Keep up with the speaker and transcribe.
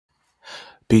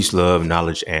Peace, love,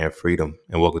 knowledge, and freedom.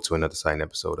 And welcome to another exciting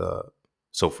episode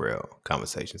of Frail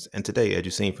Conversations. And today, as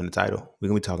you've seen from the title, we're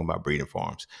going to be talking about breeding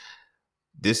farms.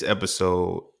 This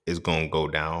episode is going to go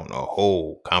down a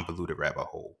whole convoluted rabbit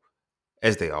hole,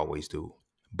 as they always do.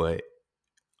 But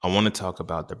I want to talk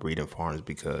about the breeding farms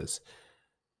because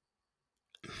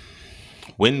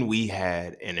when we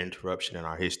had an interruption in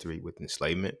our history with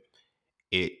enslavement,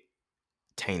 it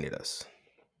tainted us.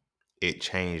 It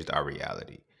changed our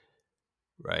reality,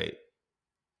 right?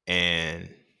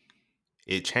 And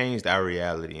it changed our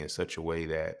reality in such a way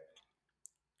that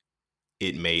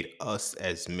it made us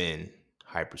as men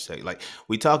hypersexual. Like,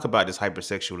 we talk about this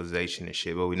hypersexualization and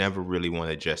shit, but we never really want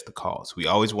to address the cause. We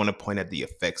always want to point at the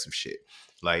effects of shit.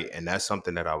 Like, and that's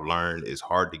something that I've learned is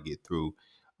hard to get through,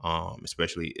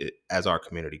 especially as our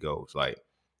community goes. Like,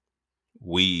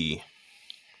 we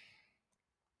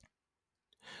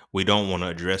don't want to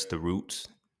address the roots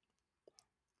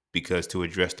because to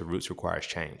address the roots requires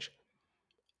change.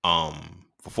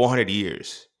 For 400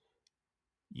 years,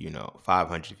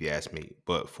 500 if you ask me,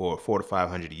 but for 400 to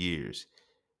 500 years,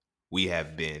 we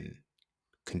have been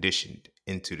conditioned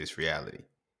into this reality.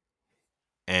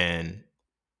 And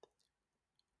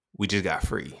we just got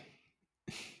free.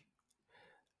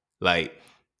 Like,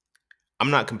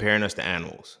 I'm not comparing us to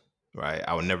animals, right?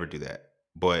 I would never do that.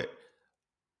 But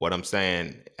what I'm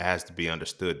saying has to be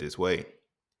understood this way.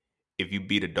 If you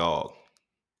beat a dog,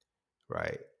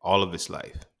 right, all of its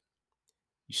life,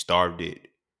 you starved it,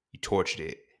 you tortured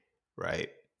it, right,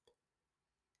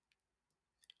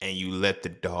 and you let the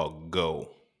dog go,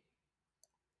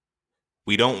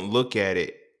 we don't look at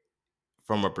it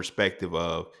from a perspective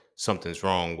of something's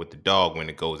wrong with the dog when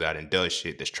it goes out and does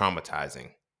shit that's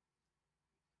traumatizing.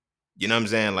 You know what I'm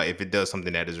saying? Like, if it does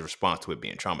something that is a response to it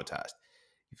being traumatized.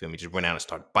 You feel me? Just went out and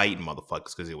started biting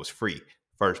motherfuckers because it was free.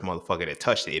 First motherfucker that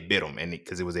touched it bit him, and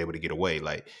because it was able to get away.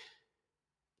 Like,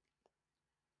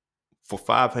 for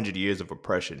 500 years of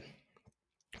oppression,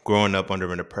 growing up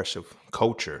under an oppressive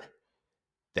culture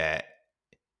that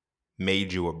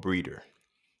made you a breeder,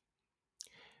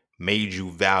 made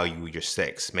you value your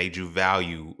sex, made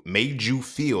you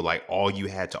feel like all you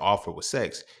had to offer was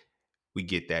sex. We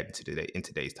get that in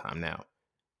today's time now.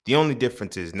 The only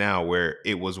difference is now where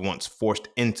it was once forced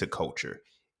into culture,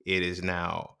 it is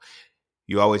now.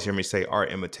 You always hear me say art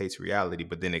imitates reality,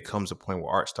 but then it comes a point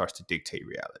where art starts to dictate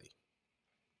reality.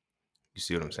 You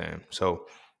see what I'm saying? So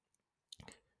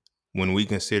when we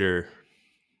consider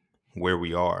where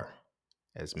we are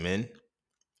as men,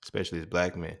 especially as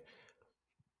black men,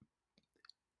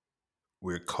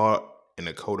 we're caught in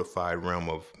a codified realm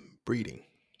of breeding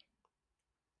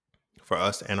for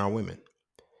us and our women.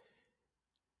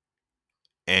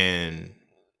 And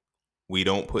we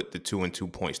don't put the 2 and 2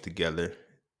 points together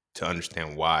to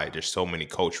understand why there's so many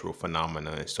cultural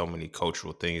phenomena and so many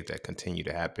cultural things that continue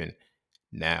to happen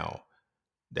now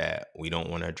that we don't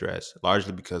want to address,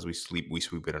 largely because we sweep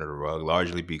it under the rug,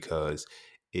 largely because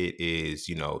it is,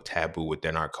 taboo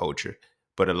within our culture.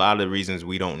 But a lot of the reasons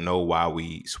we don't know why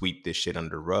we sweep this shit under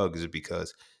the rug is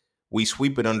because we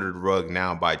sweep it under the rug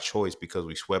now by choice, because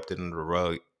we swept it under the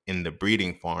rug in the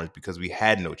breeding farms because we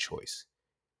had no choice.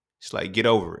 It's like, get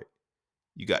over it.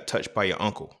 You got touched by your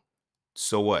uncle.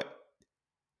 So what?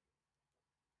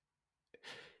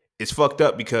 It's fucked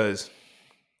up because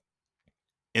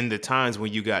in the times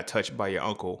when you got touched by your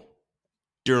uncle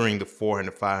during the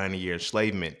 400, 500 year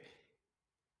enslavement,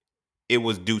 it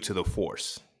was due to the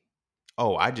force.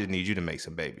 Oh, I just need you to make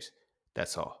some babies.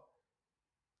 That's all.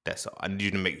 I need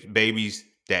you to make babies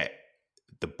that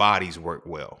the bodies work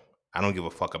well. I don't give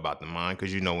a fuck about the mind,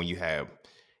 because when you have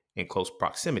in close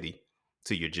proximity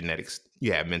to your genetics,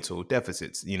 you have mental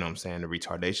deficits. You know what I'm saying? The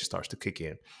retardation starts to kick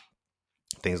in.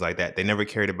 Things like that. They never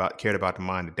cared about the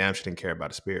mind. The damn shit didn't care about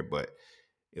the spirit, but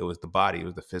it was the body, it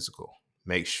was the physical.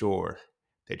 Make sure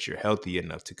that you're healthy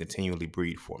enough to continually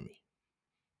breed for me.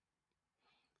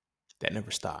 That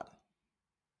never stopped.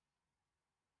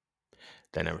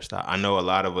 I know a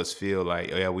lot of us feel like,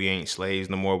 oh yeah, we ain't slaves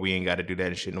no more. We ain't got to do that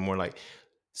and shit no more. Like,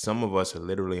 some of us are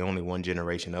literally only one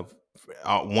generation off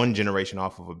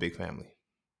of a big family.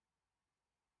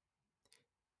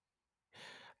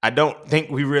 I don't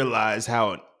think we realize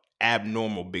how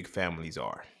abnormal big families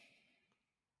are.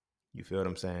 You feel what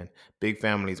I'm saying? Big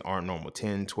families aren't normal.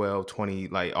 10, 12, 20,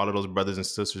 like all of those brothers and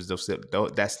sisters,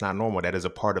 that's not normal. That is a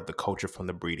part of the culture from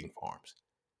the breeding farms.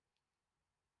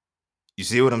 You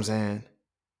see what I'm saying?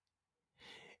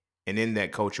 And in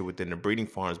that culture within the breeding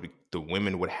farms, the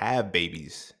women would have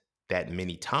babies that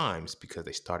many times because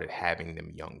they started having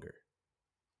them younger.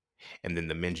 And then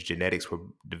the men's genetics were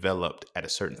developed at a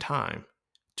certain time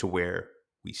to where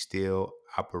we still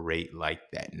operate like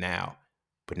that now.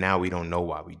 But now we don't know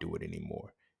why we do it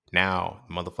anymore. Now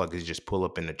motherfuckers just pull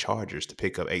up in the Chargers to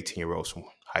pick up 18-year-olds from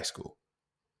high school.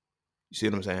 You see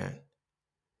what I'm saying?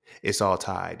 It's all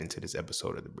tied into this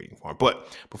episode of The Breeding Farm.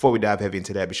 But before we dive heavy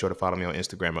into that, be sure to follow me on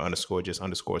Instagram at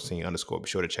 _just_scene_. Be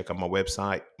sure to check out my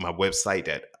website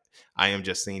at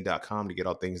IamJustSeen.com to get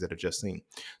all things that are just seen.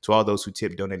 To all those who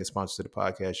tip, donate, and sponsor to the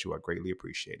podcast, you are greatly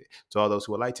appreciated. To all those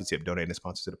who would like to tip, donate, and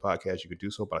sponsor to the podcast, you can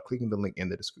do so by clicking the link in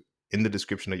the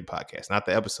description of your podcast. Not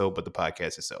the episode, but the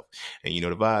podcast itself. And you know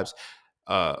the vibes.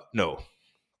 No.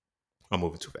 I'm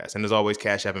moving too fast. And as always,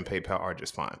 Cash App and PayPal are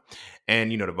just fine.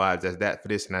 And you know the vibes. That's that for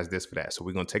this and that's this for that. So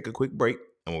we're going to take a quick break.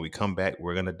 And when we come back,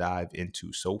 we're going to dive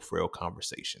into So Frail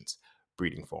Conversations,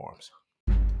 Breeding Farms.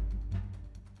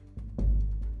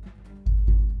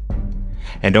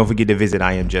 And don't forget to visit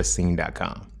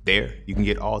IamJustSeen.com. There, you can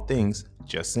get all things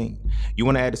Just Seen. You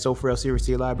want to add the So Frail series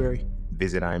to your library?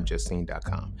 Visit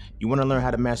IamJustSeen.com. You want to learn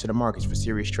how to master the markets for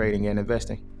serious trading and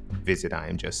investing? Visit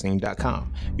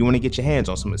IamJustSeen.com. You want to get your hands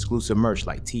on some exclusive merch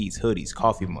like tees, hoodies,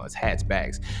 coffee mugs, hats,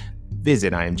 bags?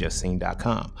 Visit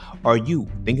IamJustSeen.com. Are you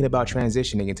thinking about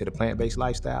transitioning into the plant-based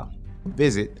lifestyle?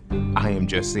 Visit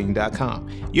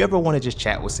IamJustSeen.com. You ever want to just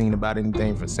chat with Scene about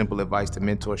anything from simple advice to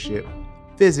mentorship?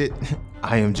 Visit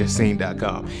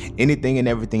IamJustSeen.com. Anything and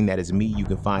everything that is me, you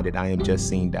can find at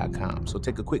IamJustSeen.com. So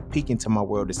take a quick peek into my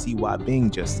world to see why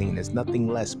being just seen is nothing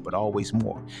less but always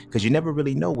more. Because you never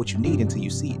really know what you need until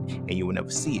you see it, and you will never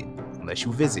see it unless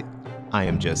you visit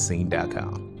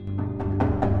IamJustSeen.com.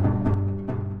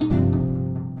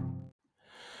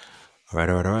 All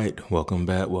right. Welcome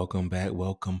back.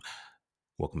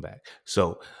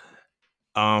 So,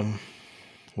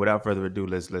 without further ado,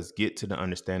 let's get to the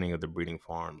understanding of the breeding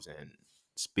farms and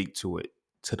speak to it,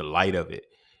 to the light of it,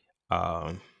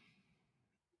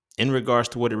 in regards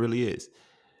to what it really is.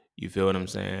 You feel what I'm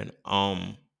saying?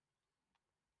 When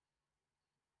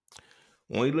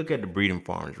we look at the breeding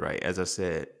farms, right, as I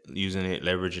said, using it,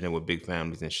 leveraging it with big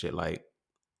families and shit, like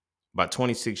about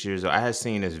 26 years old, I had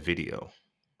seen this video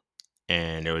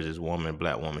and there was this woman,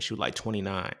 black woman, she was like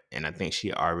 29, and I think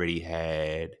she already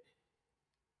had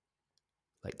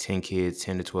like 10 kids,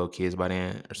 10 to 12 kids by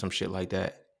then or some shit like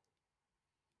that.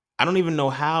 I don't even know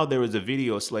how there was a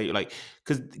video slate, like,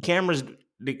 because cameras,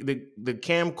 the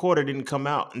camcorder didn't come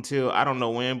out until I don't know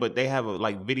when, but they have a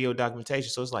like video documentation.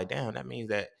 So it's like, damn, that means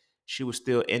that she was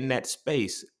still in that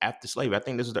space after slavery. I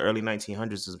think this was the early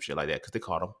 1900s or some shit like that, because they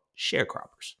called them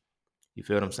sharecroppers. You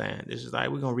feel what I'm saying? This is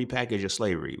like, we're gonna repackage your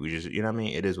slavery. We just, you know what I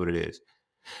mean? It is what it is.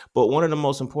 But one of the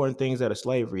most important things out of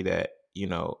slavery that, you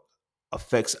know,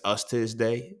 affects us to this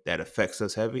day, that affects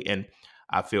us heavy, and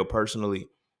I feel personally,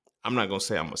 I'm not gonna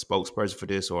say I'm a spokesperson for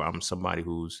this or I'm somebody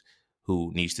who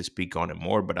needs to speak on it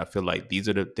more, but I feel like these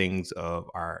are the things of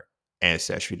our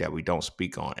ancestry that we don't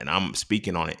speak on, and I'm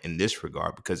speaking on it in this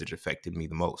regard because it affected me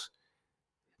the most.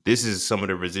 This is some of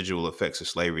the residual effects of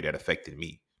slavery that affected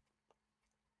me.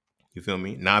 You feel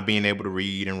me? Not being able to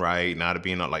read and write, not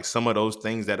being like some of those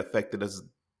things that affected us,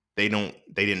 they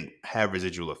didn't have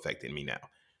residual effect in me now.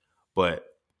 But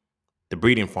the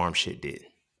breeding farm shit did,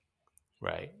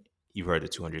 right? You've heard the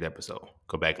 200th episode.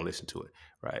 Go back and listen to it,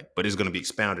 right? But it's going to be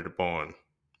expounded upon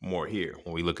more here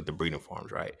when we look at the breeding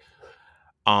farms, right?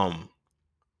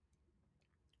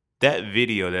 That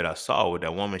video that I saw with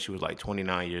that woman, she was like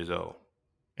 29 years old.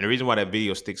 And the reason why that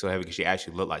video sticks so heavy, because she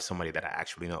actually looked like somebody that I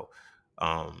actually know.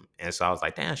 And so I was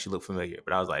like, damn, she looked familiar.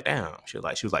 But I was like, damn, she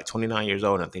was like 29 years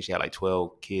old. And I think she had like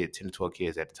 12 kids, 10 to 12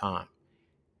 kids at the time.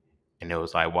 And it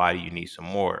was like, why do you need so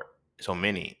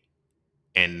many?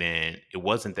 And then it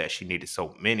wasn't that she needed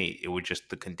so many. It was just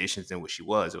the conditions in which she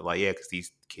was. It was like, yeah, because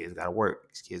these kids got to work.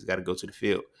 These kids got to go to the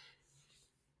field.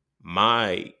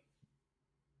 My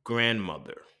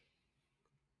grandmother,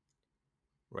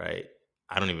 right?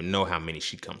 I don't even know how many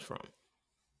she comes from.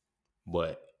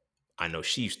 But I know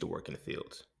she used to work in the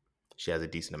fields. She has a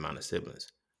decent amount of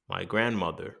siblings. My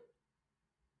grandmother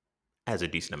has a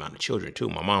decent amount of children too.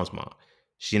 My mom's mom.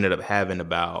 She ended up having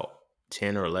about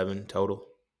 10 or 11 total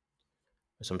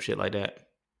or some shit like that.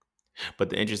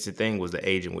 But the interesting thing was the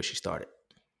age in which she started.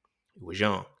 It was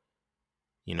young,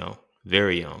 you know,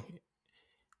 very young.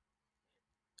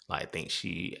 I think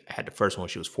she had the first one,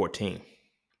 she was 14.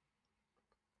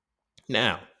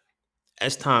 Now,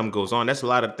 as time goes on, that's a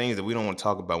lot of things that we don't want to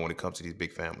talk about when it comes to these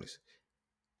big families.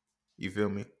 You feel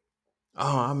me?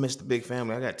 Oh, I miss the big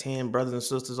family. I got 10 brothers and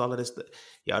sisters, all of this stuff.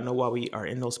 Y'all know why we are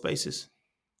in those spaces?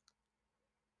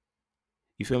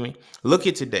 You feel me? Look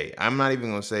at today. I'm not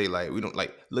even going to say like, we don't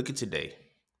like, look at today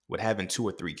with having 2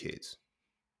 or 3 kids,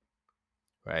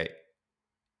 right?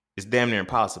 It's damn near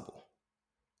impossible,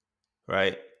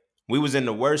 right? We was in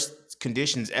the worst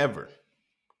conditions ever.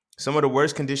 Some of the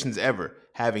worst conditions ever,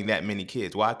 having that many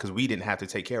kids. Why? Because we didn't have to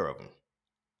take care of them.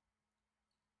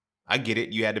 I get it.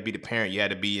 You had to be the parent. You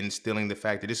had to be instilling the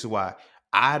fact that this is why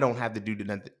I don't have to do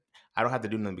nothing. I don't have to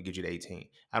do nothing but get you to 18.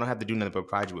 I don't have to do nothing but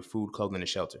provide you with food, clothing, and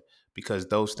shelter, because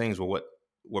those things were what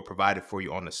were provided for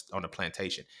you on the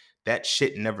plantation. That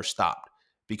shit never stopped,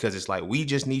 because it's like we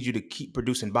just need you to keep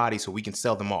producing bodies so we can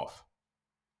sell them off,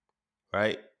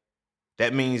 right?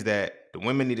 That means that the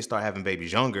women need to start having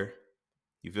babies younger.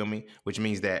 You feel me? Which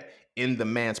means that in the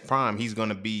man's prime, he's going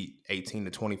to be 18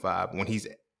 to 25 when he's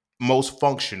most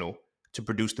functional to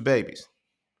produce the babies.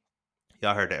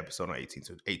 Y'all heard the episode on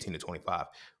 18 to 25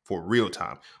 for real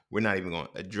time. We're not even going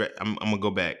to address. I'm going to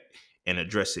go back and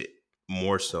address it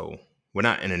more so. We're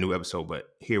not in a new episode, but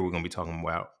here we're going to be talking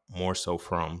about more so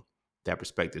from that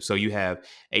perspective. So you have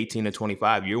 18 to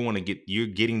 25. You're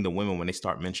getting the women when they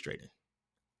start menstruating.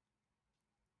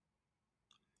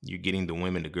 You're getting the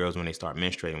women, the girls, when they start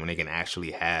menstruating, when they can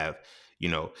actually have,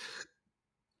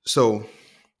 So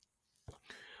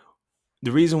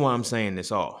the reason why I'm saying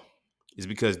this all is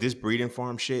because this breeding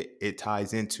farm shit, it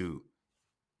ties into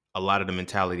a lot of the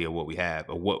mentality of what we have,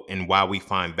 of what and why we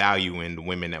find value in the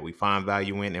women that we find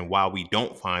value in, and why we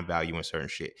don't find value in certain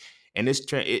shit. And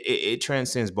it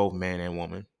transcends both man and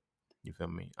woman. You feel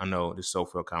me? I know this is so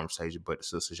for a conversation, but the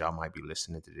sisters, y'all might be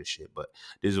listening to this shit. But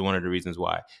this is one of the reasons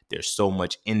why there's so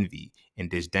much envy and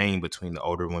disdain between the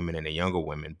older women and the younger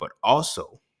women, but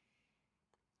also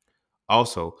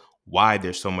why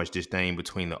there's so much disdain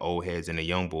between the old heads and the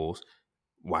young bulls,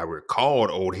 why we're called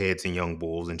old heads and young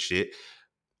bulls and shit.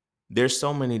 There's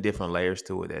so many different layers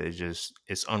to it that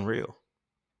it's unreal.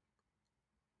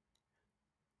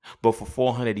 But for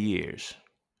 400 years,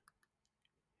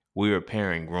 we were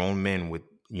pairing grown men with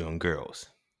young girls.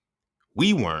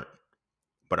 We weren't,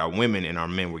 but our women and our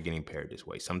men were getting paired this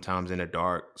way. Sometimes in the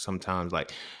dark, sometimes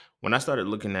like because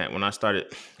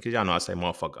y'all know I say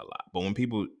motherfucker a lot. But when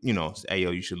people, say, hey,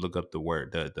 yo, you should look up the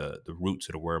word, the roots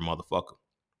of the word motherfucker.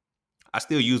 I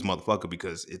still use motherfucker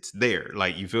because it's there.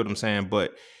 Like, you feel what I'm saying?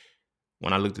 But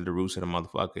when I looked at the roots of the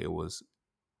motherfucker, it was,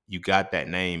 you got that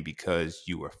name because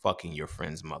you were fucking your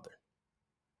friend's mother.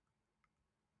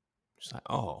 It's like,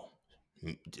 oh,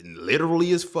 literal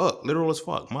as fuck,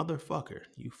 motherfucker.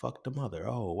 You fucked the mother.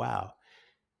 Oh, wow.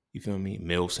 You feel me?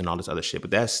 MILFs and all this other shit.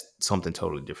 But that's something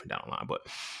totally different down the line. But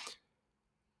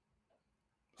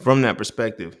from that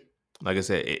perspective, like I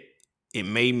said,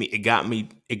 it got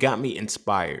me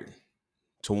inspired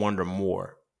to wonder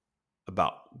more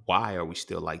about why are we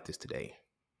still like this today?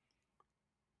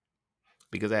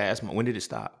 Because I asked when did it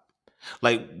stop?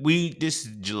 Like, this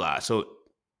is July. So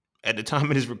at the time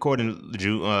of this recording,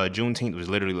 Juneteenth was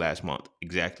literally last month.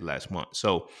 Exactly last month.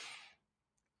 So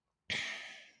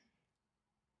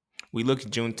we look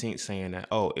at Juneteenth saying that,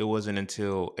 oh, it wasn't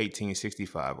until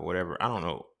 1865 or whatever. I don't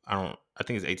know. I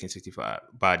think it's 1865.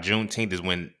 By Juneteenth is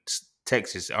when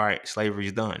Texas, all right,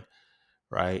 slavery's done,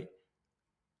 right?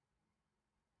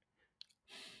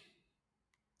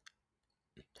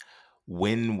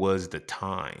 When was the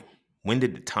time? When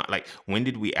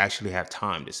did we actually have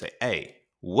time to say, hey,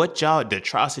 the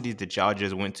atrocities that y'all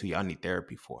just went to, y'all need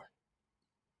therapy for,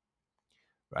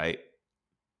 right?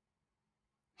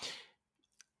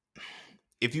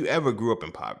 If you ever grew up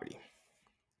in poverty,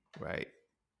 right?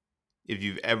 If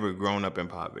you've ever grown up in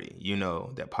poverty, you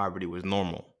know that poverty was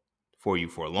normal for you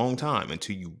for a long time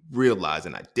until you realize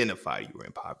and identify you were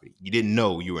in poverty. You didn't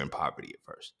know you were in poverty at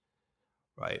first,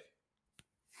 right?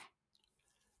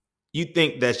 You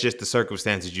think that's just the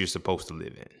circumstances you're supposed to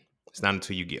live in. It's not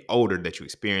until you get older that you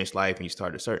experience life and you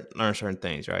start to learn certain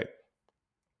things, right?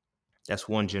 That's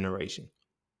one generation.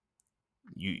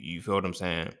 You feel what I'm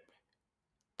saying?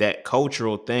 That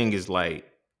cultural thing is so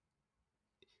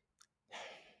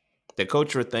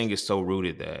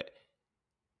rooted that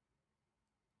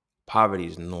poverty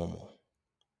is normal.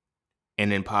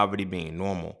 And in poverty being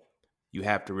normal, you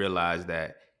have to realize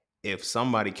that if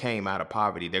somebody came out of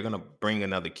poverty, they're going to bring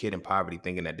another kid in poverty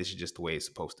thinking that this is just the way it's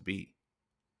supposed to be.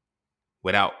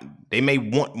 They may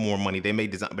want more money, they may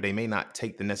design, but they may not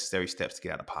take the necessary steps to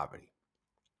get out of poverty,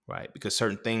 right? Because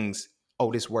certain things,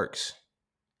 oh, this works.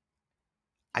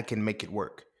 I can make it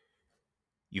work.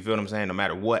 You feel what I'm saying? No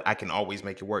matter what, I can always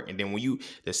make it work. And then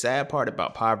the sad part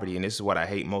about poverty, and this is what I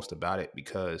hate most about it,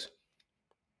 because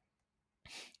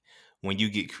when you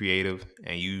get creative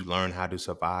and you learn how to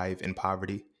survive in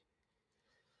poverty,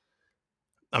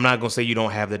 I'm not going to say you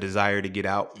don't have the desire to get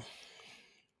out,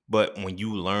 but when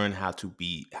you learn how to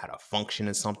function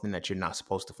in something that you're not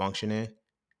supposed to function in,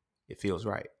 it feels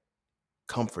right.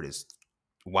 Comfort is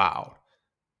wild.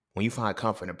 When you find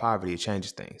comfort in poverty, it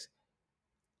changes things.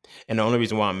 And the only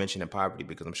reason why I'm mentioning poverty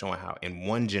because I'm showing how in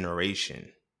one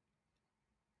generation,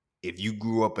 if you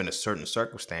grew up in a certain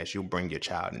circumstance, you'll bring your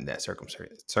child in that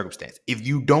circumstance. If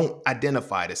you don't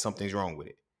identify that something's wrong with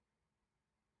it,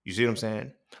 you see what I'm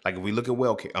saying? Like if we look at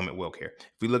welfare.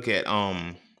 If we look at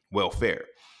welfare,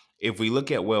 if we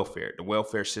look at welfare, the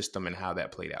welfare system and how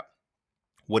that played out,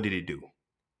 what did it do?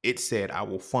 It said, "I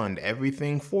will fund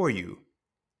everything for you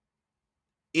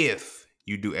if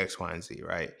you do X, Y, and Z."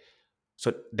 Right?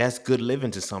 So that's good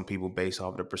living to some people based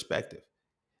off the perspective.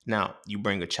 Now, you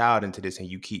bring a child into this and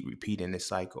you keep repeating this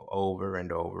cycle over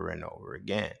and over and over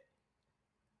again.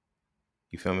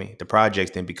 You feel me? The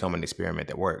projects then become an experiment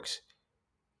that works.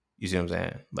 You see what I'm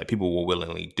saying? Like people will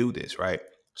willingly do this, right?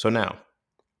 So now,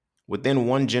 within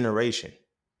one generation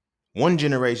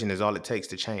is all it takes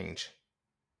to change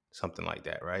something like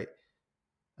that, right?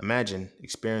 Imagine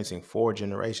experiencing 4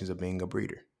 generations of being a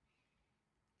breeder,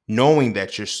 knowing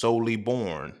that you're solely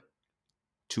born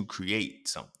to create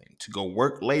something, to go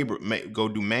work labor, go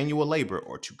do manual labor,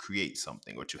 or to create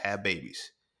something, or to have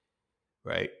babies,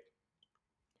 right?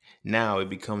 Now it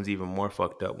becomes even more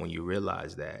fucked up when you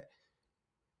realize that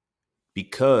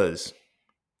because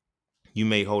you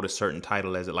may hold a certain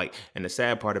title as it like, and the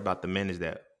sad part about the men is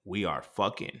that we are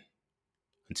fucking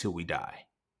until we die.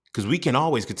 Because we can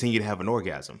always continue to have an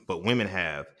orgasm, but women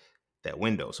have that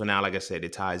window. So now, like I said,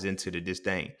 it ties into the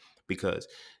disdain because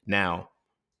now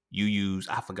you use,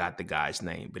 I forgot the guy's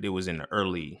name, but it was in the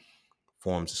early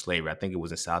forms of slavery. I think it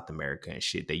was in South America and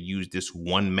shit. They used this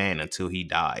one man until he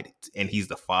died. And he's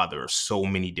the father of so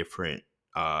many different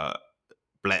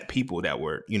black people that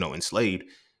were, enslaved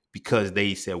because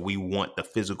they said, we want the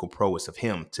physical prowess of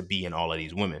him to be in all of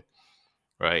these women,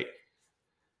 right?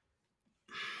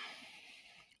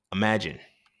 Imagine,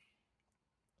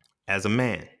 as a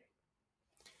man,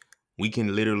 we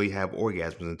can literally have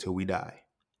orgasms until we die.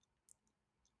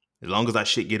 As long as our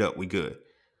shit get up, we good.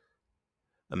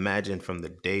 Imagine from the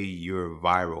day you're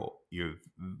viral, you're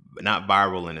not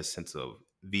viral in a sense of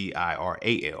viral,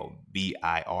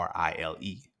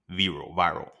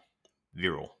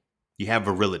 viral. You have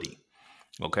virility,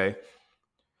 okay?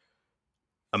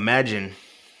 Imagine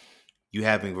you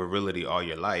having virility all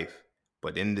your life,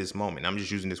 but in this moment, I'm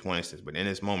just using this one instance, but in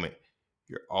this moment,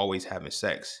 you're always having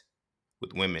sex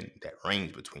with women that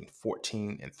range between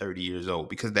 14 and 30 years old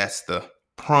because that's the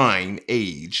prime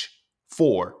age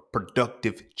for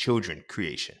productive children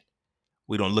creation.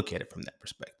 We don't look at it from that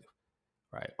perspective,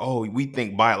 right? Oh, we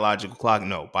think biological clock.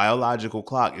 No, biological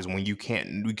clock is when we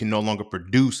can no longer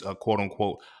produce a quote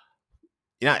unquote,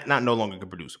 not no longer can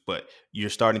produce, but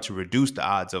you're starting to reduce the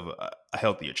odds of a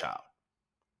healthier child.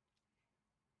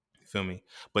 You feel me?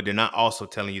 But they're not also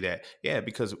telling you that, yeah,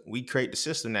 because we create the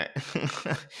system that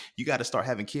you got to start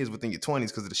having kids within your 20s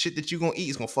because the shit that you're going to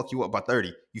eat is going to fuck you up by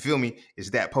 30. You feel me?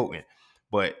 It's that potent.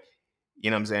 But,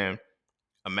 you know what I'm saying?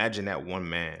 Imagine that one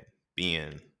man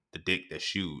being the dick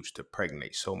that's used to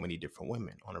pregnate so many different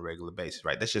women on a regular basis,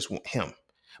 right? That's just him.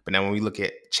 But now when we look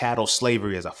at chattel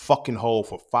slavery as a fucking whole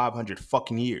for 500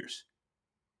 fucking years.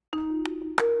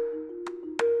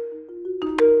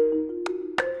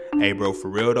 Hey, bro, for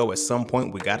real though, at some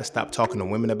point we got to stop talking to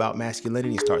women about masculinity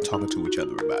and start talking to each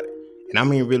other about it. And I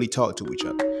mean really talk to each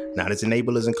other. Not as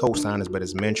enablers and co-signers, but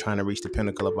as men trying to reach the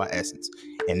pinnacle of our essence.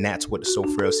 And that's what the So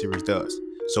Frail series does.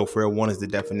 So Frail 1 is the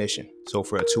definition. So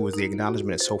Frail 2 is the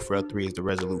acknowledgement. And So Frail 3 is the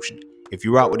resolution. If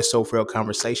you rock with the So Frail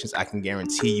conversations, I can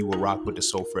guarantee you will rock with the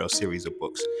So Frail series of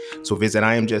books. So visit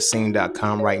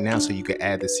IamJustSaying.com right now so you can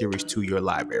add the series to your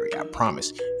library. I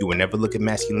promise you will never look at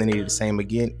masculinity the same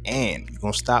again, and you're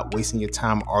going to stop wasting your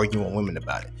time arguing with women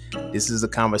about it. This is a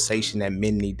conversation that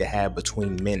men need to have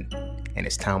between men, and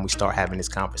it's time we start having this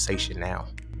conversation now.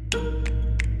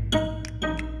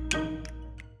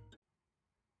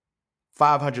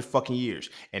 500 fucking years.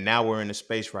 And now we're in a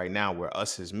space right now where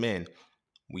us as men,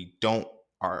 we don't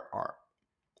are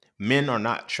men are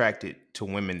not attracted to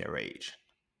women their age.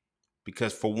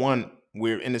 Because for one,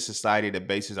 we're in a society that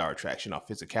bases our attraction on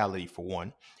physicality for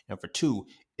one. And for two,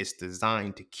 it's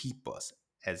designed to keep us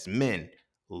as men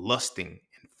lusting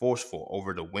and forceful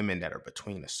over the women that are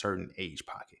between a certain age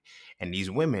pocket. And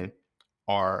these women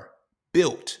are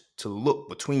built to look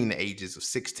between the ages of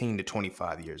 16 to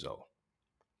 25 years old.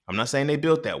 I'm not saying they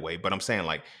built that way, but I'm saying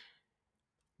like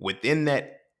within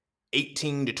that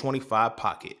 18 to 25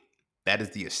 pocket, that is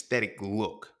the aesthetic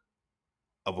look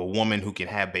of a woman who can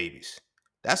have babies.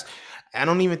 I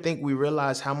don't even think we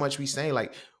realize how much we say.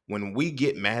 Like when we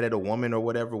get mad at a woman or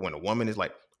whatever, when a woman is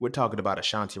like, we're talking about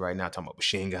Ashanti right now, talking about, but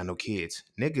she ain't got no kids.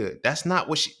 Nigga, that's not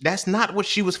what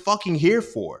she was fucking here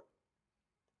for.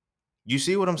 You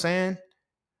see what I'm saying?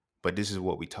 But this is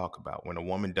what we talk about. When a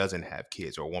woman doesn't have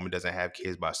kids, or a woman doesn't have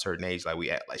kids by a certain age, like we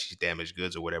act like she's damaged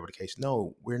goods or whatever the case.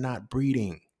 No, we're not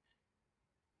breeding.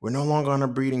 We're no longer on a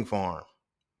breeding farm.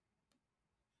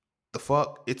 The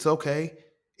fuck? It's okay.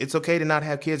 It's okay to not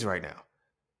have kids right now.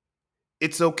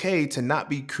 It's okay to not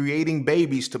be creating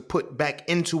babies to put back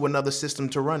into another system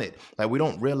to run it. Like, we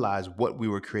don't realize what we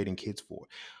were creating kids for.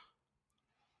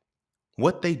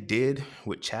 What they did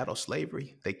with chattel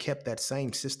slavery, they kept that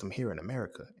same system here in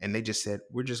America. And they just said,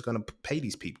 we're just going to pay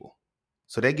these people.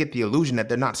 So they get the illusion that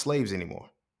they're not slaves anymore.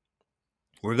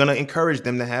 We're going to encourage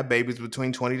them to have babies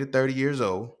between 20 to 30 years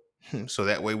old. So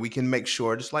that way we can make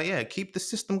sure, just like, yeah, keep the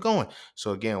system going.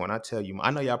 So again, when I tell you, I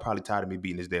know y'all probably tired of me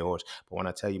beating this dead horse, but when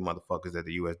I tell you motherfuckers that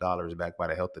the US dollar is backed by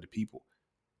the health of the people,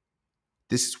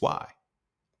 this is why.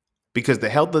 Because the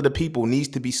health of the people needs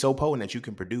to be so potent that you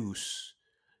can produce.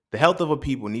 The health of a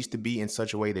people needs to be in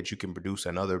such a way that you can produce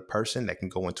another person that can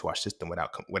go into our system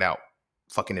without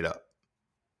fucking it up.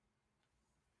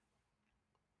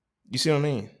 You see what I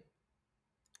mean?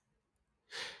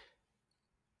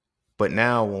 But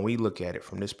now when we look at it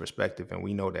from this perspective and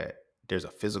we know that there's a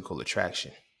physical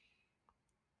attraction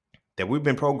that we've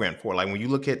been programmed for. Like when you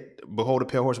look at Behold a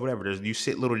Pale Horse, whatever, you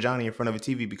sit little Johnny in front of a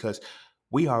TV because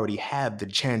we already have the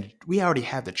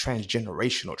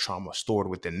transgenerational trauma stored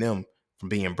within them from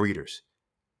being breeders.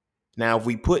 Now, if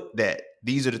we put that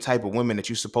these are the type of women that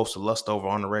you're supposed to lust over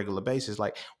on a regular basis,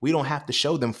 like we don't have to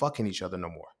show them fucking each other no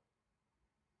more.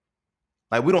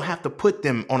 Like we don't have to put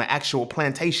them on an actual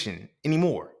plantation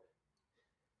anymore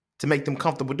to make them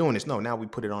comfortable doing this. No, now we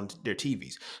put it on their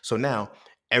TVs. So now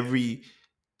the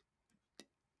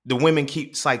women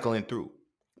keep cycling through.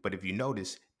 But if you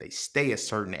notice, they stay a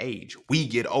certain age. We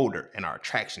get older and our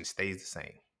attraction stays the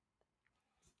same.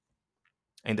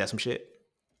 Ain't that some shit?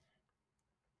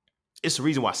 It's the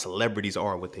reason why celebrities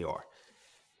are what they are.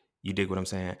 You dig what I'm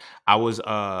saying? I was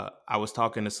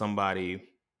talking to somebody,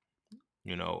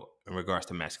 in regards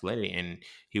to masculinity, and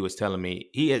he was telling me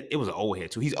it was an old head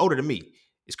too. He's older than me.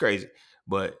 It's crazy.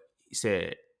 But he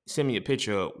said, send me a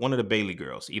picture of one of the Bailey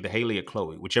girls, either Haley or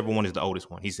Chloe, whichever one is the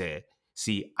oldest one. He said,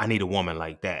 see, I need a woman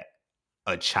like that.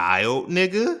 A child,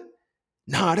 nigga?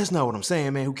 Nah, that's not what I'm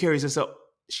saying, man. Who carries herself?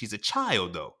 She's a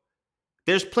child, though.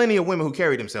 There's plenty of women who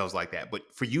carry themselves like that. But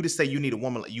for you to say you need a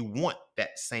woman, you want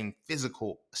that same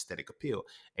physical aesthetic appeal,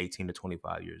 18 to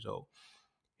 25 years old.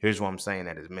 Here's why I'm saying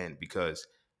that as men, because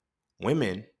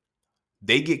women,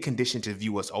 they get conditioned to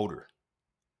view us older.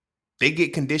 They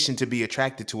get conditioned to be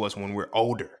attracted to us when we're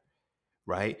older,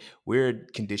 right? We're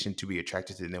conditioned to be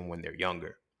attracted to them when they're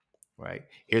younger, right?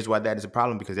 Here's why that is a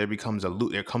problem, because there comes a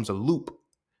loop.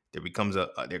 There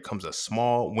comes a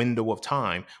small window of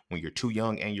time when you're too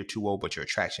young and you're too old, but your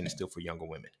attraction is still for younger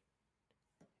women.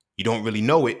 You don't really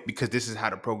know it because this is how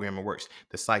the programming works.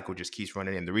 The cycle just keeps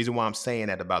running in. The reason why I'm saying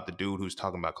that about the dude who's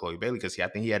talking about Chloe Bailey, because I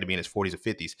think he had to be in his 40s or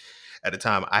 50s at the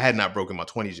time. I had not broken my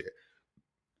 20s yet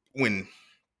when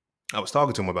I was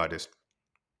talking to him about this.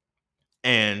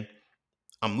 And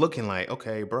I'm looking like,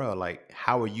 okay, bro, like,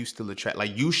 how are you still attracted?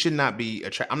 Like, you should not be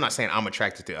attracted. I'm not saying I'm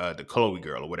attracted to the Chloe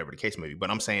girl or whatever the case may be, but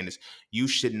I'm saying is you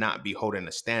should not be holding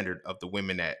the standard of the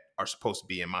women that are supposed to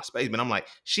be in my space. But I'm like,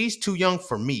 she's too young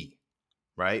for me,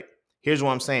 right? Here's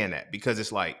why I'm saying that, because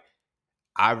it's like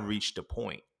I've reached a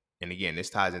point, and again, this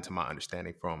ties into my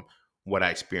understanding from what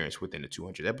I experienced within the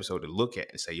 200th episode, to look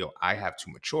at and say, yo, I have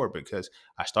to mature, because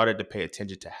I started to pay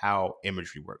attention to how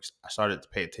imagery works. I started to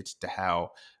pay attention to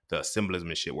how the symbolism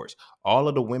and shit works. All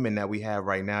of the women that we have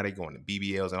right now, they go into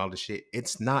BBLs and all this shit.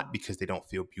 It's not because they don't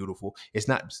feel beautiful. It's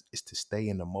to stay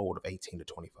in the mold of 18 to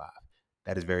 25.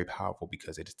 That is very powerful,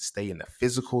 because it is to stay in the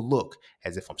physical look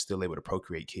as if I'm still able to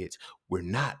procreate kids. We're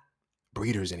not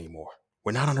breeders anymore.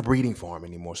 We're not on a breeding farm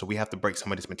anymore. So we have to break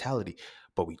some of this mentality,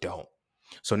 but we don't.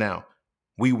 So now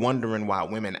we wondering why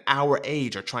women our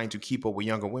age are trying to keep up with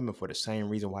younger women for the same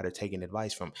reason why they're taking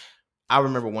advice from. I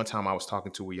remember one time I was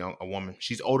talking to a woman.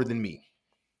 She's older than me,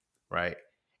 right?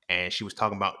 And she was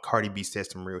talking about Cardi B said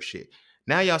some real shit.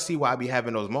 Now y'all see why I be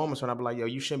having those moments when I be like, yo,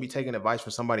 you shouldn't be taking advice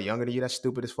from somebody younger than you. That's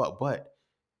stupid as fuck. But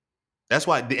that's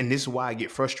why, and this is why I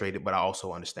get frustrated, but I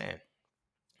also understand.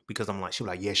 Because I'm like, she was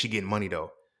like, yeah, she getting money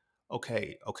though.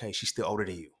 Okay, she's still older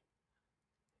than you.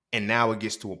 And now it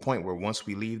gets to a point where once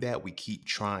we leave that, we keep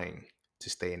trying to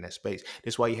stay in that space.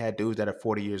 That's why you had dudes that are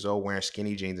 40 years old wearing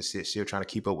skinny jeans and still trying to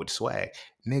keep up with the swag.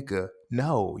 Nigga,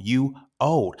 no, you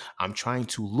old. I'm trying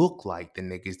to look like the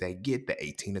niggas that get the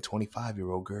 18 to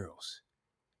 25-year-old girls.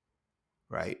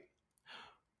 Right?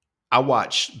 I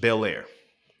watched Bel Air,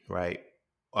 right?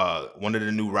 One of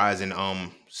the new rising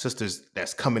sisters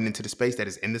that's coming into the space that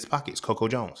is in this pocket is Coco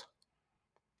Jones.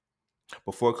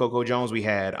 Before Coco Jones, we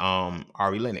had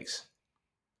Ari Lennox,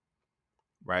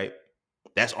 right?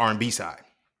 That's R&B side.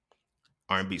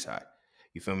 R&B side.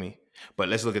 You feel me? But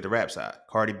let's look at the rap side.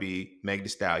 Cardi B, Meg Thee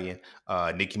Stallion,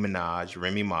 Nicki Minaj,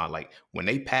 Remy Ma. Like when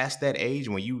they pass that age,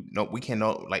 when you know we can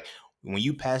know, like when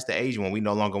you pass the age when we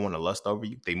no longer want to lust over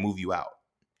you, they move you out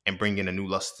and bring in a new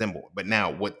lust symbol. But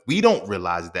now what we don't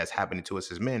realize that's happening to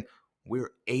us as men,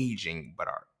 we're aging, but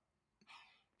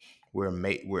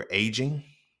we're aging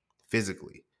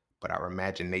physically, but our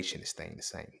imagination is staying the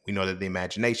same. We know that the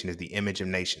imagination is the image of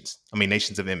nations. I mean,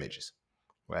 nations of images,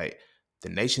 right? The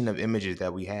nation of images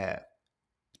that we have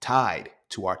tied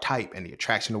to our type and the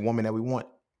attraction of woman that we want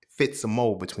fits a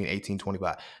mold between 18 and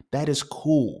 25. That is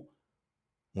cool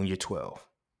when you're 12.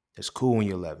 It's cool when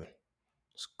you're 11.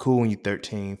 It's cool when you're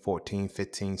 13, 14,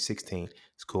 15, 16.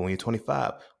 It's cool when you're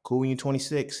 25. Cool when you're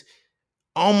 26.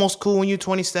 Almost cool when you're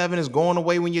 27. It's going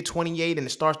away when you're 28, and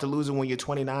it starts to lose it when you're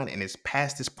 29, and it's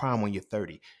past its prime when you're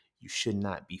 30. You should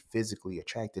not be physically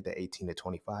attracted to 18 to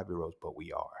 25-year-olds, but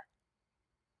we are.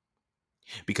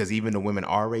 Because even the women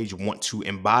our age want to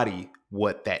embody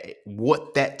what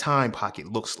that time pocket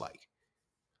looks like.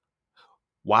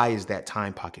 Why is that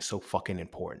time pocket so fucking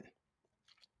important?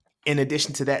 In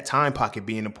addition to that time pocket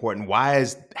being important, why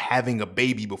is having a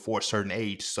baby before a certain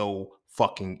age so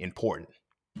fucking important?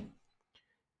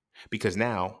 Because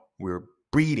now we're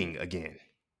breeding again.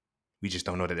 We just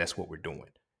don't know that that's what we're doing.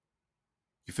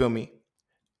 You feel me?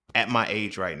 At my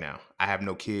age right now, I have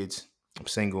no kids. I'm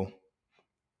single.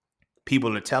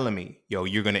 People are telling me, yo,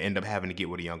 you're going to end up having to get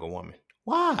with a younger woman.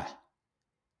 Why?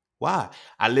 Why?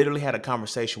 I literally had a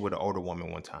conversation with an older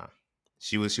woman one time.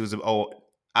 She was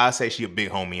I say she a big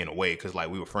homie in a way, because like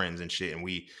we were friends and shit, and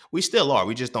we still are.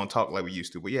 We just don't talk like we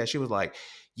used to. But yeah, she was like,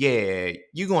 yeah,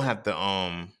 you gonna have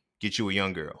to get you a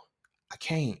young girl. I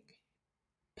can't.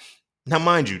 Now,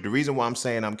 mind you, the reason why I'm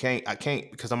saying I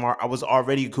can't because I was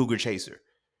already a cougar chaser.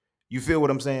 You feel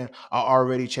what I'm saying? I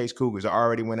already chased cougars. I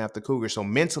already went after cougars. So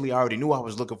mentally, I already knew I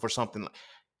was looking for something.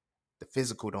 The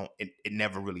physical it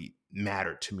never really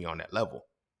mattered to me on that level.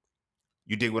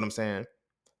 You dig what I'm saying?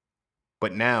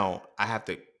 But now I have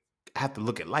to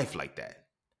look at life like that.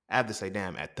 I have to say,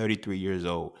 damn, at 33 years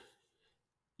old,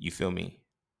 you feel me?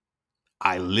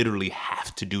 I literally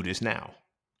have to do this now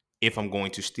if I'm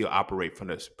going to still operate from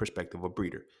the perspective of a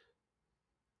breeder.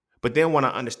 But then when I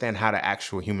understand how the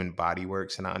actual human body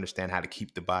works, and I understand how to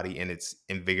keep the body in its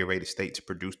invigorated state to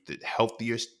produce the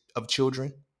healthiest of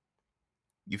children,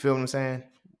 you feel what I'm saying?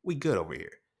 We good over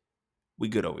here. We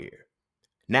good over here.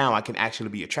 Now I can actually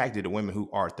be attracted to women who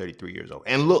are 33 years old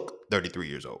and look 33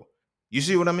 years old. You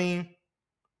see what I mean?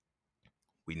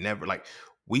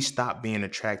 We stopped being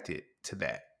attracted to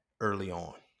that early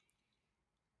on.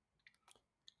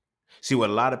 See, what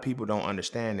a lot of people don't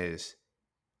understand is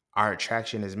our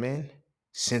attraction as men,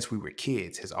 since we were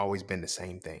kids, has always been the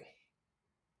same thing.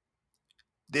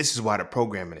 This is why the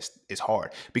programming is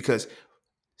hard, because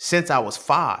since I was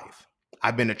 5,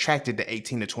 I've been attracted to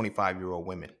 18 to 25-year-old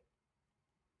women.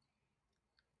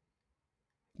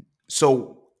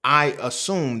 So I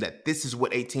assume that this is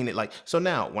what 18 is like. So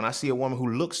now when I see a woman who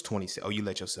looks 26, oh, you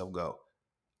let yourself go.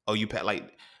 Oh,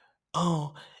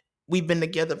 oh, we've been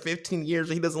together 15 years.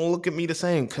 He doesn't look at me the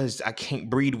same because I can't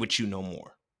breed with you no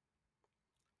more.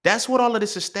 That's what all of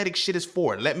this aesthetic shit is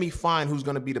for. Let me find who's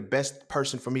going to be the best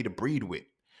person for me to breed with.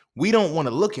 We don't want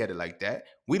to look at it like that.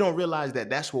 We don't realize that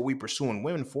that's what we pursuing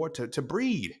women for, to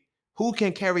breed. Who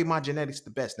can carry my genetics the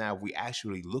best? Now, if we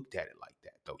actually looked at it like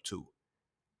that, though, too,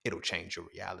 it'll change your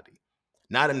reality.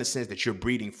 Not in the sense that you're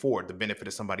breeding for the benefit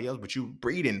of somebody else, but you're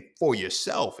breeding for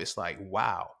yourself. It's like,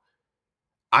 wow.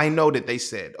 I know that they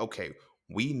said, okay,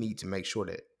 we need to make sure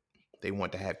that they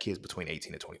want to have kids between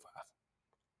 18 and 25.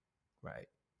 Right?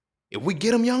 If we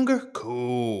get them younger,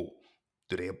 cool.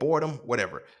 Do they abort them?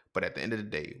 Whatever. But at the end of the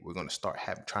day, we're going to start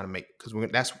trying to make, because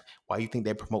that's why you think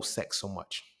they promote sex so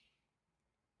much.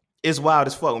 It's wild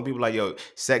as fuck when people are like, yo,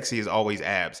 sexy is always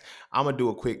abs. I'm going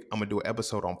to do an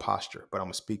episode on posture, but I'm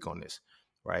going to speak on this,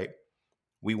 right?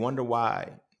 We wonder why.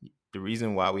 The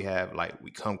reason why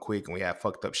we come quick and we have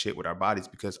fucked up shit with our bodies,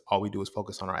 because all we do is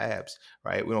focus on our abs,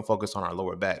 right? We don't focus on our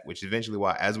lower back, which eventually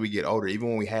why, as we get older,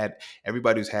 even when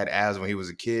everybody who's had abs when he was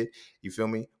a kid, you feel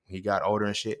me? When he got older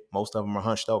and shit, most of them are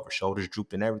hunched over, shoulders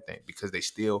drooped and everything, because they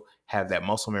still have that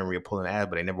muscle memory of pulling abs,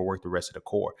 but they never work the rest of the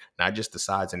core, not just the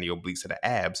sides and the obliques of the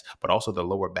abs, but also the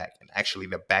lower back and actually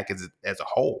the back as a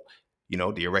whole.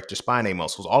 The erector spinae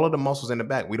muscles, all of the muscles in the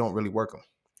back, we don't really work them.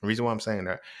 The reason why I'm saying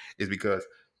that is because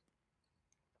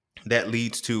that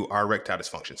leads to our erectile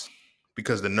dysfunctions,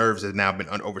 because the nerves have now been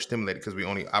overstimulated, because we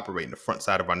only operate in the front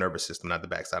side of our nervous system, not the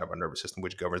back side of our nervous system,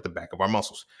 which governs the back of our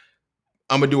muscles.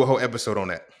 I'm gonna do a whole episode on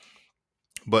that.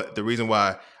 But the reason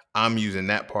why I'm using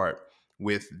that part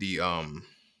with the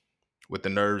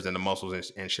nerves and the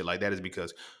muscles and shit like that is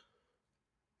because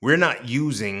we're not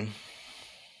using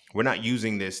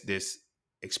this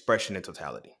expression in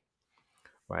totality,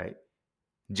 right?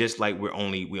 Just like we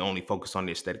only focus on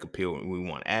the aesthetic appeal and we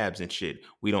want abs and shit,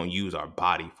 we don't use our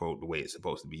body for the way it's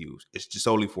supposed to be used. It's just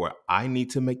solely for I need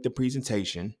to make the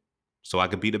presentation so I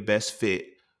could be the best fit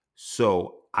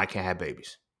so I can have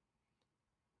babies.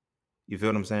 You feel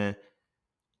what I'm saying?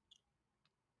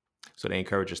 So they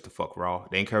encourage us to fuck raw.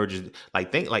 They encourage us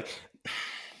think like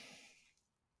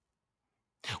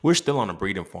we're still on a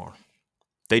breeding farm.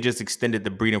 They just extended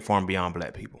the breeding farm beyond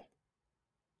black people.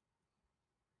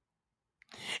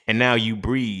 And now you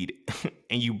breed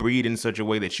and you breed in such a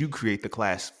way that you create the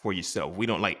class for yourself. We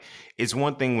don't like it's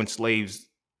one thing when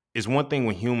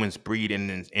humans breed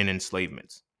in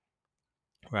enslavements,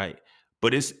 right?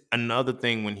 But it's another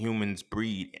thing when humans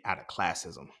breed out of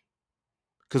classism.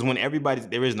 Because when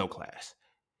there is no class.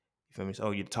 You feel me?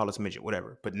 So, you're the tallest midget,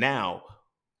 whatever. But now,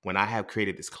 when I have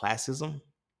created this classism,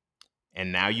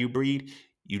 and now you breed,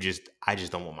 I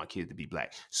just don't want my kids to be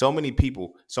black. So many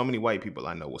white people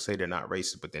I know will say they're not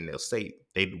racist, but then they'll say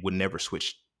they would never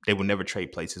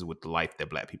trade places with the life that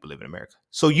black people live in America.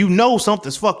 So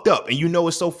something's fucked up, and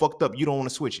it's so fucked up you don't want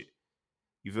to switch it.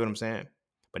 You feel what I'm saying?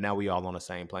 But now we all on the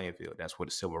same playing field. That's what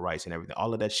the civil rights and everything.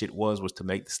 All of that shit was to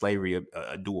make the slavery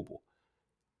a doable.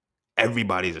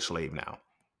 Everybody's a slave now.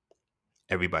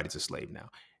 Everybody's a slave now.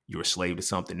 You're a slave to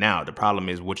something. Now, the problem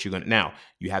is now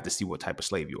you have to see what type of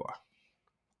slave you are.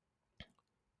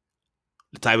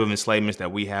 The type of enslavements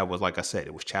that we have was, like I said,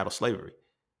 it was chattel slavery.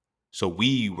 So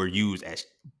we were used as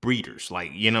breeders.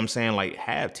 Like, you know what I'm saying? Like,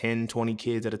 have 10, 20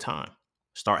 kids at a time.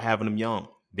 Start having them young.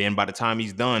 Then by the time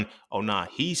he's done, oh, nah,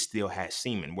 he still has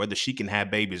semen. Whether she can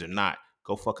have babies or not,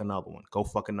 go fuck another one. Go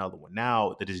fuck another one.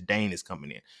 Now the disdain is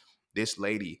coming in.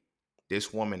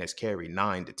 This woman has carried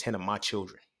 9 to 10 of my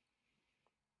children.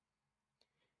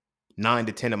 9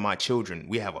 to 10 of my children.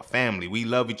 We have a family. We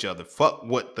love each other. Fuck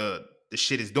what the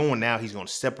shit is doing now. He's going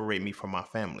to separate me from my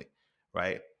family,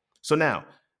 right? So now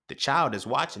the child is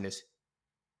watching this.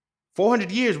 400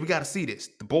 years, we got to see this.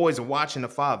 The boys are watching the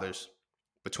fathers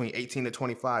between 18 to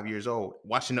 25 years old,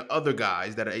 watching the other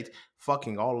guys that are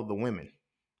fucking all of the women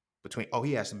between,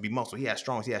 he has to be muscle. He has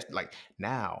strong. He has to,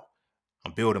 now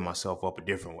I'm building myself up a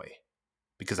different way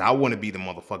because I want to be the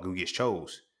motherfucker who gets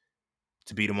chose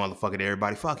to be the motherfucker that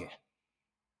everybody fucking.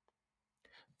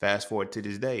 Fast forward to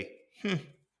this day.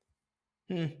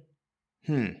 The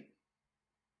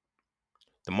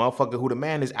motherfucker who the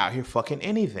man is out here fucking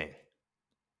anything.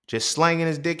 Just slanging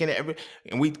his dick in it.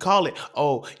 And we call it,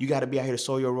 you got to be out here to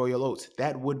sow your royal oats.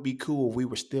 That would be cool if we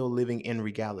were still living in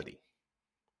regality.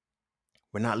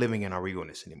 We're not living in our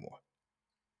regalness anymore.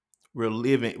 We're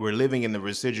living in the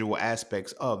residual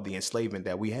aspects of the enslavement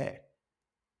that we had.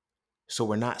 So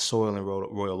we're not soiling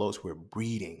royal oats. We're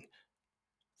breeding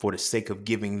for the sake of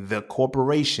giving the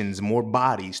corporations more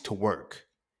bodies to work.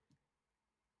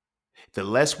 The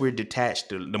less we're detached,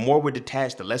 the more we're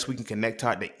detached, the less we can connect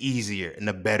to it, the easier and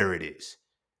the better it is.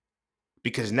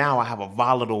 Because now I have a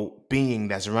volatile being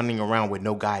that's running around with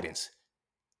no guidance.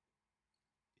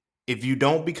 If you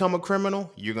don't become a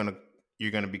criminal, you're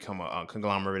gonna become a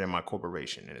conglomerate in my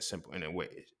corporation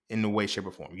in a way, shape,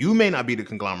 or form. You may not be the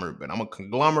conglomerate, but I'm a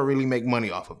conglomerate really make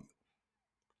money off of you.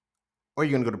 Or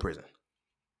you're gonna go to prison.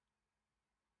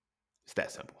 It's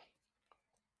that simple.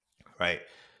 Right?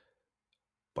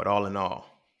 But all in all,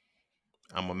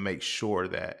 I'm going to make sure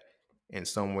that in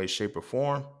some way, shape, or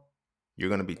form, you're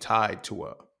going to be tied to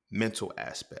a mental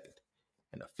aspect.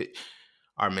 And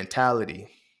our mentality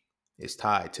is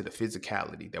tied to the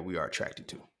physicality that we are attracted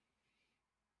to.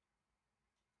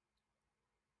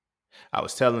 I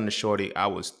was telling the shorty I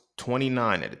was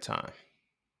 29 at the time.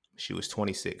 She was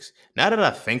 26. Now that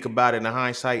I think about it in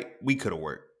hindsight, we could have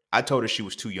worked. I told her she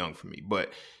was too young for me,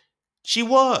 but she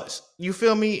was. You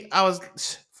feel me?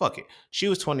 Fuck it. She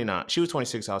was 29. She was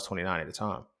 26. I was 29 at the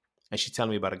time. And she's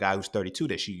telling me about a guy who's 32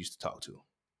 that she used to talk to.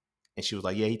 And she was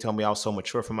like, yeah, he told me I was so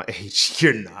mature for my age.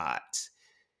 You're not.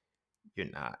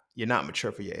 You're not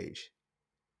mature for your age.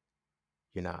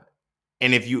 You're not.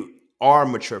 And if you are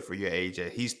mature for your age,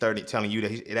 he's 30 telling you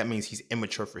that means he's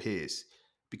immature for his.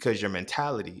 Because your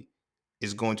mentality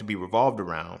is going to be revolved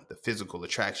around the physical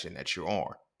attraction that you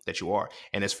are.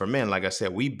 And as for men, like I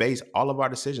said, we base all of our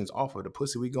decisions off of the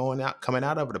pussy we coming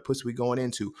out of, or the pussy we going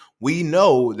into. We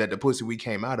know that the pussy we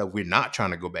came out of, we're not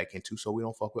trying to go back into, so we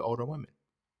don't fuck with older women.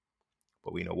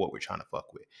 But we know what we're trying to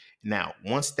fuck with. Now,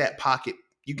 once that pocket,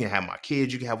 you can have my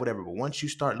kids, you can have whatever, but once you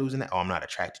start losing that, I'm not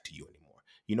attracted to you anymore.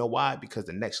 You know why? Because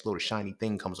the next little shiny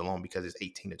thing comes along because it's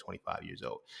 18 to 25 years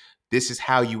old. This is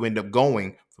how you end up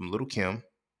going from Little Kim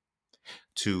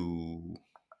to,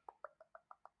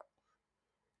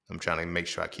 I'm trying to make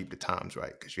sure I keep the times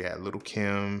right, because you had Little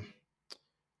Kim,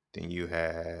 then you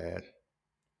had,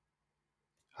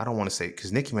 I don't want to say,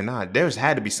 because Nicki Minaj, there's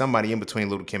had to be somebody in between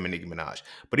Little Kim and Nicki Minaj.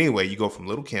 But anyway, you go from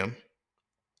Little Kim,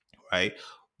 right?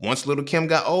 Once Little Kim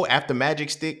got old, after Magic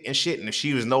Stick and shit, and if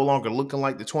she was no longer looking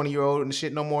like the 20-year-old and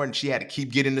shit no more, and she had to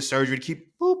keep getting the surgery to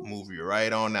keep, boop, move you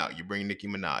right on out. You bring Nicki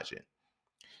Minaj in.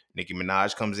 Nicki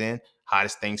Minaj comes in,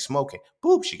 hottest thing smoking.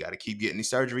 Boop, she got to keep getting these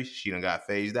surgeries. She done got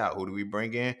phased out. Who do we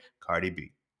bring in? Cardi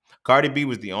B. Cardi B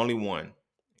was the only one.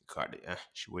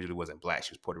 She really wasn't black.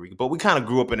 She was Puerto Rican. But we kind of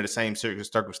grew up into the same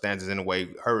circumstances in a way.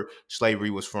 Her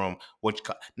slavery was from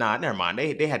nah, never mind.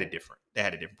 They had it different. They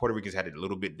had it different. Puerto Ricans had it a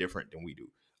little bit different than we do.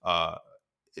 Uh,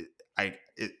 it,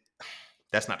 it,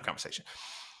 that's not the conversation.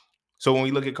 So when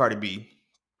we look at Cardi B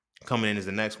coming in as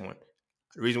the next one,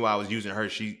 the reason why I was using her,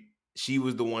 she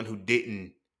was the one who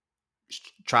didn't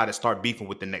try to start beefing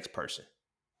with the next person.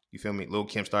 You feel me? Lil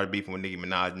Kim started beefing with Nicki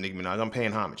Minaj. Nicki Minaj, I'm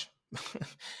paying homage.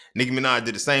 Nicki Minaj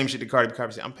did the same shit to Cardi B.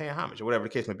 Cardi said, I'm paying homage, or whatever the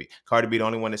case may be. Cardi B the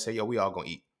only one that said, yo, we all gonna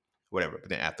eat. Whatever. But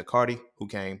then after Cardi, who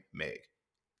came? Meg.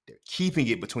 They're keeping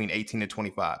it between 18 and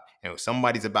 25. And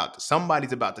somebody's about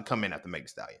to come in after Meg Thee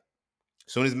Stallion.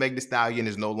 As soon as Meg Thee Stallion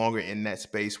is no longer in that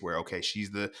space where, okay,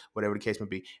 she's the whatever the case may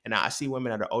be. And now I see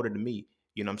women that are older than me,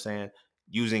 you know what I'm saying,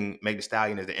 using Meg Thee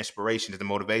Stallion as the inspiration, as the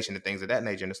motivation, and things of that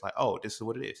nature. And it's like, oh, this is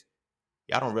what it is.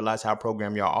 Y'all don't realize how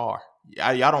programmed y'all are.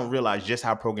 Y'all don't realize just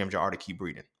how programmed y'all are to keep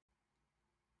breeding.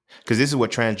 Because this is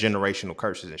what transgenerational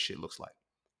curses and shit looks like.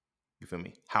 You feel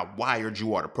me? How wired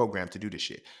you are to program to do this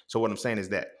shit. So what I'm saying is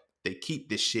that they keep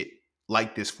this shit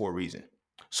like this for a reason.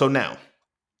 So now,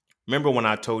 remember when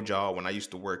I told y'all when I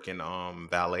used to work in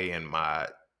valet, and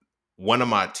one of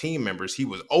my team members, he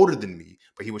was older than me,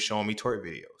 but he was showing me toy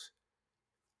videos.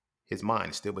 His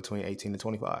mind is still between 18 and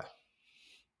 25.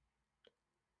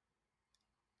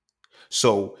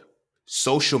 So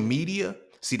social media,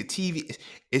 see the TV,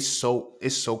 it's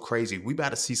so crazy. We about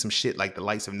to see some shit like the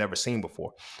lights have never seen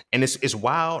before. And it's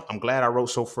wild. I'm glad I wrote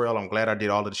So Frail. I'm glad I did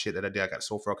all of the shit that I did. I got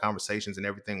So Frail conversations and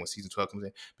everything when season 12 comes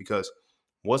in. Because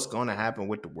what's gonna happen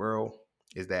with the world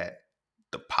is that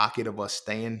the pocket of us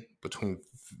staying between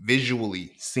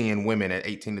visually seeing women at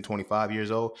 18 to 25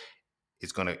 years old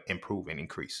is gonna improve and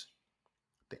increase.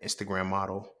 The Instagram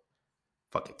model,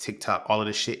 fucking TikTok, all of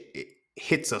this shit, it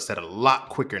hits us at a lot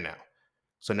quicker now.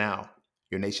 So now,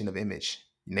 your nation of images.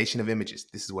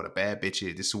 This is what a bad bitch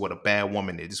is. This is what a bad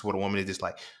woman is. This is what a woman is. Just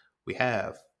like we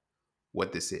have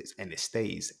what this is, and it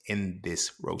stays in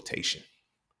this rotation.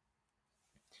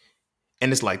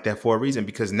 And it's like that for a reason,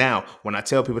 because now when I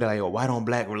tell people that, like, oh, why don't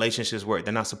black relationships work?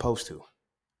 They're not supposed to.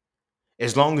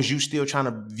 As long as you still trying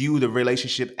to view the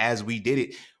relationship as we did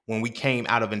it when we came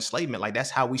out of enslavement, like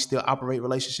that's how we still operate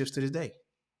relationships to this day.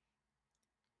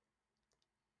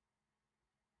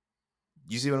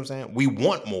 You see what I'm saying? We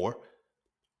want more.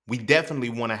 We definitely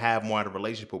want to have more out of a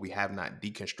relationship, but we have not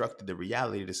deconstructed the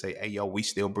reality to say, hey, yo, we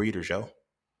still breeders, yo.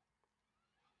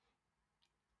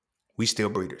 We still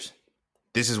breeders.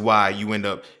 This is why you end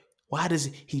up, why does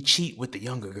he cheat with the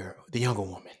younger girl, the younger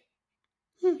woman?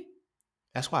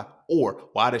 That's why. Or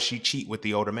why does she cheat with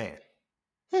the older man?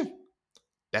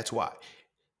 That's why.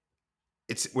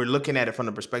 We're looking at it from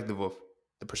the perspective of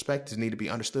the perspectives need to be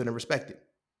understood and respected.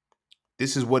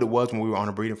 This is what it was when we were on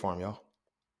a breeding farm, y'all.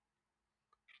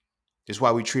 This is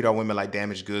why we treat our women like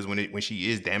damaged goods when she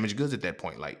is damaged goods at that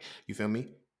point. Like, you feel me?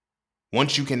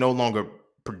 Once you can no longer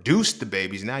produce the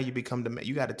babies, now you become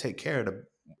you got to take care of the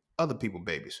other people's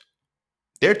babies.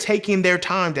 They're taking their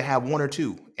time to have one or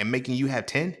two and making you have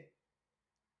 10.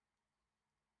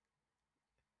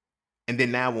 And then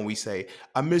now when we say,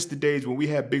 I miss the days when we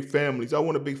had big families. I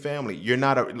want a big family. You're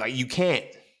not you can't.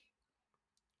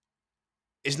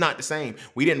 It's not the same.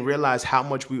 We didn't realize how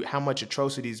much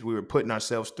atrocities we were putting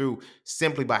ourselves through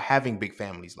simply by having big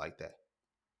families like that.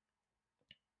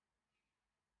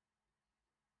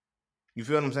 You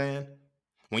feel what I'm saying?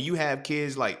 When you have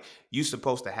kids, like, you're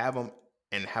supposed to have them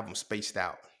and have them spaced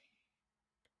out.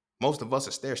 Most of us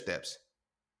are stair steps.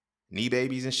 Knee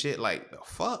babies and shit. Like, the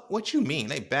fuck? What you mean?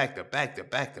 They back to back to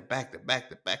back to back to back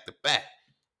to back to back.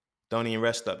 Don't even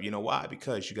rest up. You know why?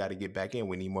 Because you got to get back in.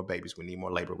 We need more babies. We need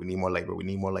more labor. We need more labor. We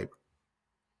need more labor.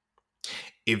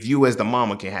 If you as the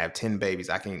mama can have 10 babies,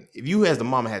 if you as the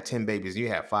mama have 10 babies, you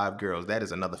have 5 girls, that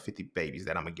is another 50 babies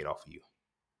that I'm going to get off of you.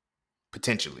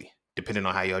 Potentially, depending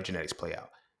on how your genetics play out.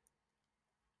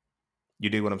 You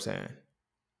dig what I'm saying?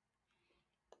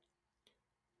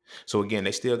 So again,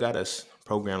 they still got us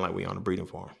programmed like we on a breeding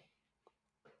farm.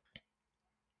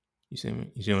 You see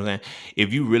me? You see what I'm saying?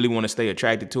 If you really want to stay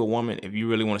attracted to a woman, if you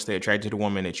really want to stay attracted to the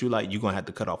woman that you like, you're gonna have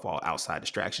to cut off all outside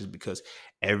distractions because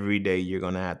every day you're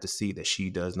gonna have to see that she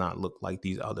does not look like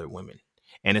these other women.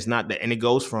 And it's not that, and it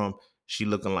goes from she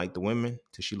looking like the women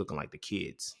to she looking like the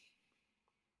kids.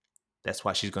 That's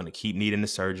why she's gonna keep needing the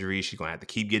surgery. She's gonna have to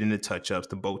keep getting the touch-ups,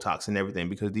 the Botox, and everything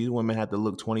because these women have to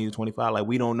look 20 to 25. Like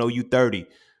we don't know you 30,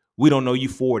 we don't know you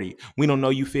 40, we don't know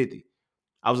you 50.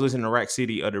 I was listening to Rack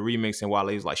City of the remix and while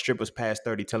he was like strippers past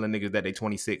 30 telling niggas that they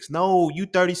 26. No, you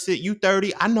 36, you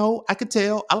 30. I know, I could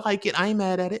tell. I like it. I ain't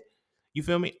mad at it. You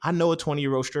feel me? I know a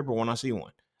 20-year-old stripper when I see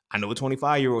one. I know a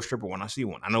 25-year-old stripper when I see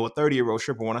one. I know a 30-year-old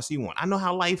stripper when I see one. I know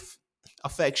how life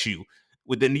affects you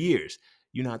within the years.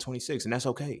 You're not 26, and that's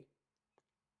okay.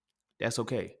 That's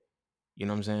okay. You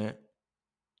know what I'm saying?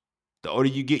 The older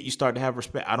you get, you start to have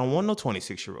respect. I don't want no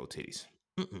 26-year-old titties.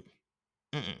 Mm-mm.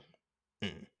 Mm-mm.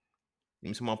 Mm-mm. Give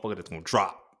me some motherfucker that's gonna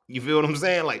drop. You feel what I'm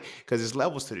saying? Like, because it's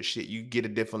levels to the shit. You get a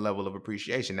different level of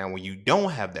appreciation. Now, when you don't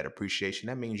have that appreciation,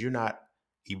 that means you're not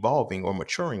evolving or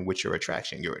maturing with your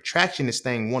attraction. Your attraction is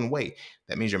staying one way.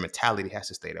 That means your mentality has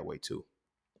to stay that way too.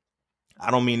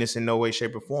 I don't mean this in no way,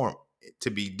 shape, or form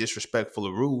to be disrespectful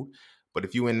or rude. But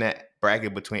if you're in that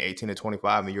bracket between 18 and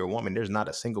 25 and you're a woman, there's not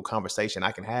a single conversation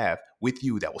I can have with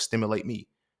you that will stimulate me.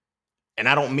 And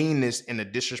I don't mean this in a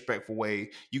disrespectful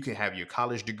way. You can have your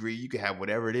college degree, you can have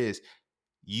whatever it is.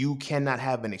 You cannot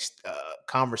have an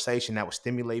conversation that will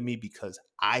stimulate me because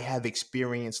I have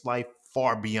experienced life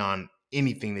far beyond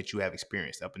anything that you have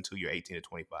experienced up until you're 18 to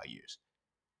 25 years.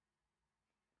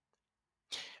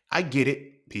 I get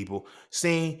it, people.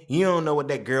 Saying you don't know what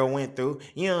that girl went through.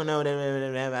 You don't know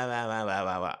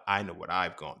that. I know what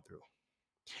I've gone through.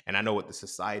 And I know what the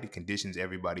society conditions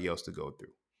everybody else to go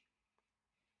through.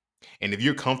 And if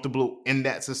you're comfortable in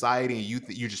that society and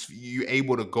you're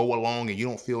able to go along and you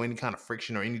don't feel any kind of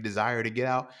friction or any desire to get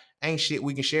out, ain't shit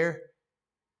we can share.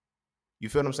 You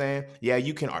feel what I'm saying? Yeah,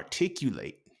 you can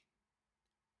articulate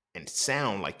and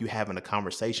sound like you're having a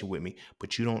conversation with me,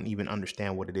 but you don't even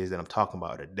understand what it is that I'm talking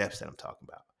about, or the depths that I'm talking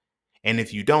about. And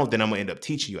if you don't, then I'm gonna end up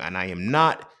teaching you. And I am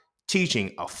not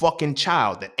teaching a fucking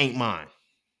child that ain't mine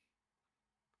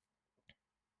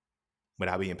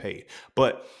without being paid.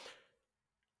 But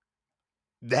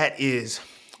that is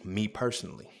me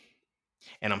personally.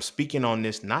 And I'm speaking on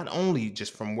this not only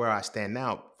just from where I stand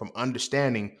now, from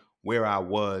understanding where I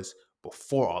was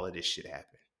before all of this shit happened.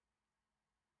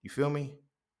 You feel me?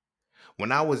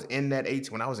 When I was in that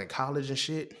age, when I was in college and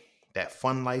shit, that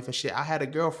fun life and shit, I had a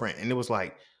girlfriend and it was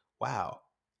like, wow,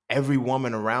 every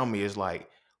woman around me is like,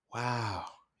 wow,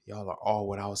 y'all are all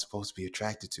what I was supposed to be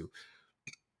attracted to.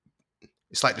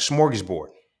 It's like the smorgasbord.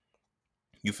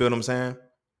 You feel what I'm saying?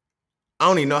 I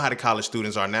don't even know how the college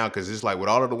students are now because it's like with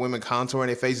all of the women contouring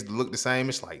their faces to look the same,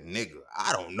 it's like, nigga,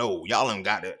 I don't know. Y'all ain't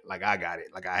got it like I got it,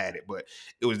 like I had it, but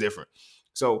it was different.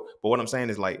 So, but what I'm saying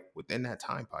is like within that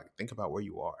time pocket, think about where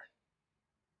you are.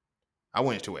 I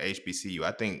went to a HBCU.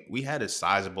 I think we had a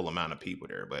sizable amount of people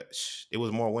there, but it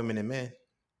was more women than men.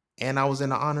 And I was in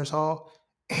the honors hall,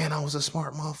 and I was a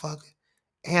smart motherfucker,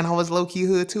 and I was low key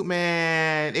hood too.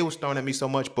 Man, it was thrown at me so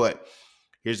much. But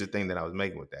here's the thing that I was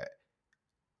making with that.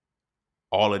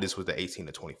 All of this was the 18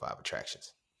 to 25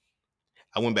 attractions.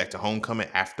 I went back to homecoming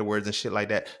afterwards and shit like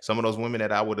that. Some of those women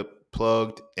that I would have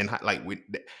plugged and like,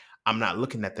 I'm not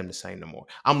looking at them the same no more.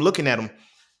 I'm looking at them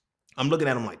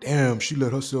like, damn, she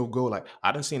let herself go. Like,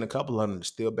 I done seen a couple of them that's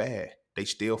still bad. They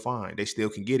still fine. They still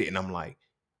can get it. And I'm like,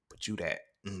 but you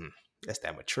that's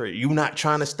that mature. You not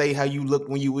trying to stay how you looked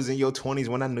when you was in your 20s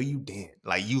when I knew you then.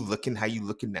 Like, you looking how you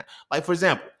looking now. Like, for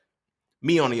example,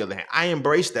 me on the other hand, I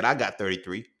embraced that I got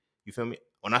 33. You feel me?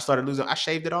 When I started losing, I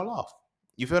shaved it all off.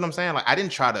 You feel what I'm saying? Like, I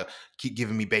didn't try to keep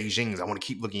giving me Beijings. I want to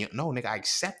keep looking. No, nigga, I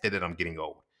accepted that I'm getting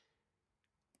old.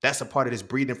 That's a part of this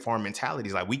breeding farm mentality.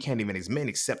 It's like, we can't even as men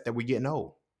accept that we're getting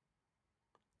old.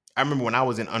 I remember when I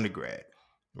was in undergrad,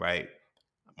 right?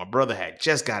 My brother had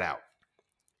just got out.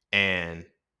 And I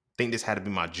think this had to be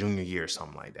my junior year or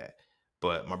something like that.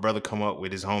 But my brother come up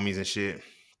with his homies and shit.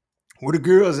 Where the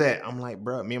girls at? I'm like,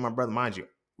 bro, me and my brother, mind you,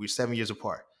 we're 7 years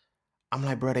apart. I'm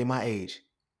like, bro, they my age.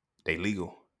 They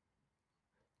legal.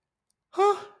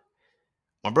 Huh?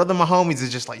 My brother and my homies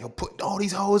is just like, yo, put all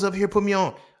these hoes up here, put me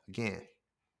on. Again,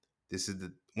 this is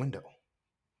the window.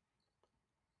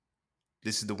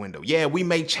 This is the window. Yeah, we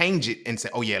may change it and say,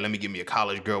 oh yeah, let me give me a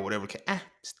college girl, whatever.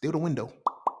 Still the window.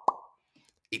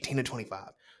 18 to 25.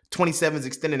 27 is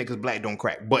extending it because black don't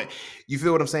crack. But you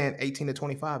feel what I'm saying? 18 to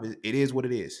 25, it is what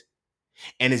it is.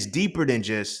 And it's deeper than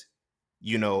just,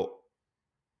 you know,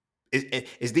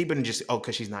 it's deeper than just, oh,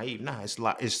 because she's naive. Nah,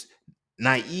 it's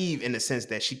naive in the sense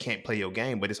that she can't play your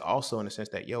game, but it's also in the sense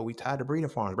that, yo, we tired of breeding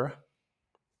farms, bro.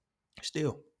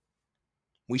 Still.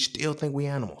 We still think we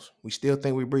animals. We still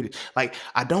think we breeders. Like,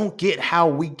 I don't get how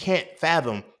we can't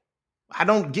fathom. I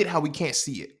don't get how we can't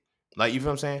see it. Like, you feel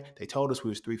what I'm saying? They told us we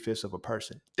was 3/5 of a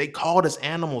person. They called us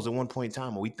animals at one point in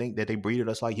time, and we think that they breeded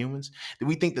us like humans. Do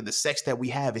we think that the sex that we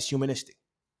have is humanistic?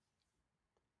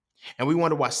 And we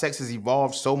wonder why sex has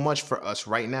evolved so much for us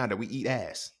right now that we eat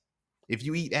ass. If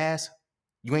you eat ass,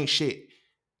 you ain't shit.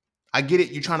 I get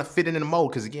it. You're trying to fit it in the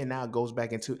mold because again, now it goes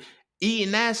back into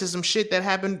eating ass is some shit that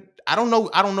happened. I don't know.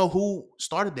 I don't know who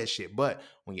started that shit, but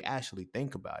when you actually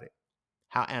think about it,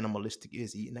 how animalistic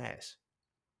is eating ass?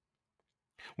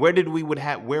 Where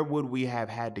would we have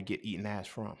had to get eaten ass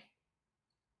from?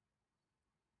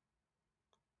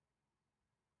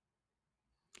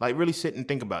 Like really sit and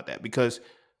think about that because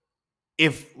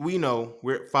if we know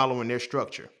we're following their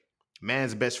structure,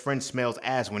 man's best friend smells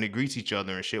ass when they greets each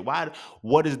other and shit. Why?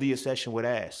 What is the obsession with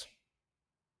ass?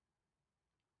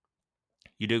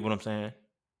 You dig what I'm saying?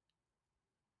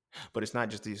 But it's not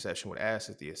just the obsession with ass,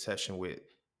 it's the obsession with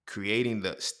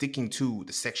sticking to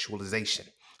the sexualization.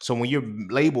 So when you're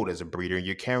labeled as a breeder and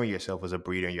you're carrying yourself as a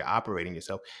breeder and you're operating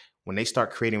yourself, when they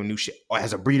start creating new shit, oh,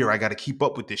 as a breeder, I got to keep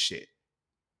up with this shit.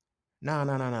 No,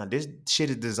 no, no, no. This shit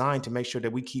is designed to make sure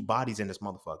that we keep bodies in this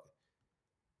motherfucker.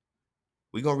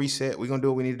 We're going to reset. We're going to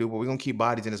do what we need to do, but we're going to keep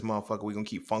bodies in this motherfucker. We're going to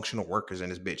keep functional workers in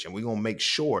this bitch. And we're going to make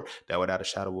sure that without a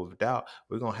shadow of a doubt,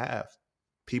 we're going to have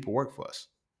people work for us.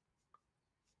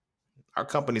 Our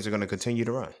companies are going to continue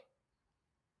to run.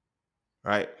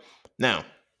 Right? Now,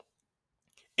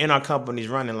 in our companies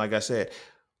running, like I said,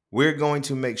 we're going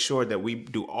to make sure that we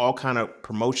do all kind of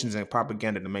promotions and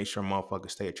propaganda to make sure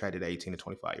motherfuckers stay attracted to 18 to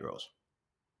 25-year-olds.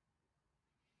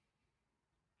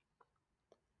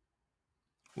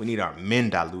 We need our men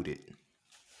diluted.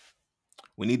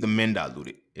 We need the men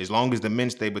diluted. As long as the men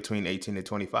stay between 18 and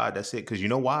 25, that's it. Because you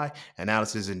know why?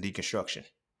 Analysis and deconstruction.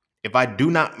 If I do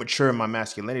not mature in my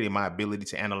masculinity, my ability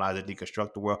to analyze and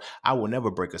deconstruct the world, I will never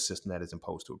break a system that is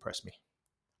imposed to oppress me.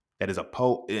 That is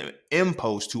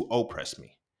imposed to oppress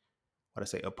me. What I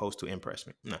say, opposed to impress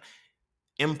me? No,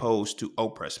 imposed to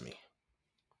oppress me.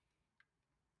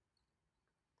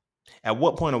 At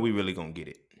what point are we really going to get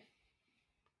it?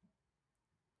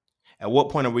 At what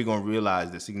point are we going to realize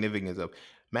the significance of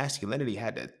masculinity?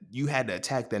 You had to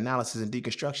attack the analysis and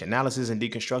deconstruction. Analysis and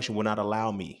deconstruction would not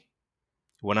allow me.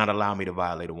 Would not allow me to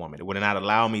violate a woman. It would not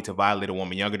allow me to violate a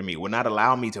woman younger than me. It would not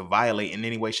allow me to violate in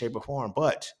any way, shape, or form.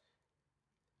 But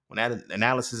when that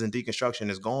analysis and deconstruction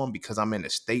is gone because I'm in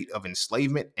a state of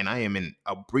enslavement and I am in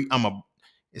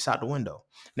it's out the window.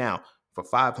 Now, for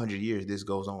 500 years, this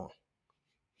goes on.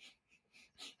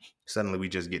 Suddenly we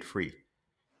just get free.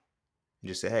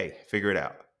 Just say, hey, figure it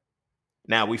out.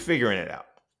 Now we figuring it out.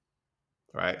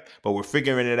 Right? But we're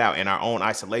figuring it out in our own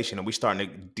isolation and we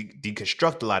starting to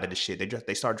deconstruct a lot of the shit.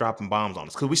 They start dropping bombs on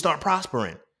us because we start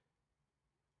prospering.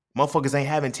 Motherfuckers ain't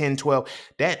having 10, 12,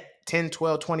 that 10,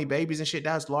 12, 20 babies and shit.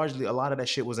 That's largely a lot of that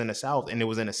shit was in the South. And it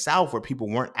was in the South where people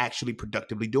weren't actually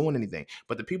productively doing anything.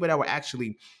 But the people that were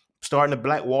actually starting the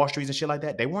Black Wall Streets and shit like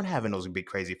that, they weren't having those big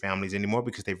crazy families anymore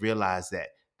because they realized that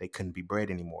they couldn't be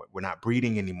bred anymore. We're not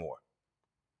breeding anymore.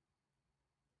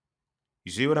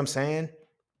 You see what I'm saying?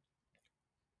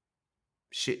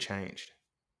 Shit changed.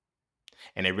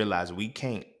 And they realized we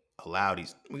can't allow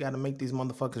we got to make these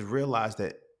motherfuckers realize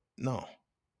that no.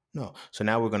 So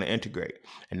now we're going to integrate.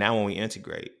 And now when we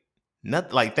integrate,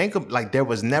 think of like there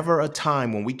was never a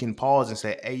time when we can pause and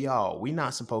say, hey, y'all, we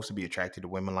not supposed to be attracted to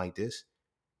women like this.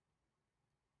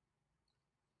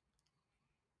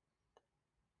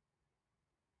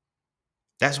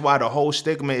 That's why the whole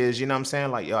stigma is, you know what I'm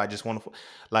saying? Like, yo, I just want to,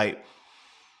 like,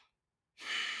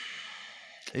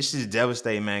 this is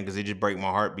devastating, man, because it just break my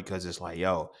heart because it's like,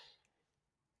 yo,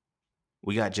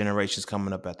 we got generations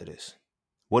coming up after this.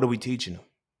 What are we teaching them?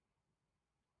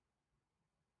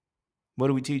 What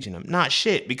are we teaching them? Not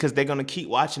shit, because they're going to keep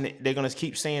watching it. They're going to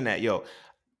keep saying that, yo,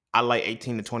 I like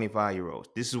 18 to 25-year-olds.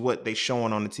 This is what they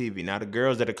showing on the TV. Now, the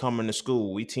girls that are coming to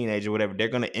school, we teenage or whatever, they're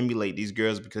going to emulate these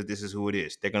girls because this is who it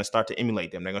is. They're going to start to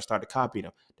emulate them. They're going to start to copy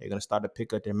them. They're going to start to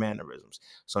pick up their mannerisms.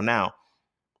 So now,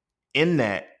 in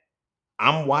that,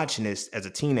 I'm watching this as a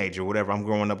teenager, whatever, I'm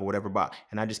growing up or whatever,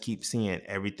 and I just keep seeing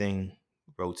everything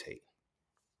rotate.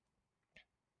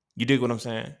 You dig what I'm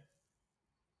saying?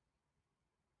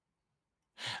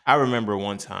 I remember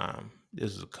one time,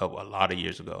 this was a lot of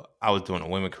years ago, I was doing a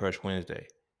Women Crush Wednesday.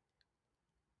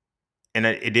 And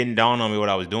it didn't dawn on me what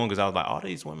I was doing because I was like, all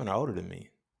these women are older than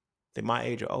me. They my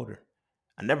age or older.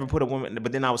 I never put a woman,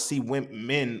 but then I would see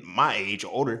men my age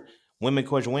or older. Women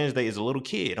Crush Wednesday is a little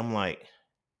kid. I'm like,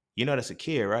 You know that's a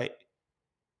kid, right?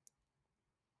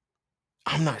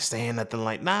 I'm not saying nothing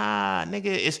like, nah,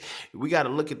 nigga. We got to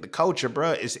look at the culture,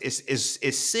 bro. It's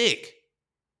sick.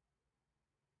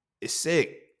 It's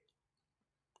sick.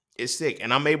 It's sick.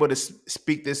 And I'm able to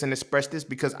speak this and express this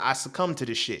because I succumb to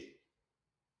this shit.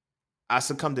 I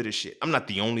succumb to this shit. I'm not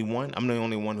the only one. I'm the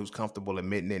only one who's comfortable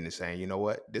admitting it and saying, you know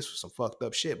what, this was some fucked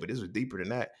up shit, but this was deeper than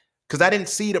that. Because I didn't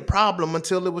see the problem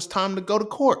until it was time to go to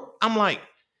court. I'm like,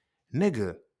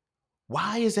 nigga,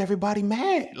 why is everybody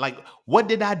mad? Like, what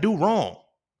did I do wrong?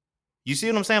 You see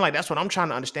what I'm saying? Like, that's what I'm trying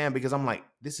to understand because I'm like,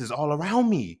 this is all around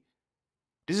me.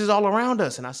 This is all around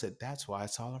us. And I said, that's why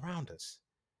it's all around us.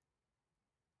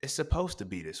 It's supposed to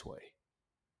be this way.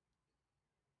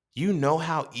 You know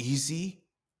how easy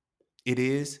it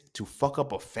is to fuck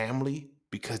up a family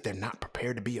because they're not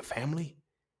prepared to be a family?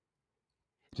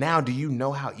 Now, do you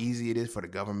know how easy it is for the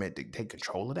government to take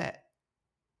control of that?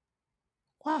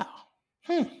 Wow.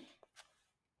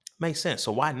 Makes sense.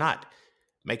 So why not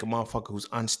make a motherfucker who's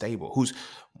unstable?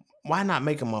 Why not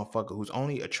make a motherfucker whose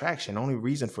only attraction, only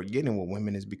reason for getting with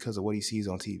women is because of what he sees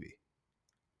on TV?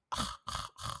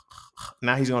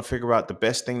 Now he's gonna figure out the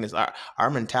best thing is our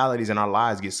mentalities and our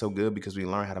lives get so good because we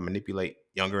learn how to manipulate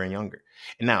younger and younger.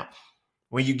 And now,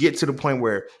 when you get to the point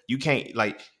where you can't,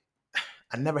 like,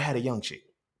 I never had a young chick.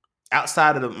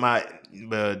 Outside of the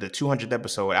 200th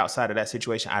episode, outside of that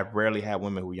situation, I rarely had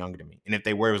women who were younger than me. And if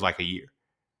they were, it was like a year.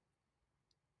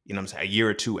 You know what I'm saying? A year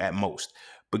or two at most.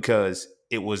 Because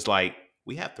it was like,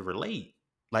 we have to relate.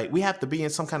 Like, we have to be in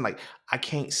some kind of, like, I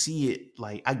can't see it.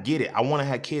 Like, I get it. I want to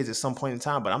have kids at some point in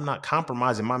time, but I'm not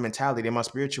compromising my mentality and my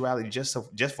spirituality just for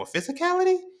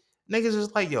physicality. Niggas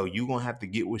is like, yo, you gonna have to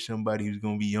get with somebody who's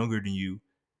gonna be younger than you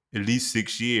at least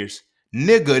 6 years.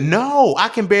 Nigga, no. I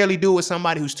can barely do it with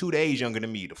somebody who's 2 days younger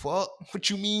than me. The fuck? What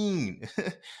you mean?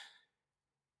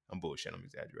 I'm bullshit. I'm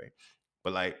exaggerating.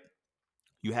 But, like,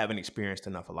 you haven't experienced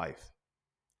enough of life.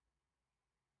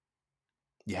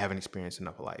 You haven't experienced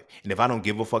enough of life. And if I don't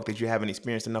give a fuck that you haven't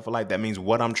experienced enough of life, that means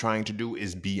what I'm trying to do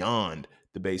is beyond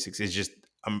the basics. It's just,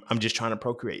 I'm just trying to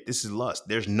procreate. This is lust.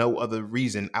 There's no other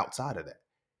reason outside of that.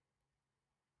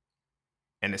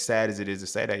 And as sad as it is to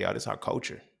say that, y'all, this is our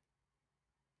culture.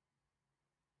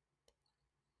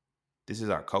 This is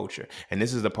our culture. And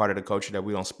this is the part of the culture that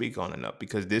we don't speak on enough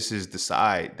because this is the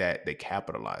side that they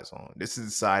capitalize on. This is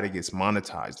the side that gets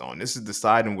monetized on. This is the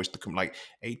side in which,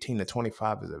 18 to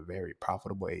 25 is a very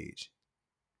profitable age.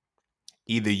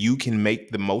 Either you can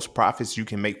make the most profits you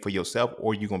can make for yourself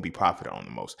or you're going to be profited on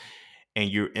the most. And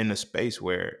you're in a space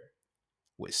where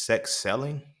with sex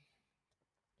selling,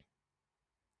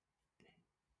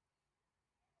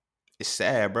 it's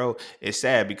sad, bro. It's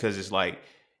sad because it's like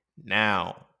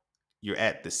now you're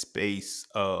at the space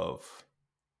of,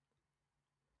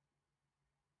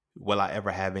 will I ever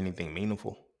have anything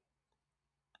meaningful?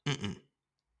 Mm-mm.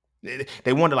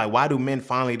 They wonder, like, why do men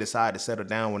finally decide to settle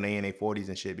down when they in their 40s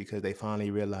and shit? Because they finally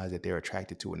realize that they're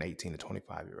attracted to an 18 to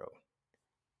 25-year-old.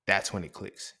 That's when it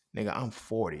clicks. Nigga, I'm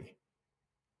 40.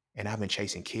 And I've been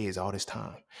chasing kids all this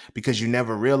time because you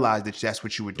never realized that that's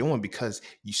what you were doing because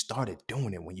you started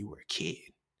doing it when you were a kid.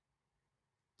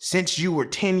 Since you were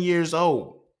 10 years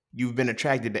old, you've been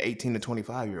attracted to 18 to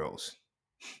 25-year-olds.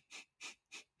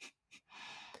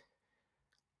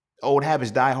 Old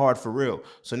habits die hard for real.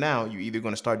 So now you're either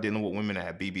going to start dealing with women that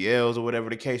have BBLs or whatever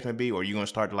the case may be, or you're going to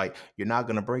start to, you're not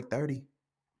going to break 30.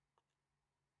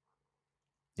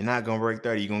 You're not going to break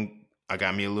 30. I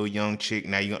got me a little young chick.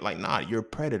 Now you're nah, you're a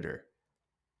predator.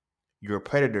 You're a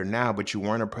predator now, but you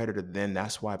weren't a predator then.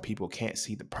 That's why people can't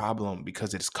see the problem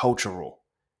because it's cultural.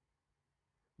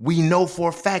 We know for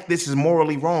a fact this is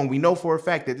morally wrong. We know for a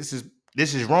fact that this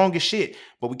is wrong as shit,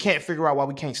 but we can't figure out why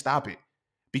we can't stop it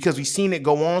because we've seen it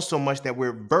go on so much that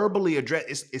we're verbally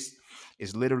addressed.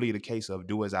 It's literally the case of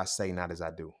do as I say, not as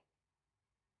I do.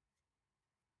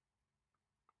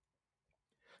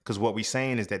 Because what we're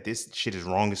saying is that this shit is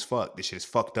wrong as fuck. This shit is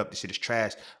fucked up. This shit is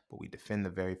trash. But we defend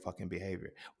the very fucking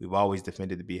behavior. We've always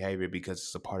defended the behavior because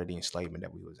it's a part of the enslavement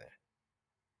that we was in.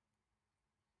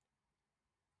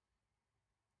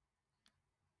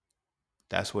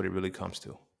 That's what it really comes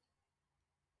to.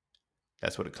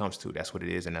 That's what it comes to. That's what it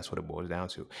is. And that's what it boils down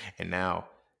to. And now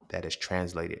that is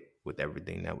translated with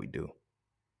everything that we do.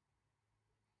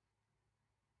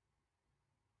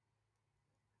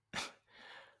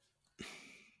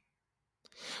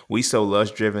 We so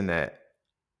lust driven that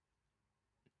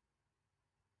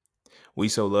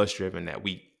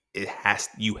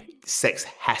sex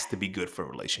has to be good for a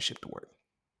relationship to work.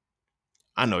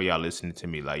 I know y'all listening to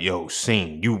me like, yo,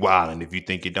 Sing, you wildin' if you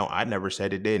think it don't. I never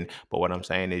said it didn't. But what I'm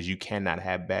saying is you cannot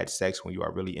have bad sex when you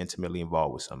are really intimately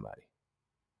involved with somebody.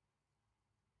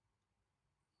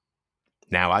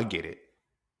 Now I get it.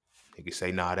 They can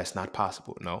say, nah, that's not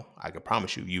possible. No, I can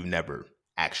promise you, you've never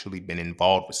actually been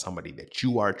involved with somebody that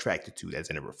you are attracted to that's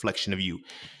in a reflection of you.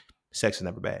 Sex is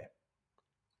never bad.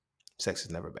 Sex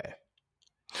is never bad.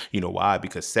 You know why?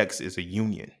 Because sex is a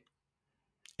union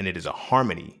and it is a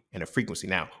harmony and a frequency.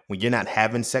 Now, when you're not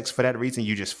having sex for that reason,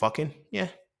 you just fucking, yeah,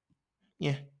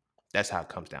 yeah. That's how it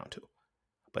comes down to.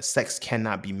 But sex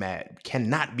cannot be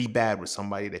bad with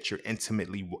somebody that you're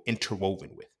intimately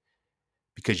interwoven with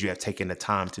because you have taken the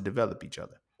time to develop each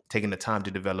other, taking the time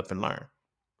to develop and learn.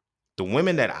 The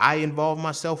women that I involved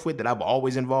myself with, that I've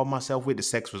always involved myself with, the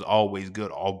sex was always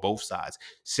good on both sides,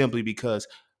 simply because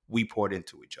we poured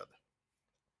into each other.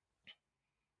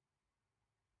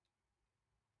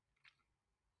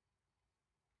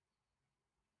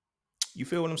 You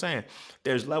feel what I'm saying?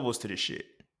 There's levels to this shit.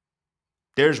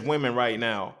 There's women right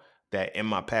now that in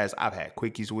my past I've had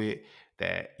quickies with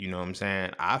that, you know what I'm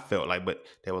saying? I felt like, but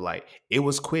they were like, it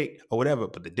was quick or whatever,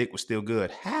 but the dick was still good.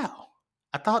 How?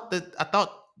 I thought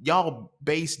y'all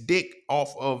base dick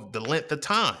off of the length of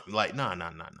time. Like, nah.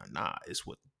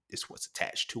 It's what's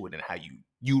attached to it and how you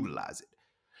utilize it.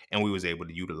 And we was able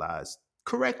to utilize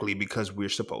correctly because we're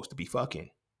supposed to be fucking.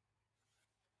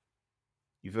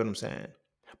 You feel what I'm saying?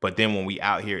 But then when we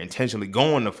out here intentionally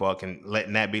going to fuck and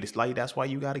letting that be the like, that's why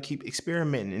you got to keep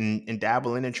experimenting and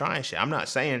dabbling and trying shit. I'm not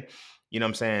saying, you know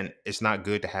what I'm saying, it's not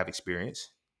good to have experience.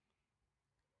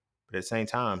 But at the same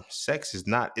time, sex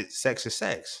is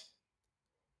sex.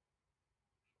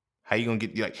 How you gonna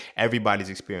get like everybody's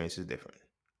experience is different.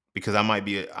 Because I might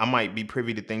be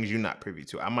privy to things you're not privy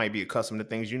to. I might be accustomed to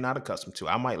things you're not accustomed to.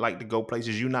 I might like to go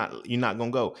places you're not gonna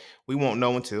go. We won't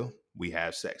know until we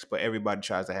have sex. But everybody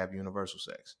tries to have universal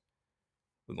sex.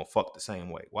 We're gonna fuck the same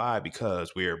way. Why?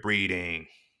 Because we're breeding.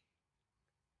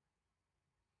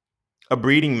 A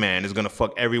breeding man is gonna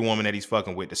fuck every woman that he's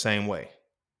fucking with the same way.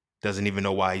 Doesn't even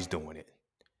know why he's doing it.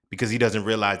 Because he doesn't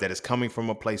realize that it's coming from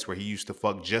a place where he used to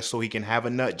fuck just so he can have a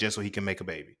nut, just so he can make a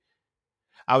baby.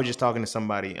 I was just talking to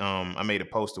somebody, I made a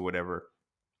post or whatever,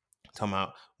 talking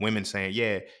about women saying,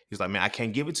 yeah, he's like, man, I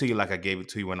can't give it to you like I gave it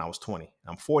to you when I was 20.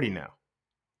 I'm 40 now.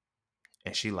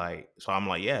 And she like, so I'm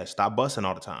like, yeah, stop busting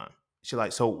all the time. She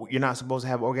like, so you're not supposed to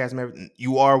have orgasm.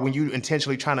 You are when you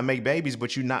intentionally trying to make babies,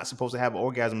 but you're not supposed to have an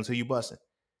orgasm until you busting.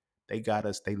 They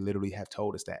literally have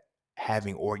told us that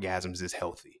having orgasms is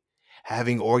healthy.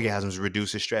 Having orgasms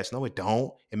reduces stress. No, it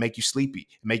don't. It make you sleepy. It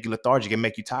make you lethargic. It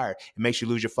make you tired. It makes you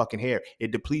lose your fucking hair.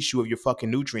 It depletes you of your fucking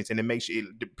nutrients, and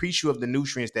it depletes you of the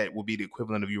nutrients that will be the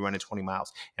equivalent of you running 20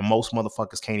 miles. And most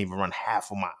motherfuckers can't even run half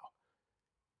a mile.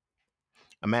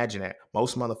 Imagine that.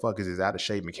 Most motherfuckers is out of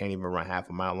shape and can't even run half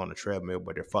a mile on a treadmill,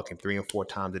 but they're fucking 3 and 4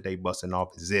 times a day busting off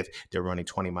as if they're running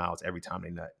 20 miles every time they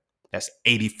nut. That's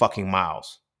 80 fucking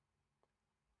miles.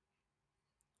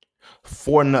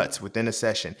 4 nuts within a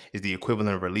session is the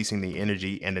equivalent of releasing the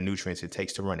energy and the nutrients it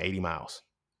takes to run 80 miles.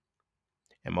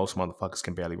 And most motherfuckers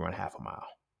can barely run half a mile.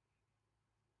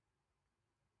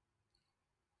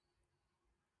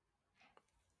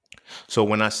 So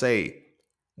when I say,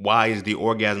 why is the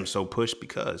orgasm so pushed?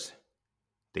 Because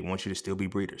they want you to still be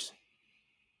breeders.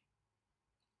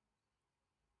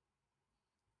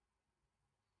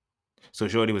 So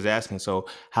Shorty was asking, so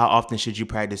how often should you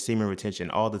practice semen retention?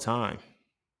 All the time.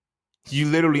 You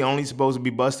literally only supposed to be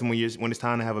busting when it's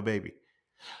time to have a baby.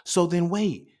 So then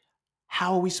wait,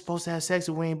 how are we supposed to have sex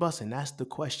if we ain't busting? That's the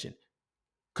question.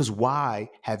 Because why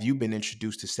have you been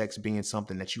introduced to sex being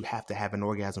something that you have to have an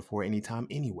orgasm for anytime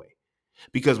anyway?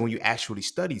 Because when you actually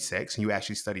study sex and you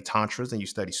actually study tantras and you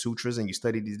study sutras and you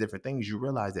study these different things, you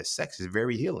realize that sex is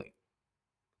very healing.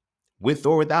 With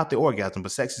or without the orgasm,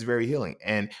 but sex is very healing.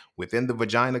 And within the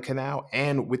vagina canal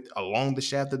and with along the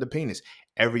shaft of the penis,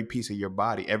 every piece of your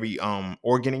body, every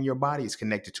organ in your body is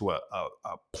connected to a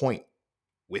point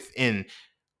within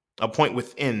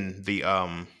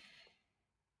the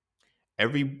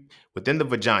every within the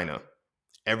vagina,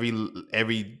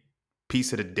 every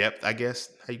piece of the depth, I guess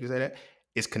how you can say that,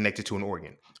 is connected to an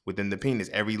organ. Within the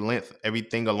penis, every length,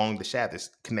 everything along the shaft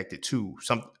is connected to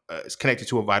it's connected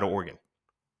to a vital organ.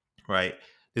 Right?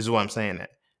 This is why I'm saying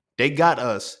that. They got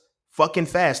us fucking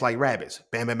fast like rabbits.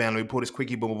 Bam, bam, bam. Let me pull this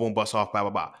quickie, boom, boom, boom, bust off, blah, blah,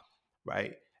 blah.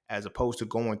 Right? As opposed to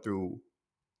going through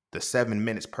the 7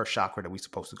 minutes per chakra that we're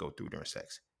supposed to go through during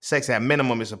sex. Sex at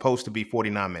minimum is supposed to be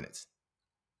 49 minutes.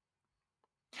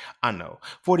 I know.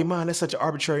 49, that's such an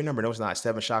arbitrary number. No, it's not.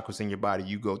 7 chakras in your body.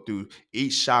 You go through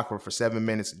each chakra for 7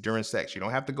 minutes during sex. You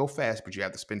don't have to go fast, but you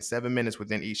have to spend 7 minutes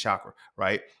within each chakra,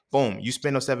 right? Boom. You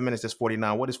spend those 7 minutes, that's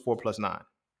 49. What is 4 plus 9?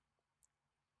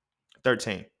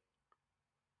 13.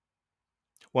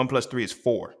 1 plus 3 is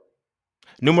 4.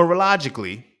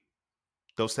 Numerologically,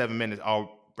 those 7 minutes are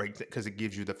break because it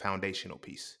gives you the foundational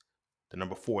piece. The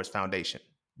number 4 is foundation.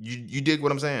 You dig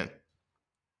what I'm saying?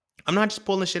 I'm not just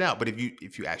pulling shit out, but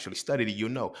if you actually studied it, you'll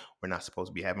know we're not supposed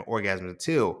to be having orgasms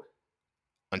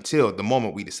until the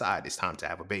moment we decide it's time to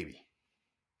have a baby.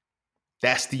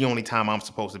 That's the only time I'm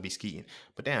supposed to be skeeting.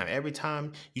 But damn, every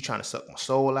time you trying to suck my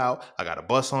soul out, I got to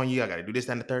bust on you, I got to do this,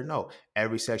 that, and the third. No,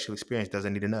 every sexual experience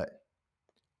doesn't need a nut.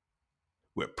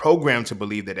 We're programmed to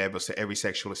believe that every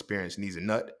sexual experience needs a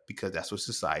nut because that's what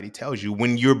society tells you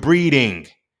when you're breeding.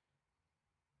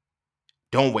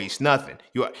 Don't waste nothing.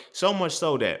 You are so much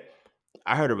so that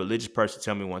I heard a religious person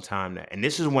tell me one time that, and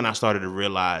this is when I started to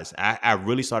realize I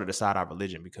really started to side our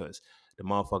religion because the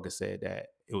motherfucker said that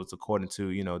it was according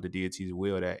to, the deity's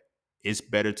will that it's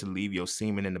better to leave your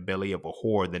semen in the belly of a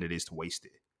whore than it is to waste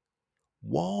it.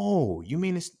 Whoa, you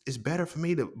mean it's better for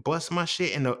me to bust my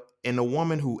shit in a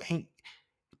woman who ain't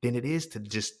than it is to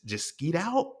just skeet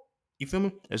out? You feel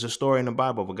me? There's a story in the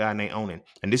Bible of a guy named Onan,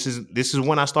 and this is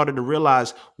when I started to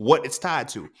realize what it's tied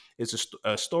to. It's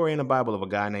a story in the Bible of a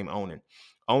guy named Onan.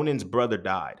 Onan's brother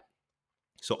died,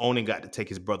 so Onan got to take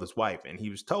his brother's wife, and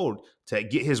he was told to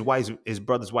get his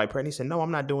brother's wife pregnant. He said, "No, I'm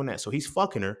not doing that." So he's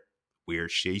fucking her. Weird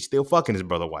shit. He's still fucking his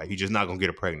brother's wife. He's just not gonna get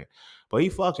her pregnant. But he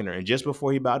fucking her, and just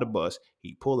before he about to bust,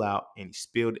 he pulled out and he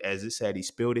spilled, as it said, he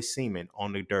spilled his semen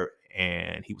on the dirt,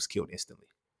 and he was killed instantly.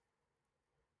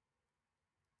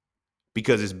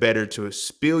 Because it's better to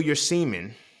spill your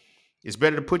semen. It's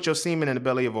better to put your semen in the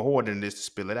belly of a whore than it is to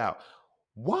spill it out.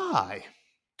 Why?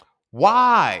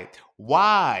 Why?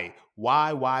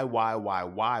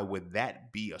 Why would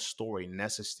that be a story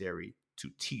necessary to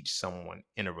teach someone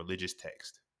in a religious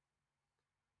text?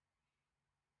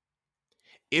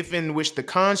 If in which the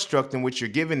construct in which you're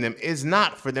giving them is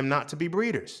not for them not to be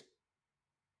breeders.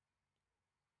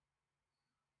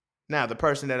 Now, the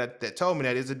person that told me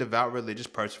that is a devout religious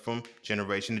person from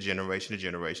generation to generation to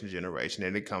generation to generation,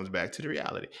 and it comes back to the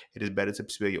reality. It is better to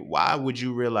spill your. Why would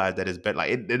you realize that it's better?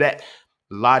 That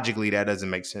logically, that doesn't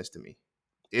make sense to me.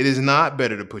 It is not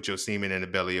better to put your semen in the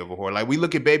belly of a whore. Like we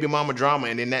look at baby mama drama,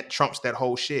 and then that trumps that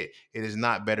whole shit. It is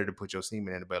not better to put your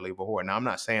semen in the belly of a whore. Now, I'm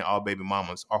not saying all baby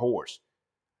mamas are whores.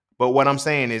 But what I'm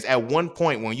saying is at one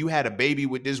point when you had a baby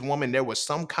with this woman, there was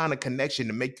some kind of connection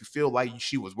to make you feel like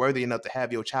she was worthy enough to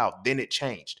have your child. Then it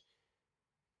changed.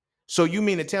 So you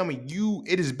mean to tell me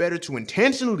it is better to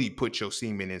intentionally put your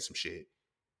semen in some shit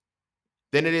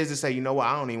than it is to say, you know what,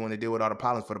 I don't even want to deal with all the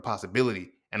problems for the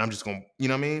possibility. And I'm just going to, you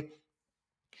know what I mean?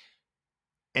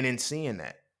 And in seeing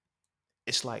that,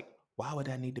 it's like, why would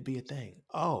that need to be a thing?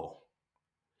 Oh,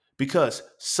 because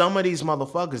some of these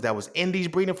motherfuckers that was in these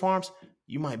breeding farms,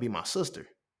 you might be my sister.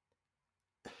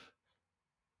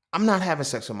 I'm not having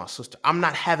sex with my sister. I'm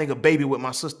not having a baby with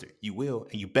my sister. You will,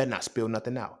 and you better not spill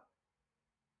nothing out.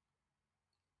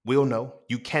 We'll know.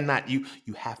 You cannot, you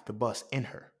have to bust in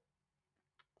her.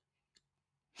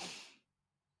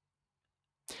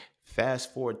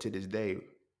 Fast forward to this day,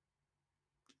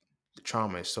 the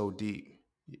trauma is so deep.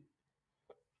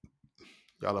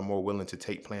 Y'all are more willing to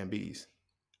take plan Bs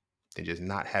than just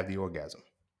not have the orgasm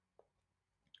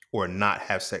or not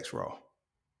have sex raw.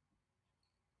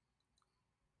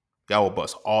 Y'all will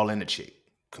bust all in the chick,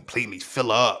 completely fill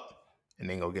her up, and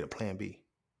then go get a plan B.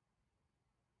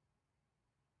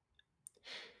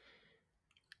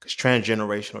 Because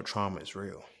transgenerational trauma is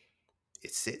real.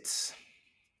 It sits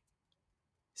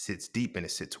deep and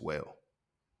it sits well.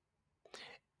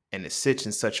 And it sits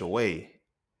in such a way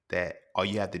that all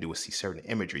you have to do is see certain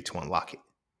imagery to unlock it.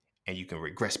 And you can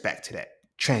regress back to that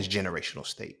transgenerational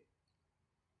state.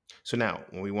 So now,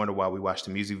 when we wonder why we watch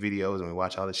the music videos and we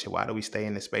watch all this shit, why do we stay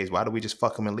in this space? Why do we just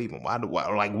fuck them and leave them?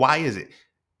 Why is it?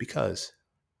 Because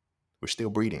we're still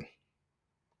breeding.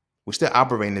 We're still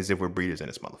operating as if we're breeders in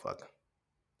this motherfucker.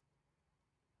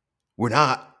 We're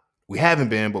not. We haven't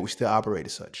been, but we still operate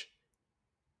as such.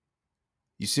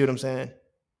 You see what I'm saying?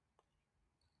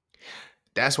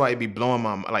 That's why it be blowing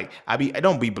my mind. Like I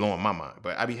don't be blowing my mind,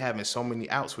 but I be having so many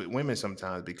outs with women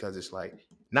sometimes because it's like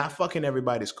not fucking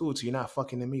everybody's cool till you're not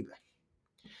fucking them either.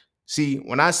 See,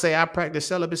 when I say I practice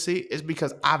celibacy, it's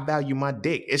because I value my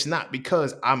dick. It's not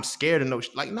because I'm scared of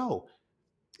no.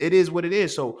 It is what it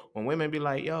is. So when women be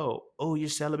like, yo, oh, you're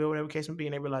celibate, whatever case may be,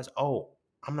 and they realize, oh,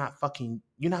 you're not fucking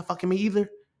me either?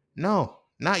 No,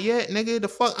 not yet, nigga. The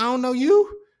fuck, I don't know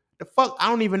you. The fuck, I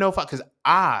don't even know because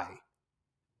I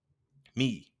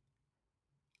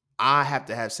have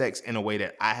to have sex in a way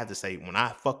that I have to say, when I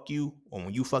fuck you or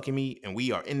when you fucking me and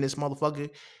we are in this motherfucker,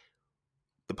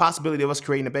 the possibility of us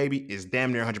creating a baby is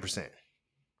damn near 100%.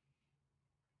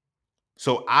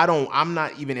 So I'm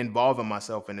not even involving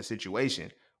myself in a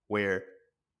situation where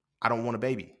I don't want a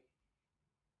baby.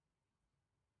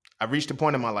 I've reached a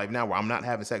point in my life now where I'm not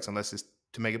having sex unless it's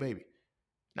to make a baby.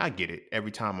 And I get it.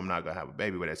 Every time I'm not gonna have a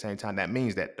baby, but at the same time, that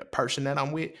means that the person that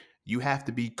I'm with, you have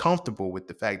to be comfortable with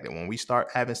the fact that when we start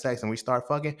having sex and we start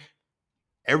fucking,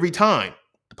 every time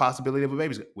the possibility of a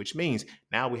baby, which means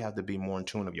now we have to be more in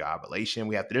tune of your ovulation.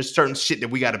 There's certain shit that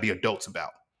we got to be adults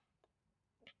about.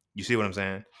 You see what I'm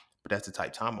saying? But that's the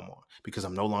type time I'm on because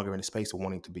I'm no longer in the space of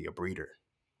wanting to be a breeder.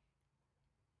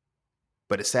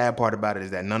 But the sad part about it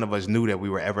is that none of us knew that we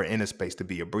were ever in a space to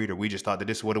be a breeder. We just thought that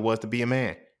this is what it was to be a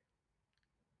man.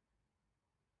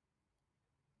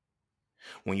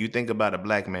 When you think about a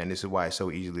black man, this is why it's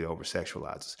so easily over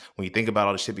sexualized. When you think about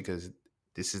all the shit, because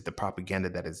this is the propaganda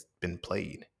that has been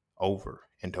played over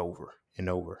and over and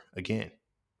over again.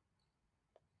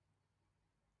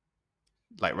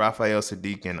 Like Raphael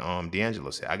Sadiq and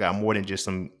D'Angelo said, I got more than just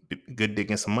some good dick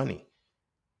and some money.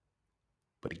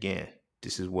 But again,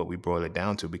 this is what we boil it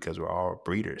down to because we're all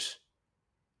breeders.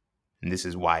 And this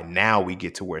is why now we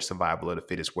get to where survival of the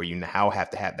fittest, where you now have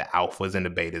to have the alphas and the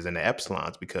betas and the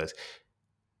epsilons, because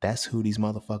that's who these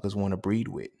motherfuckers want to breed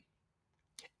with.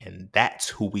 And that's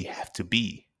who we have to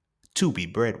be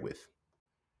bred with.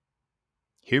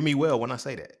 Hear me well when I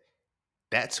say that.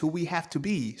 That's who we have to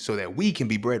be so that we can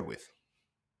be bred with.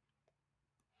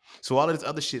 So all of this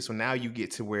other shit, so now you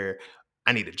get to where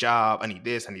I need a job, I need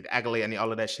this, I need accolade, I need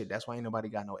all of that shit. That's why ain't nobody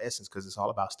got no essence, because it's all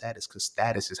about status, because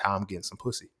status is how I'm getting some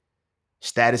pussy.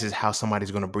 Status is how somebody's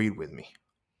going to breed with me.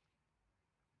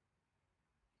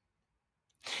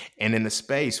 And in a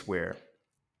space where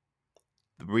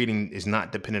the breeding is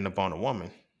not dependent upon a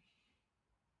woman,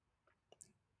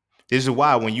 this is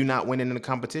why when you're not winning in the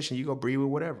competition, you go breed with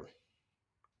whatever.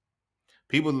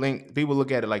 People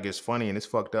look at it like it's funny and it's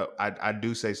fucked up. I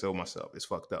do say so myself. It's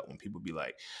fucked up when people be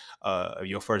like,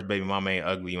 your first baby mama ain't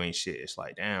ugly, you ain't shit. It's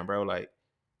like, damn, bro, like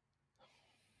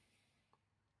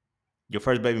your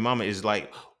first baby mama is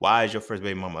like, why is your first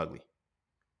baby mama ugly?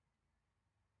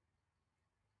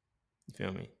 You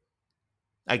feel me?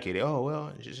 I get it. Oh,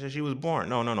 well, she was born.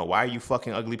 No. Why are you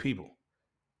fucking ugly people?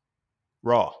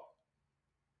 Raw.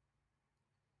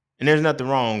 And there's nothing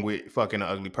wrong with fucking an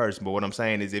ugly person. But what I'm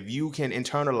saying is if you can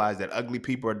internalize that ugly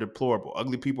people are deplorable,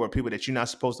 ugly people are people that you're not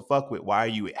supposed to fuck with, why are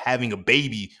you having a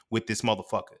baby with this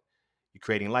motherfucker? You're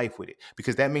creating life with it.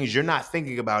 Because that means you're not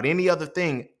thinking about any other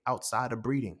thing outside of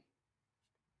breeding.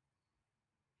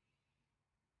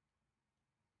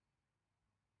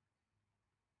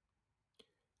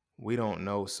 We don't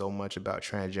know so much about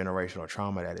transgenerational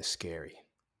trauma that is scary.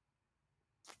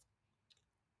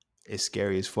 It's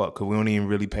scary as fuck because we don't even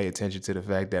really pay attention to the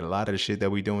fact that a lot of the shit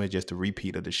that we doing is just a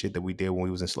repeat of the shit that we did when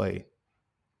we was enslaved.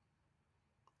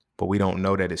 But we don't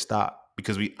know that it stopped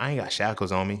because I ain't got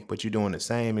shackles on me, but you're doing the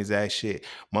same exact shit.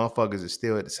 Motherfuckers are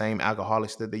still at the same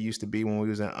alcoholics that they used to be when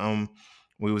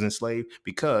we was enslaved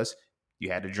because you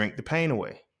had to drink the pain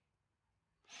away.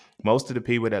 Most of the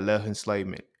people that left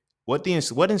enslavement, what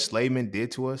enslavement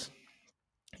did to us,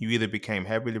 you either became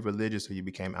heavily religious or you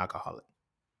became alcoholic.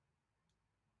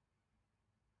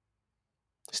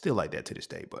 Still like that to this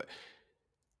day, but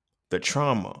the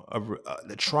trauma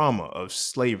of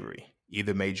slavery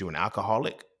either made you an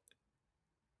alcoholic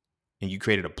and you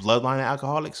created a bloodline of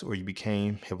alcoholics, or you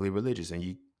became heavily religious and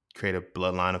you created a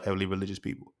bloodline of heavily religious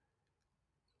people.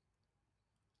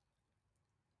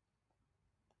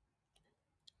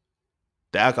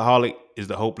 The alcoholic is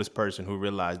the hopeless person who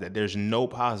realized that there's no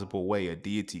possible way a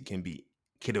deity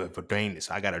could have ordained this.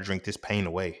 I gotta drink this pain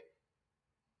away.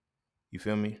 You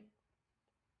feel me?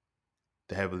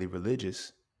 The heavily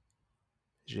religious,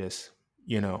 just,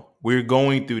 we're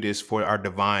going through this for our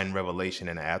divine revelation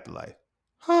in the afterlife.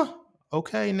 Huh?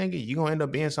 Okay, nigga, you're gonna end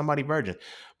up being somebody virgin.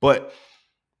 But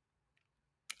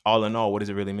all in all, what does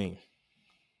it really mean?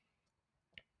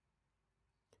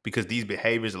 Because these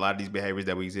behaviors, a lot of these behaviors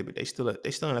that we exhibit, they still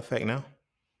in effect now.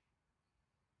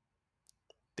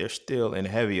 They're still in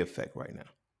heavy effect right now.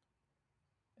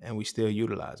 And we still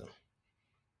utilize them.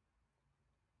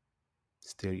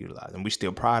 We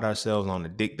still pride ourselves on the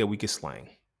dick that we can slang.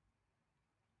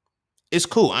 It's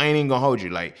cool. I ain't even gonna hold you.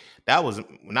 Like, that was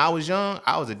when I was young,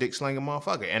 I was a dick slinging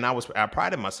motherfucker. And I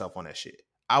prided myself on that shit.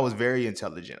 I was very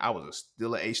intelligent. I was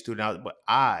still an A student, but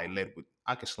I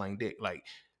could slang dick. Like,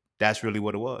 that's really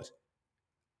what it was.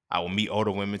 I will meet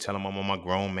older women, tell them I'm a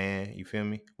grown man. You feel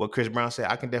me? What Chris Brown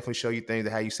said, I can definitely show you things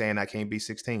that how you saying I can't be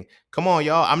 16. Come on,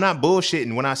 y'all. I'm not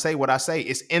bullshitting when I say what I say.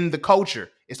 It's in the culture.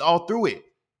 It's all through it.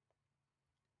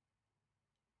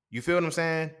 You feel what I'm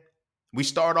saying? We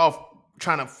start off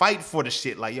trying to fight for the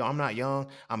shit. Like, yo, I'm not young.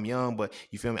 I'm young, but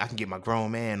you feel me? I can get my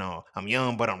grown man on. I'm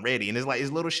young, but I'm ready. And it's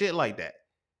little shit like that.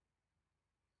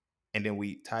 And then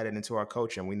we tie that into our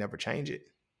culture and we never change it.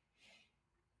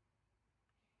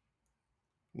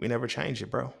 We never changed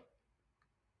it, bro.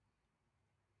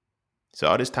 So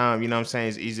all this time, you know what I'm saying,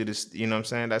 it's easy to, you know what I'm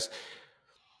saying? That's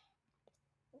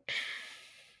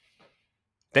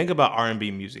think about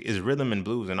R&B music. It's rhythm and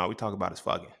blues, and all we talk about is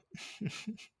fucking.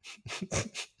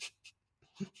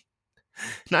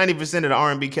 90% of the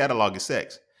R&B catalog is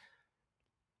sex.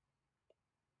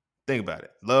 Think about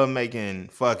it. Love making,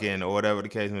 fucking, or whatever the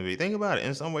case may be. Think about it.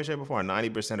 In some way, shape, or form,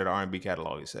 90% of the R&B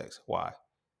catalog is sex. Why?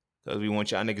 Because we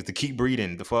want y'all niggas to keep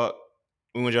breathing. The fuck?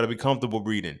 We want y'all to be comfortable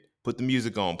breathing. Put the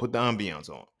music on. Put the ambiance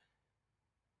on.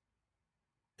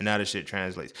 And now this shit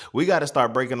translates. We got to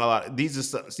start breaking a lot. These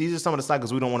are some of the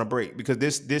cycles we don't want to break because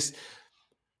this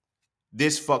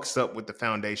fucks up with the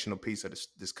foundational piece of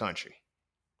this country.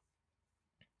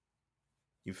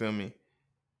 You feel me?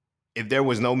 If there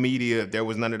was no media, if there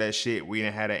was none of that shit, we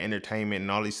didn't have that entertainment and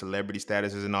all these celebrity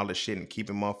statuses and all this shit and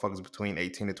keeping motherfuckers between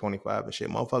 18 to 25 and shit.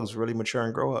 Motherfuckers really mature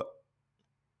and grow up.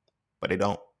 But they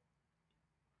don't.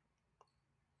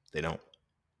 They don't.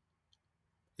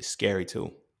 It's scary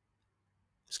too.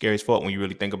 Scary as fuck when you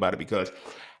really think about it because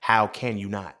how can you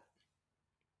not?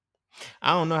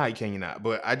 I don't know how can you not,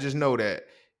 but I just know that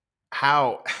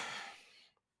how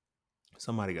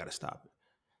somebody got to stop it.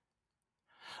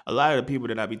 A lot of the people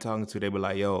that I be talking to, they be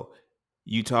like, yo,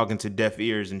 you talking to deaf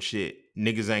ears and shit.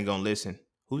 Niggas ain't gonna listen.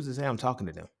 Who's to say I'm talking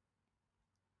to them?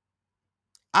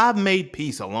 I've made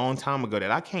peace a long time ago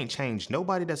that I can't change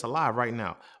nobody that's alive right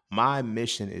now. My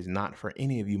mission is not for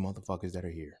any of you motherfuckers that are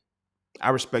here.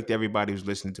 I respect everybody who's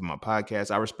listening to my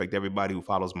podcast. I respect everybody who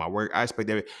follows my work. I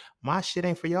respect my shit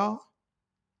ain't for y'all.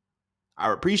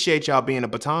 I appreciate y'all being the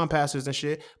baton passers and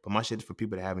shit, but my shit is for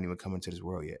people that haven't even come into this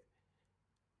world yet.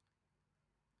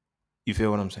 You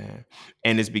feel what I'm saying?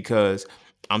 And it's because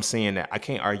I'm seeing that I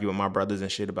can't argue with my brothers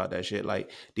and shit about that shit. Like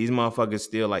these motherfuckers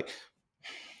still like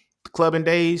the clubbing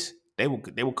days. They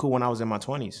were cool when I was in my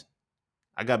 20s.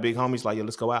 I got big homies like, yo,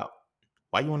 let's go out.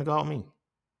 Why you want to go out with me?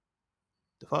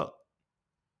 The fuck?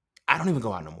 I don't even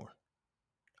go out no more.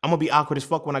 I'm gonna be awkward as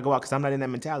fuck when I go out because I'm not in that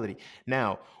mentality.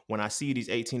 Now, when I see these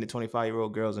 18 to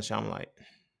 25-year-old girls and shit, I'm like,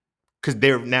 because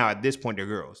they're now at this point they're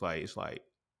girls. Like it's like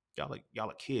y'all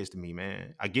are kids to me,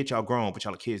 man. I get y'all grown, but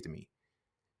y'all are kids to me,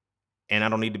 and I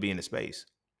don't need to be in the space.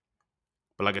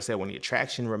 But like I said, when the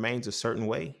attraction remains a certain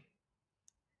way,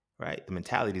 right, the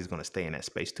mentality is gonna stay in that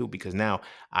space too. Because now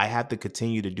I have to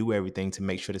continue to do everything to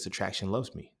make sure this attraction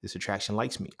loves me. This attraction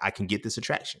likes me. I can get this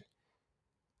attraction.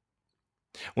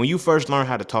 When you first learn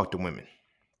how to talk to women,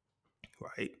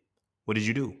 right? What did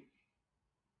you do?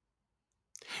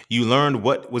 You learned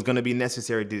what was going to be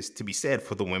necessary to be said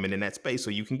for the women in that space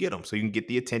so you can get them, so you can get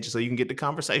the attention, so you can get the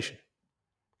conversation.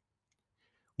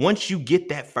 Once you get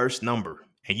that first number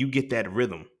and you get that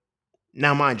rhythm,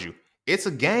 now mind you, it's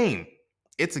a game.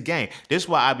 It's a game. This is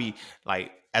why I be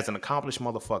like, as an accomplished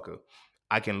motherfucker,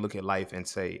 I can look at life and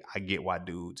say, I get why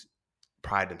dudes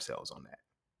pride themselves on that.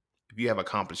 If you have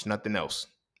accomplished nothing else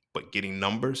but getting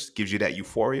numbers gives you that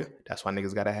euphoria, that's why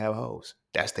niggas gotta have hoes.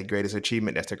 That's their greatest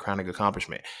achievement. That's their crowning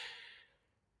accomplishment.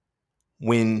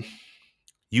 When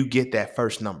you get that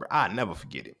first number, I'll never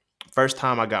forget it. First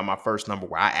time I got my first number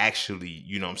where I actually,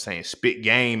 you know what I'm saying, spit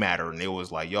game at her and it was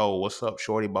like, yo, what's up,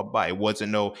 shorty, bye-bye. It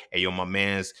wasn't no, hey, yo, my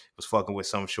man's was fucking with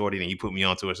some shorty and he put me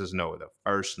onto it. It's just no, the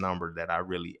first number that I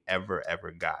really ever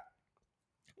got.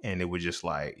 And it was just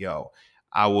like, yo,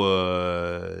 I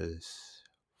was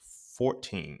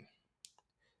 14.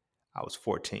 I was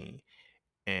 14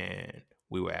 and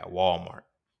we were at Walmart.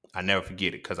 I never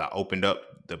forget it because I opened up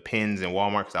the pins in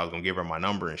Walmart because I was going to give her my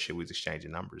number and shit. We was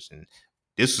exchanging numbers. And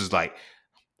this was like,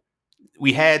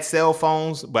 we had cell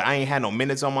phones, but I ain't had no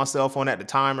minutes on my cell phone at the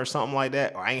time or something like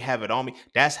that. Or I ain't have it on me.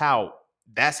 That's the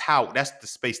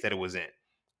space that it was in.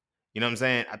 You know what I'm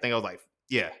saying? I think I was like,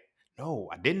 yeah. No,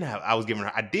 I didn't have,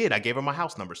 I gave her my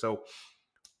house number. So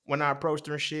when I approached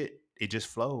her and shit, it just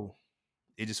flowed.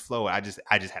 It just flowed. I just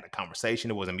had a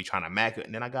conversation. It wasn't me trying to mac it.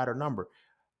 And then I got her number.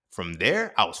 From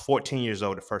there, I was 14 years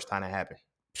old the first time that happened.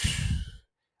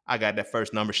 I got that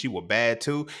first number. She was bad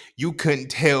too. You couldn't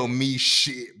tell me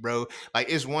shit, bro. Like,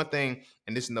 it's one thing,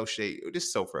 and this is no shade. This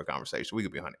is so for a conversation. We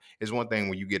could be on it. It's one thing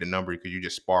when you get a number because you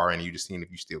just sparring and you just seeing if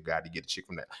you still got to get a chick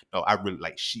from that. No, I really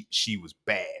like she was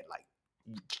bad, like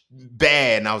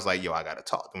bad. And I was like, yo, I gotta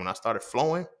talk. And when I started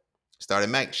flowing, started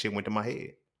mac, shit went to my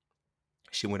head.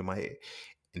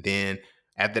 And then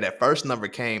after that first number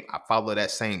came, I followed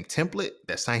that same template,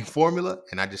 that same formula,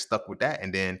 and I just stuck with that.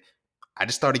 And then I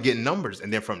just started getting numbers.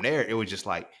 And then from there, it was just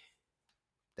like,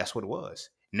 that's what it was.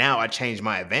 Now I changed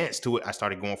my advance to it. I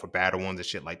started going for better ones and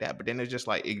shit like that. But then it's just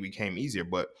like, it became easier.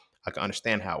 But I can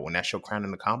understand how when that's your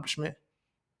crowning accomplishment,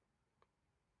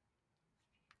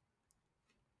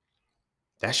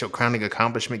 That's your crowning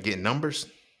accomplishment, getting numbers.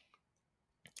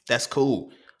 That's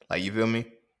cool. Like, you feel me?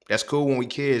 That's cool when we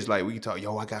kids. Like, we can talk,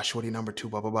 yo, I got shorty number 2,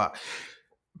 blah, blah, blah.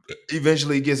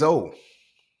 Eventually it gets old.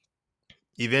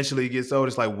 Eventually it gets old.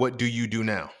 It's like, what do you do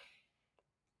now?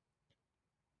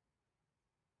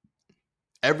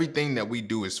 Everything that we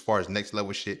do as far as next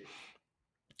level shit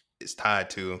is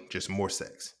tied to just more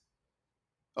sex.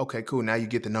 Okay, cool. Now you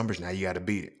get the numbers. Now you got to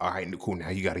beat it. All right, cool. Now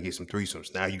you got to get some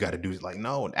threesomes. Now you got to do it. Like,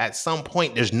 no, at some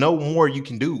point, there's no more you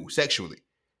can do sexually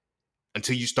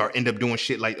until you end up doing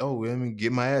shit like, oh, let me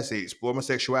get my ass ate, explore my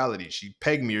sexuality. She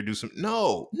pegged me or do some.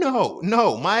 No, no,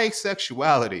 no. My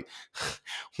sexuality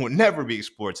will never be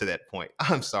explored to that point.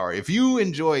 I'm sorry. If you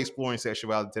enjoy exploring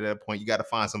sexuality to that point, you got to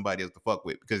find somebody else to fuck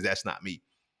with because that's not me.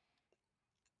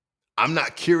 I'm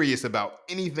not curious about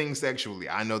anything sexually.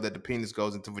 I know that the penis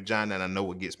goes into vagina and I know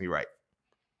what gets me right.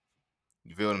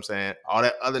 You feel what I'm saying? All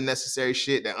that other necessary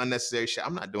shit, that unnecessary shit,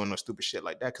 I'm not doing no stupid shit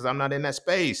like that because I'm not in that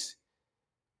space.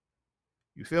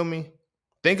 You feel me?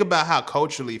 Think about how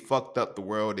culturally fucked up the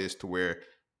world is to where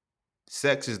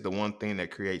sex is the one thing that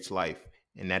creates life.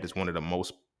 And that is one of the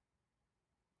most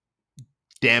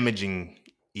damaging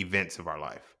events of our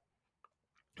life.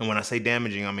 And when I say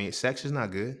damaging, I mean sex is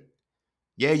not good.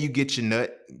 Yeah, you get your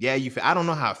nut. Yeah, I don't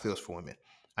know how it feels for women.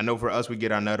 I know for us, we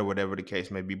get our nut or whatever the case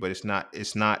may be, but it's not,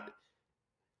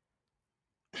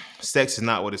 sex is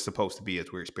not what it's supposed to be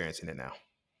as we're experiencing it now.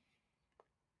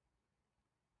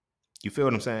 You feel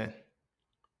what I'm saying?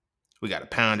 We got to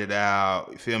pound it out.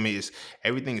 You feel me?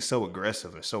 Everything is so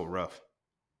aggressive and so rough.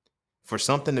 For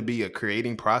something to be a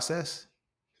creating process,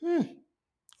 it's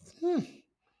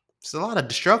a lot of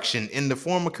destruction in the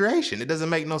form of creation. It doesn't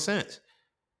make no sense.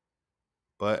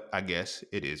 But I guess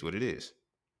it is what it is.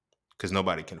 Because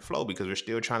nobody can flow because we're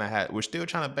still trying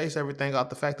to base everything off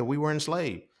the fact that we were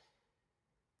enslaved.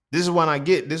 This is why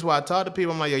I talk to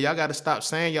people. I'm like, yo, y'all got to stop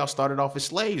saying y'all started off as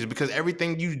slaves because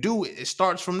everything you do, it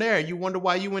starts from there. You wonder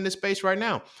why you in this space right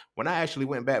now. When I actually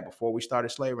went back before we started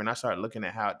slavery and I started looking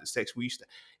at how the sex we used to,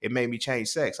 it made me change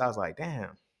sex. I was like,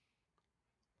 damn.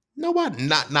 Nobody,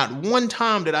 not one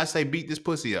time did I say beat this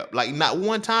pussy up. Like not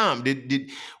one time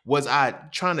was I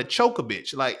trying to choke a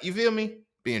bitch. Like, you feel me?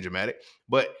 Being dramatic.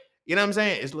 But you know what I'm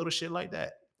saying? It's little shit like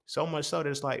that. So much so that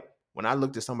it's like when I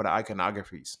looked at some of the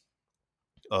iconographies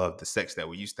of the sex that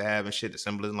we used to have and shit, the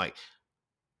symbolism, like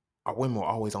our women were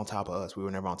always on top of us. We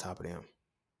were never on top of them.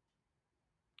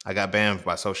 I got banned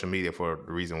by social media for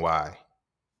the reason why,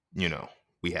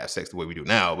 we have sex the way we do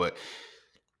now. But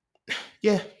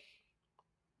yeah.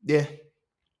 The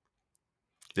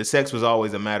sex was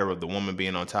always a matter of the woman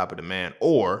being on top of the man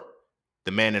or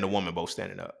the man and the woman both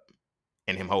standing up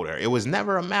and him holding her. It was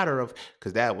never a matter of,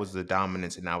 because that was the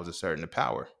dominance and that was asserting the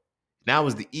power. That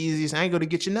was the easiest angle to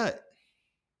get your nut.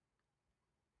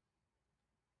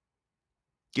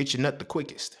 Get your nut the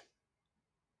quickest.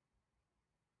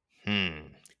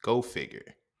 Go figure.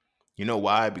 You know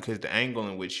why? Because the angle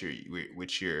in which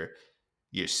you're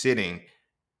sitting,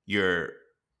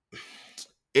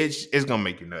 it's gonna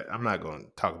make you nut. I'm not gonna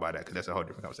talk about that because that's a whole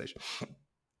different conversation.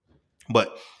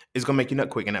 But it's gonna make you nut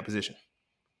quick in that position.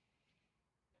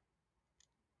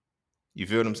 You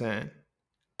feel what I'm saying?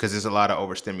 Because there's a lot of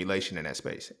overstimulation in that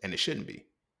space, and it shouldn't be.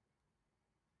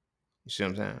 You see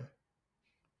what I'm saying?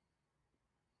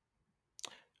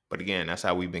 But again, that's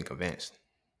how we've been convinced.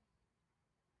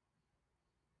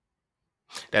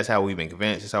 That's how we've been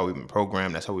convinced. That's how we've been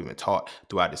programmed. That's how we've been taught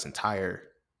throughout this entire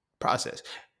process.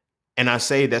 And I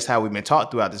say that's how we've been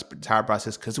taught throughout this entire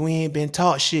process because we ain't been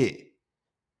taught shit.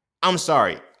 I'm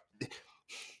sorry.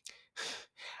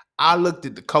 I looked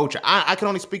at the culture. I can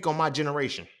only speak on my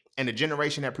generation and the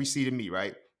generation that preceded me,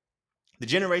 right? The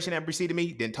generation that preceded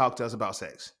me didn't talk to us about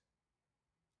sex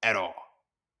at all.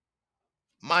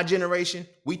 My generation,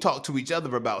 we talk to each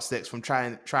other about sex from try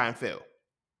and fail.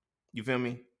 You feel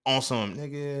me? On some,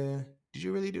 nigga, did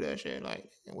you really do that shit?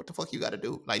 Like, what the fuck you got to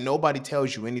do? Like, nobody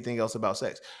tells you anything else about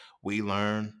sex. We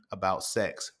learn about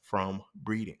sex from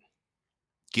breeding.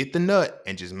 Get the nut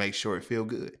and just make sure it feel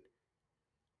good.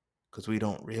 Because we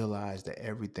don't realize that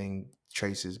everything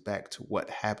traces back to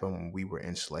what happened when we were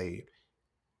enslaved.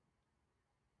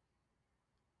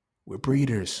 We're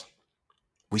breeders.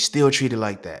 We still treat it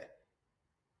like that.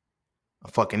 I'm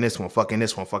fucking this one, fucking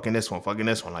this one, fucking this one, fucking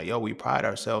this one. Like, yo, we pride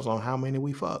ourselves on how many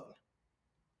we fuck.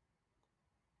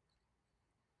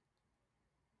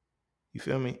 You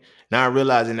feel me? Now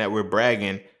realizing that we're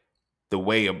bragging the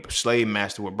way a slave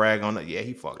master would brag on it. Yeah,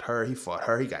 he fucked her. He fought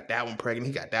her. He got that one pregnant.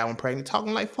 He got that one pregnant.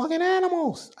 Talking like fucking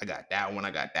animals. I got that one.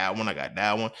 I got that one. I got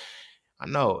that one. I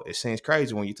know it seems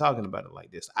crazy when you're talking about it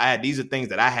like this. These are things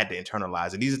that I had to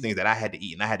internalize, and these are things that I had to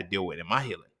eat and I had to deal with in my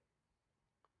healing.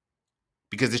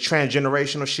 Because this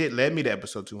transgenerational shit led me to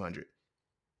episode 200.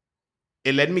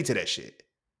 It led me to that shit.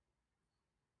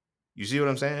 You see what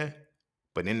I'm saying?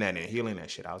 But in that and healing that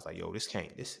shit, I was like, yo, this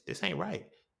ain't right.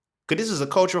 Cause this is a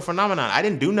cultural phenomenon. I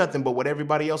didn't do nothing but what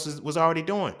everybody else was already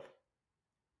doing.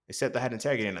 Except I had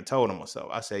integrity and I told him myself.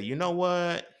 I said, you know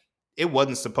what? It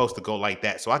wasn't supposed to go like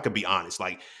that. So I could be honest.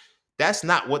 Like, that's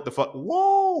not what the fuck.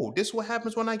 Whoa, this is what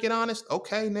happens when I get honest.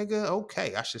 Okay, nigga.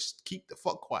 Okay. I should keep the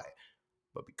fuck quiet.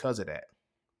 But because of that,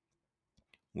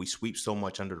 we sweep so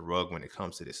much under the rug when it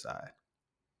comes to this side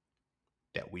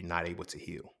that we're not able to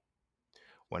heal.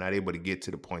 We're not able to get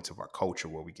to the points of our culture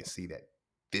where we can see that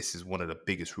this is one of the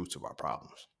biggest roots of our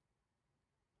problems.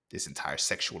 This entire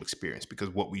sexual experience. Because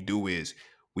what we do is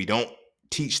we don't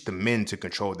teach the men to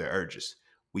control their urges.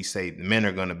 We say men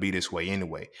are going to be this way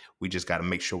anyway. We just got to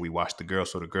make sure we watch the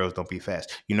girls so the girls don't be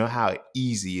fast. You know how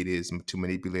easy it is to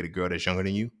manipulate a girl that's younger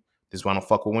than you? This is why I don't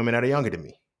fuck with women that are younger than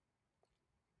me.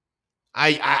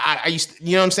 I used to,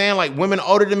 you know what I'm saying? Like women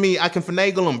older than me, I can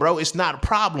finagle them, bro. It's not a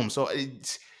problem. So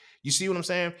you see what I'm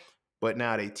saying? But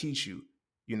now they teach you,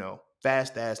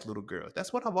 fast ass little girls.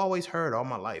 That's what I've always heard all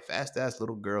my life, fast ass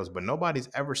little girls. But nobody's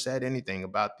ever said anything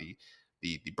about the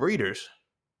breeders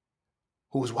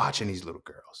who was watching these little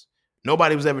girls.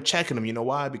 Nobody was ever checking them. You know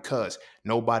why? Because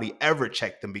nobody ever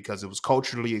checked them because it was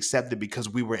culturally accepted because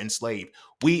we were enslaved.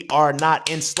 We are not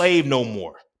enslaved no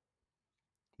more.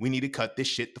 We need to cut this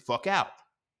shit the fuck out.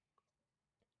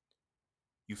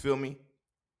 You feel me?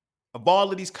 Of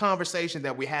all of these conversations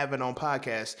that we're having on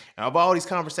podcasts, and of all these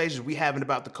conversations we having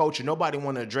about the culture, nobody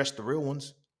want to address the real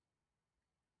ones.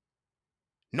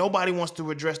 Nobody wants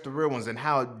to address the real ones and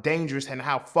how dangerous and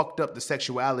how fucked up the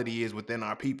sexuality is within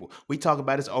our people. We talk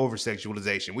about its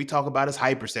over-sexualization. We talk about its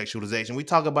hypersexualization. We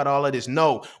talk about all of this.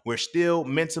 No, we're still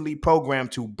mentally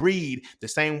programmed to breed the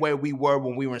same way we were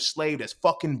when we were enslaved as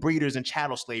fucking breeders in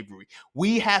chattel slavery.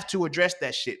 We have to address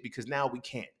that shit because now we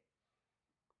can't.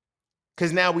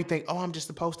 Because now we think, oh, I'm just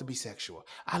supposed to be sexual.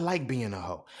 I like being a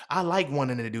hoe. I like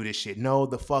wanting to do this shit. No,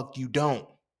 the fuck you don't.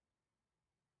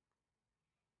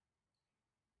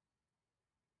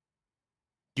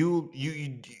 You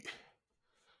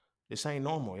this ain't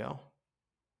normal, yo.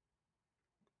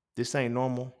 This ain't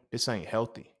normal. This ain't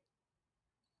healthy.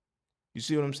 You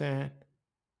see what I'm saying?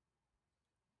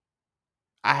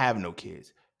 I have no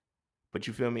kids. But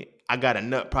you feel me? I got a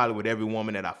nut probably with every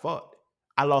woman that I fucked.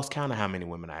 I lost count of how many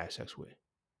women I had sex with.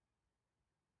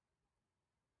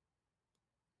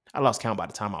 I lost count by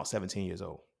the time I was 17 years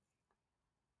old.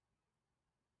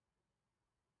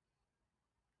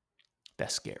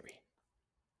 That's scary.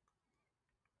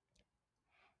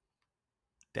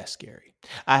 That's scary.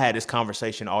 I had this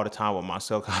conversation all the time with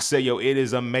myself. I say, yo, it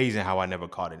is amazing how I never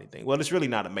caught anything. Well, it's really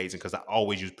not amazing because I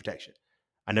always use protection.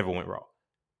 I never went raw.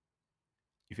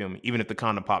 You feel me? Even if the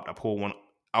condom popped, I pulled one.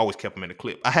 I always kept them in the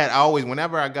clip.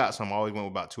 Whenever I got some, I always went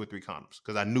with about 2 or 3 condoms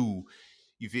because I knew,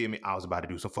 you feel me, I was about to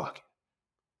do some fucking.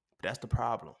 But that's the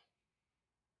problem.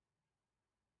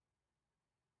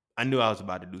 I knew I was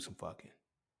about to do some fucking.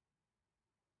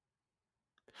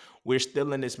 We're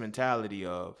still in this mentality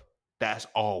of that's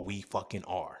all we fucking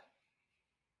are.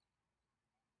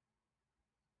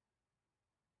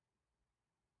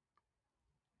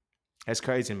 That's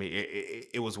crazy to me.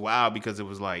 It was wild because it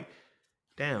was like,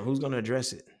 damn, who's going to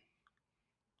address it?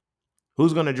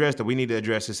 Who's going to address that? We need to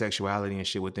address the sexuality and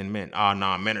shit within men. Oh,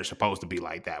 nah, men are supposed to be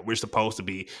like that. We're supposed to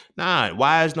be. Nah,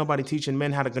 why is nobody teaching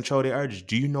men how to control their urges?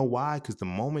 Do you know why? Because the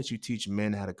moment you teach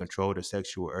men how to control their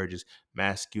sexual urges,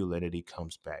 masculinity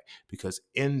comes back. Because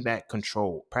in that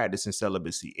control, practicing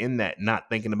celibacy, in that not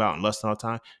thinking about and lusting all the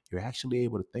time, you're actually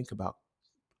able to think about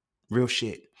real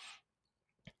shit.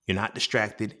 You're not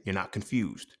distracted. You're not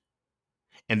confused.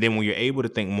 And then when you're able to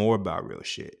think more about real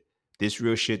shit, this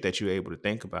real shit that you're able to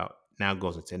think about now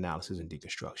goes into analysis and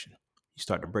deconstruction. You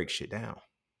start to break shit down.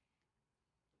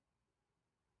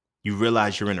 You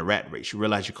realize you're in a rat race. You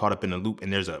realize you're caught up in a loop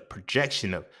and there's a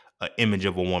projection of an image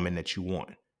of a woman that you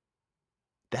want.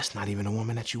 That's not even a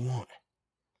woman that you want.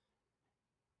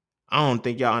 I don't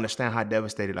think y'all understand how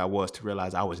devastated I was to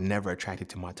realize I was never attracted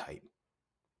to my type.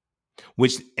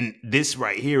 And this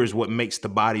right here is what makes the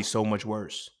body so much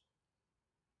worse.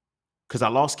 Because I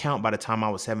lost count by the time I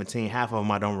was 17. Half of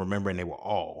them I don't remember, and they were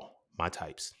all my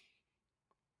types.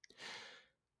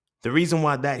 The reason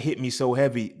why that hit me so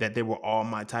heavy that they were all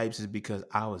my types is because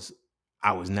I was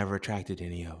never attracted to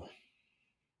any of them.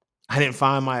 I didn't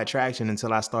find my attraction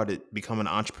until I started becoming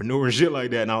an entrepreneur and shit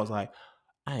like that. And I was like,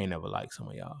 I ain't never liked some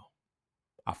of y'all.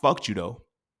 I fucked you though.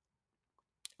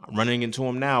 I'm running into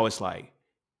them now. It's like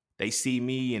they see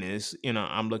me and it's,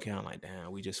 I'm looking, I'm like,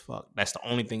 damn, we just fucked. That's the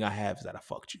only thing I have is that I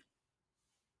fucked you.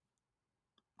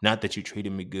 Not that you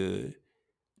treated me good.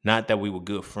 Not that we were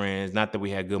good friends. Not that we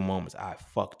had good moments. I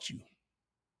fucked you.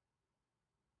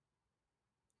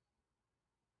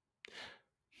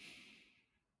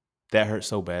 That hurt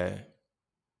so bad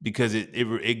because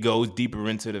it goes deeper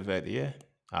into the fact that, yeah,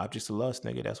 objects of lust,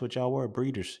 nigga. That's what y'all were,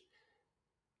 breeders.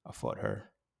 I fought her.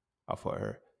 I fought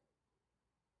her.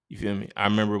 You feel me? I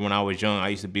remember when I was young, I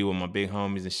used to be with my big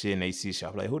homies and shit, and they see shit.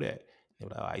 I was like, who that? They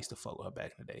were like, oh, I used to fuck with her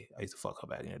back in the day. I used to fuck her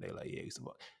back in the day. Like, yeah, I used to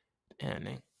fuck. Damn,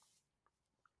 nigga.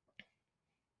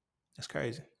 That's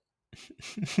crazy.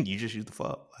 You just used to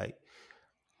fuck. Like,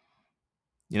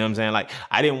 you know what I'm saying? Like,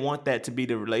 I didn't want that to be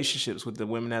the relationships with the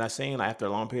women that I seen, like, after a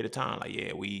long period of time. Like,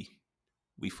 yeah, we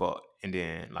fought. And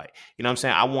then, like, you know what I'm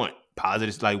saying? I want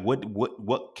positives. Like,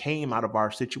 what came out of our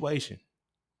situation?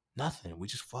 Nothing. We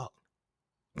just fucked.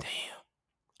 Damn.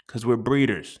 Because we're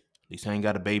breeders. At least I ain't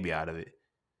got a baby out of it.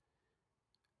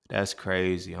 That's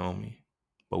crazy, homie.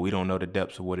 But we don't know the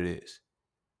depths of what it is.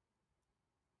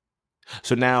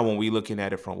 So now when we looking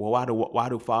at it from, well, why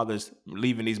do fathers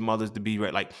leaving these mothers to be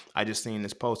right? Like, I just seen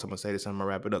this post. I'm gonna say this, I'm gonna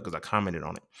wrap it up because I commented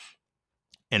on it.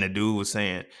 And the dude was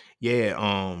saying, yeah,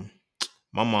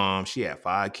 my mom, she had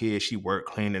 5 kids, she worked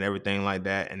clean and everything like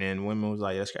that. And then women was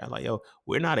like, yes, like, yo,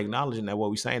 we're not acknowledging that what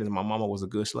we're saying is my mama was a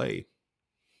good slave.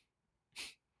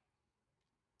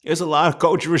 It's a lot of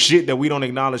cultural shit that we don't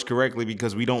acknowledge correctly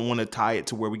because we don't want to tie it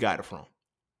to where we got it from.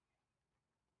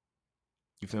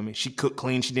 You feel me? She cooked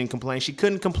clean. She didn't complain. She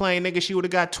couldn't complain, nigga. She would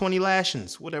have got 20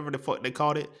 lashings, whatever the fuck they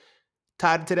called it.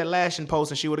 Tied it to that lashing post,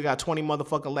 and she would have got 20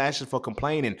 motherfucking lashes for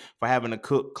complaining, for having to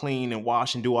cook, clean, and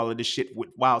wash and do all of this shit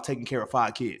while taking care of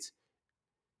 5 kids.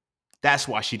 That's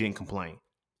why she didn't complain.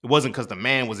 It wasn't because the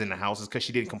man was in the house. It's because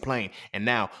she didn't complain. And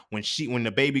now when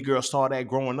the baby girl saw that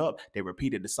growing up, they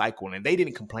repeated the cycle. And they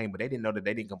didn't complain, but they didn't know that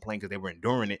they didn't complain because they were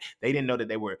enduring it. They didn't know that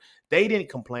they didn't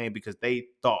complain because they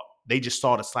thought they just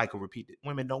saw the cycle repeated.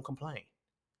 Women don't complain.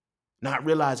 Not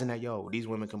realizing that, yo, these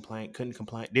women didn't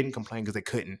complain because they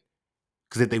couldn't.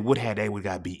 Because if they would have, they would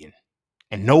have got beaten.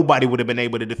 And nobody would have been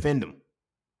able to defend them.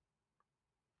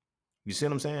 You see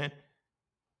what I'm saying?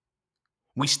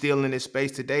 We still in this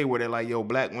space today where they're like, yo,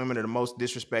 black women are the most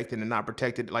disrespected and not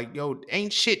protected. Like, yo,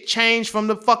 ain't shit changed from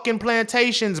the fucking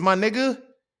plantations, my nigga.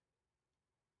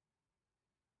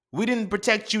 We didn't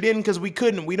protect you then because we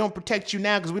couldn't. We don't protect you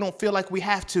now because we don't feel like we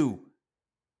have to.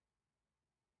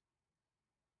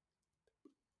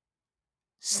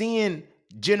 Seeing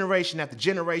generation after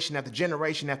generation after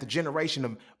generation after generation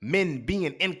of men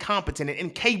being incompetent and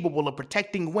incapable of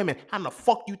protecting women, how the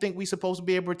fuck you think we supposed to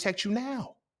be able to protect you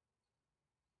now?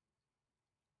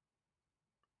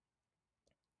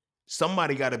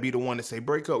 Somebody got to be the one to say,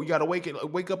 break up. You got to wake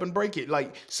up and break it.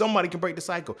 Like, somebody can break the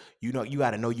cycle. You know, you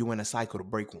got to know you in a cycle to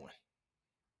break one.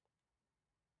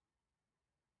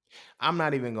 I'm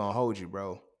not even going to hold you,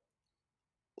 bro,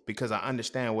 because I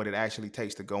understand what it actually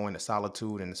takes to go into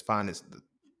solitude and find the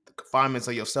confinements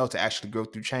of yourself to actually go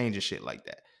through change and shit like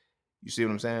that. You see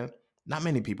what I'm saying? Not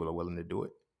many people are willing to do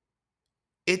it.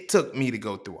 It took me to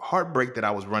go through a heartbreak that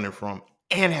I was running from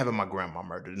and having my grandma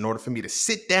murdered in order for me to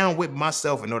sit down with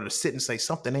myself, in order to sit and say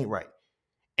something ain't right,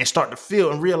 and start to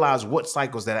feel and realize what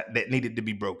cycles that needed to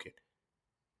be broken.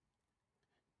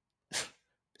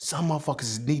 Some motherfuckers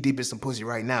is knee deep in some pussy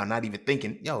right now, not even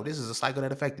thinking, yo, this is a cycle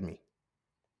that affected me.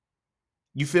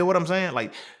 You feel what I'm saying?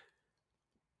 Like,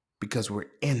 because we're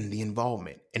in the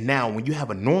involvement. And now when you have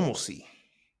a normalcy,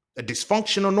 a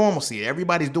dysfunctional normalcy,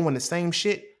 everybody's doing the same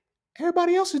shit,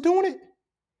 everybody else is doing it.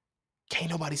 Can't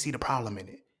nobody see the problem in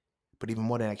it. But even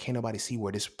more than that, can't nobody see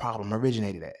where this problem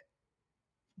originated at.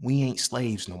 We ain't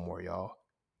slaves no more, y'all.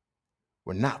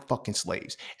 We're not fucking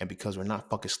slaves. And because we're not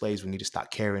fucking slaves, we need to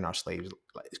stop carrying ourselves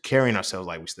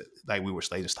like we were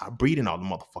slaves, and stop breeding all the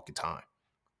motherfucking time.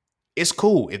 It's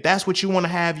cool. If that's what you want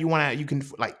to have, you can,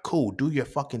 like, cool, do your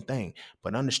fucking thing.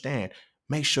 But understand,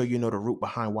 make sure you know the root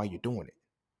behind why you're doing it.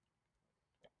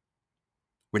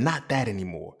 We're not that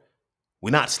anymore. We're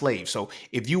not slaves. So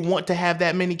if you want to have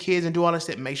that many kids and do all that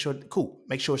stuff, make sure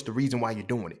it's the reason why you're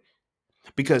doing it.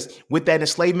 Because with that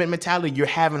enslavement mentality, you're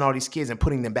having all these kids and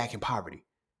putting them back in poverty.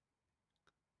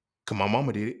 Because my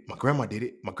mama did it, my grandma did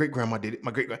it, my great grandma did it,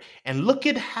 and look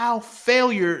at how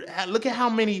look at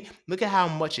how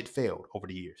much it failed over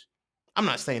the years. I'm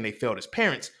not saying they failed as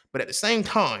parents, but at the same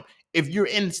time, if you're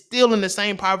still in the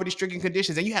same poverty-stricken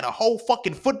conditions and you had a whole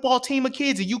fucking football team of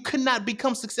kids and you could not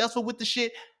become successful with the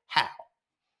shit, how?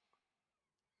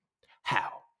 How?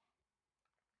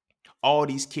 All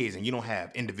these kids and you don't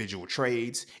have individual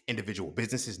trades, individual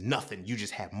businesses, nothing. You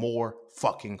just have more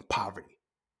fucking poverty.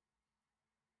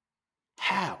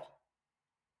 How?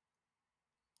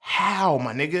 How,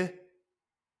 my nigga?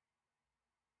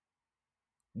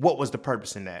 What was the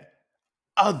purpose in that?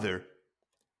 Other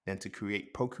than to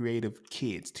create procreative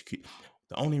kids.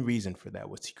 The only reason for that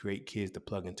was to create kids to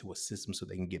plug into a system so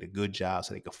they can get a good job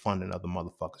so they can fund another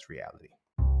motherfucker's reality.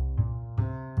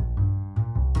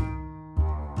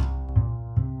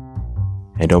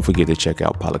 And don't forget to check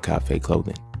out Polycafe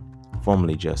Clothing,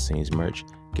 formerly Just Scenes merch.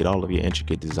 Get all of your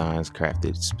intricate designs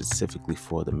crafted specifically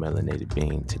for the melanated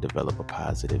being to develop a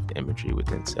positive imagery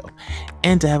within self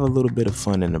and to have a little bit of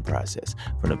fun in the process.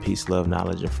 From the peace, love,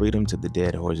 knowledge, and freedom to the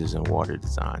dead horses and water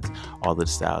designs, all of the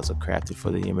styles are crafted for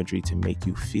the imagery to make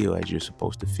you feel as you're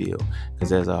supposed to feel.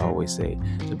 Because as I always say,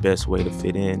 the best way to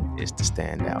fit in is to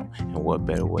stand out. And what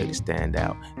better way to stand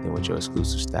out than with your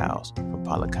exclusive styles from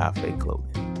Polycafe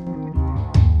Clothing.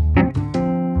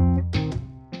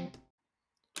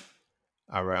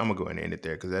 All right, I'm gonna go ahead and end it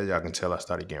there because as y'all can tell, I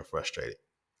started getting frustrated.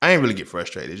 I ain't really get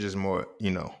frustrated. It's just more,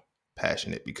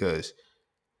 passionate because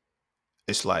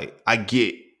it's like I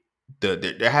get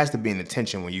there has to be an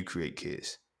intention when you create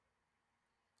kids.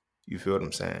 You feel what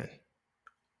I'm saying?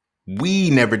 We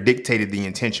never dictated the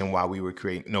intention while we were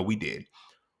creating. No, we did.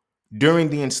 During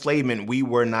the enslavement, we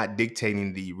were not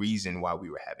dictating the reason why we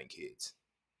were having kids.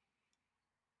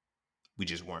 We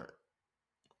just weren't.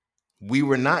 We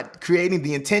were not creating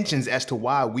the intentions as to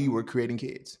why we were creating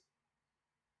kids.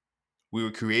 We were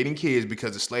creating kids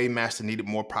because the slave master needed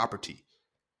more property.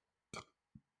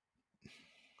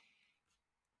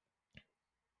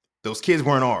 Those kids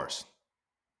weren't ours.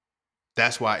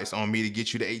 That's why it's on me to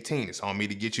get you to 18. It's on me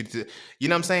to get you to, you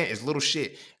know what I'm saying? It's little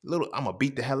shit. I'm going to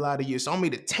beat the hell out of you. It's on me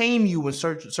to tame you in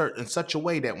such a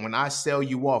way that when I sell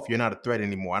you off, you're not a threat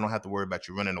anymore. I don't have to worry about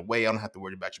you running away. I don't have to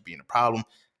worry about you being a problem.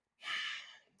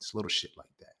 It's little shit like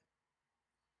that.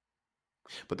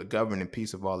 But the governing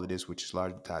piece of all of this, which is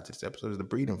largely tied to this episode, is the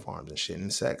breeding farms and shit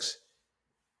and sex.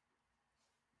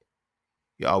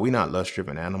 Y'all, we not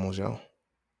lust-driven animals, y'all.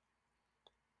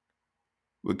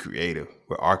 We're creative.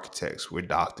 We're architects. We're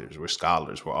doctors. We're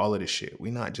scholars. We're all of this shit.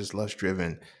 We're not just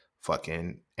lust-driven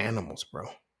fucking animals, bro.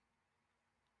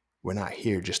 We're not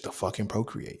here just to fucking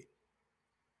procreate.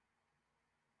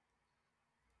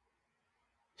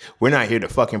 We're not here to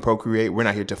fucking procreate. We're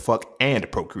not here to fuck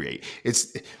and procreate.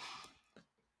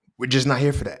 We're just not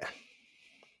here for that.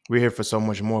 We're here for so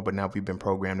much more, but now we've been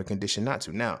programmed and conditioned not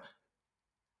to. Now,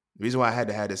 the reason why I had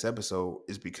to have this episode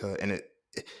is because,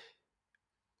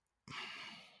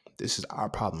 this is our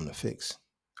problem to fix.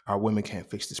 Our women can't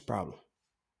fix this problem.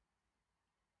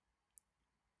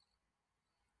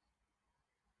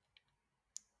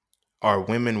 Our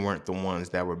women weren't the ones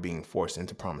that were being forced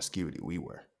into promiscuity. We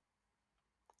were.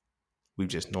 We've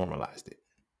just normalized it.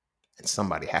 And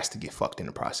somebody has to get fucked in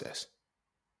the process.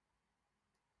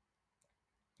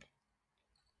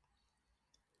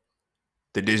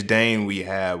 The disdain we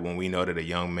have when we know that a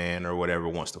young man or whatever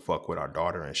wants to fuck with our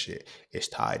daughter and shit is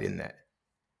tied in that.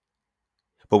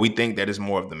 But we think that it's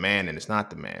more of the man, and it's not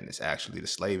the man. It's actually the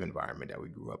slave environment that we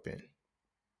grew up in.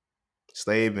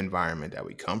 Slave environment that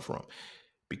we come from.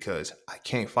 Because I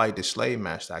can't fight the slave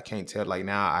master. I can't tell,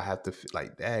 now I have to,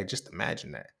 dad, just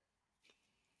imagine that.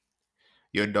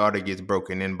 Your daughter gets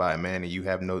broken in by a man and you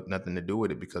have nothing to do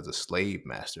with it because a slave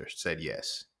master said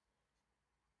yes.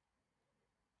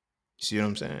 You see what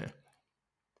I'm saying?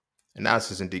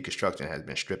 Analysis and deconstruction has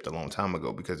been stripped a long time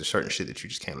ago because there's certain shit that you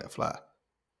just can't let fly.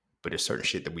 But there's certain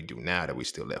shit that we do now that we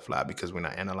still let fly because we're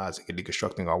not analyzing and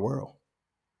deconstructing our world.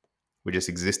 We're just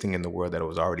existing in the world that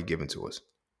was already given to us.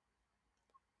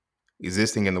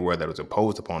 Existing in the world that was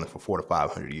imposed upon us for 400 to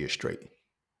 500 years straight.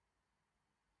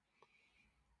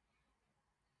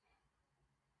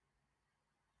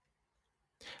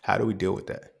 How do we deal with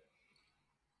that?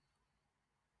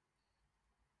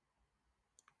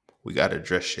 We got to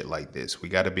address shit like this. We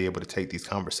got to be able to take these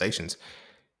conversations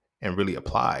and really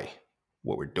apply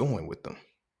what we're doing with them.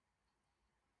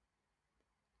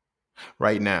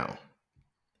 Right now,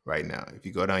 if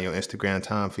you go down your Instagram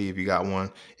time feed, if you got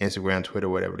one, Instagram, Twitter,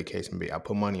 whatever the case may be, I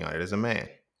put money on it as a man.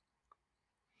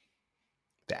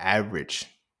 The average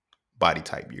body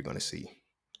type you're going to see,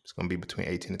 it's going to be between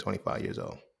 18 and 25 years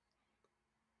old.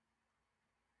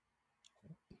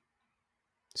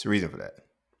 It's a reason for that.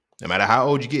 No matter how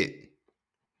old you get,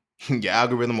 your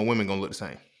algorithm of women going to look the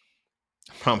same.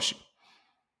 I promise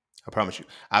you.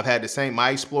 I've had the same, my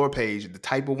Explore page, the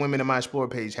type of women in my Explore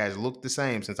page has looked the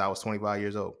same since I was 25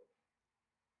 years old.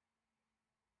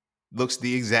 Looks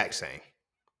the exact same.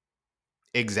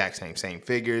 Exact same. Same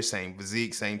figures, same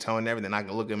physique, same tone and everything. I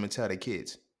can look at them and tell they're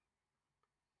kids.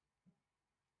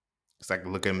 It's like I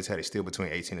can look at them and tell they're still between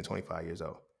 18 and 25 years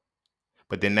old.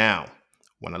 But then now,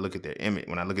 when I look at their image,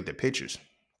 when I look at their pictures,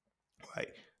 right,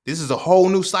 this is a whole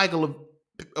new cycle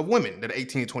of women that are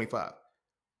 18 and 25.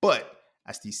 But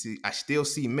I still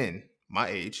see men my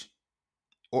age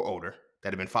or older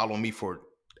that have been following me for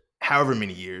however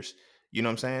many years. You know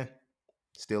what I'm saying?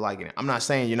 Still liking it. I'm not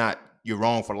saying you're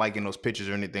wrong for liking those pictures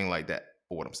or anything like that.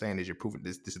 But what I'm saying is you're proving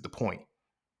this. This is the point.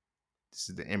 This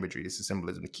is the imagery. This is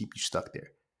symbolism to keep you stuck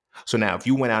there. So now, if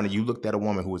you went out and you looked at a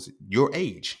woman who was your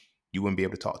age, you wouldn't be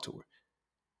able to talk to her.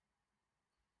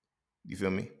 You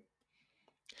feel me?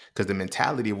 Because the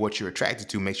mentality of what you're attracted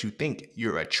to makes you think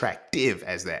you're attractive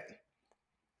as that.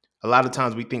 A lot of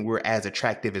times we think we're as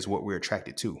attractive as what we're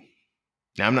attracted to.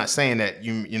 Now, I'm not saying that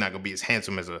you're not going to be as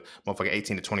handsome as a motherfucking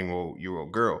 18 to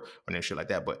 20-year-old girl or any shit like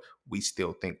that, but we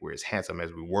still think we're as handsome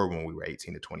as we were when we were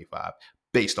 18 to 25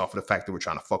 based off of the fact that we're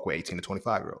trying to fuck with 18 to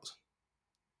 25-year-olds.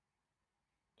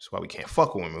 That's why we can't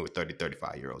fuck with women with 30,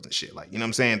 35-year-olds and shit. Like, you know what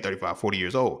I'm saying? 35, 40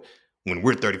 years old. When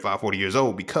we're 35, 40 years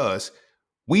old, because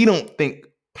we don't think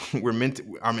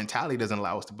our mentality doesn't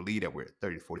allow us to believe that we're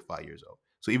 30 to 45 years old.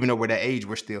 So even though we're that age,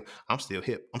 I'm still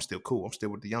hip. I'm still cool. I'm still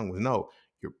with the young ones. No,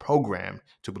 you're programmed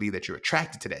to believe that you're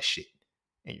attracted to that shit.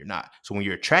 And you're not. So when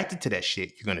you're attracted to that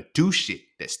shit, you're going to do shit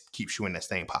that keeps you in that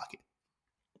same pocket.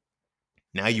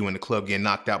 Now you in the club getting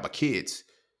knocked out by kids.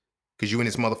 Because you in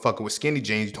this motherfucker with skinny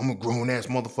jeans. I'm a grown-ass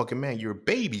motherfucking man. You're a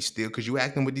baby still because you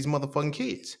acting with these motherfucking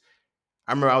kids.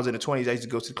 I remember I was in the 20s. I used to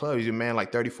go to the club. He's a man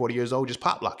like 30, 40 years old, just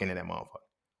pop locking in that motherfucker.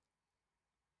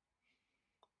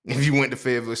 If you went to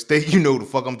Fayetteville State, you know the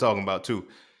fuck I'm talking about too.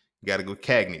 You got to go to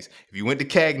Cagney's. If you went to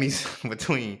Cagney's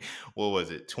between, what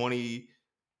was it,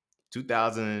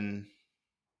 2000,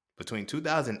 between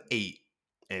 2008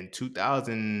 and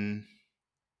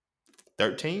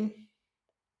 2013,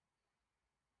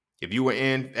 if you were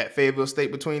in at Fayetteville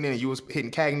State between then and you was hitting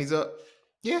Cagney's up,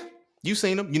 yeah, you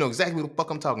seen them. You know exactly what the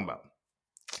fuck I'm talking about.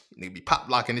 Nigga be pop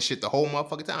locking this shit the whole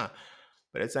motherfucking time.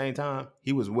 But at the same time,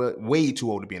 he was way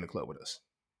too old to be in the club with us.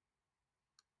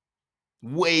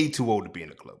 Way too old to be in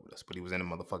the club with us. But he was in the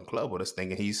motherfucking club with us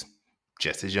thinking he's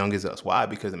just as young as us. Why?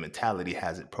 Because the mentality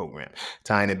has it programmed.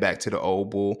 Tying it back to the old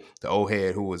bull, the old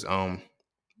head who was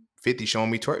 50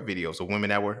 showing me twerk videos of women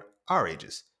that were our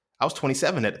ages. I was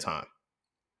 27 at the time.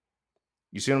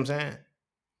 You see what I'm saying?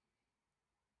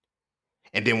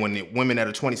 And then when the women that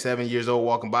are 27 years old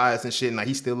walking by us and shit, and like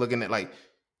he's still looking at like,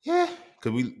 yeah,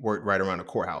 because we worked right around the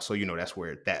courthouse. So, you know, that's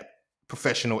where that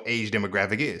professional age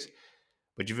demographic is.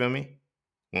 But you feel me?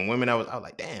 When women, I was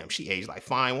like, damn, she aged like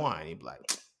fine wine. He'd be like,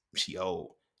 she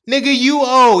old. Nigga, you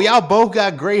old. Y'all both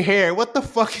got gray hair. What the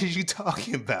fuck is you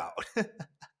talking about?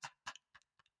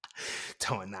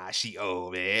 Telling nah, she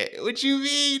old, man. What you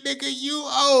mean, nigga? You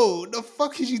old. The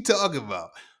fuck is you talking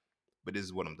about? But this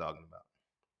is what I'm talking about.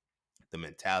 The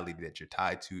mentality that you're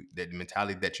tied to, that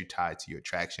mentality that you tie to your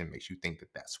attraction makes you think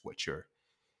that that's what your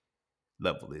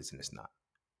level is, and it's not.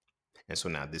 And so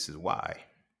now this is why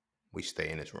we stay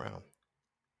in this realm.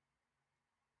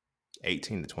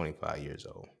 18 to 25 years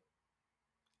old.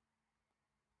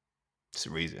 It's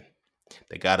the reason.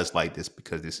 They got us like this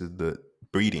because this is the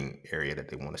breeding area that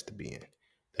they want us to be in.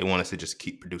 They want us to just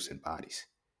keep producing bodies.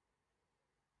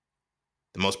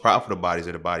 The most profitable bodies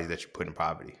are the bodies that you put in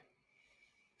poverty.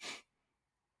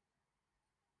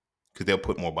 Because they'll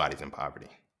put more bodies in poverty.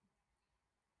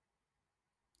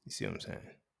 You see what I'm saying?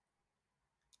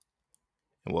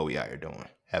 And what we out here doing?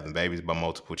 Having babies by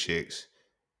multiple chicks.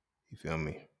 You feel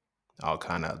me? All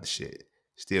kind of other shit.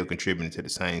 Still contributing to the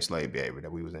same slave behavior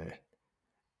that we was in.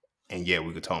 And yeah,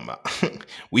 we could talk about.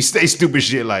 We say stupid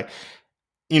shit like,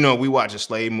 you know, we watch a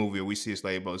slave movie or we see a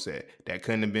slave boat say, that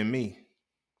couldn't have been me.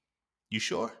 You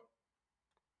sure?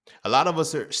 A lot of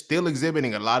us are still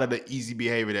exhibiting a lot of the easy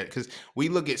behavior that, because we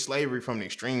look at slavery from the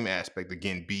extreme aspect of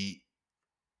getting beat,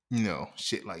 you know,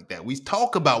 shit like that. We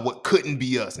talk about what couldn't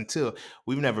be us until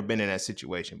we've never been in that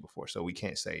situation before. So we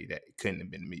can't say that it couldn't have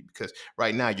been me because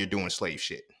right now you're doing slave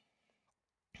shit.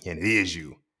 And it is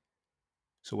you.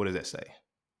 So what does that say?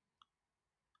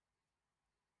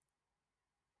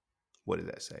 What does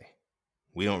that say?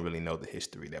 We don't really know the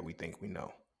history that we think we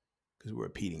know because we're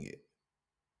repeating it.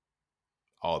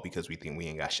 All because we think we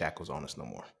ain't got shackles on us no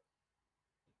more.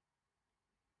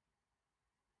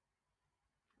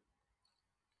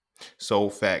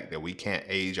 Sole fact that we can't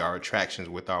age our attractions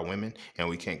with our women and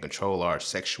we can't control our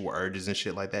sexual urges and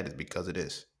shit like that is because of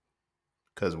this.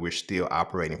 Because we're still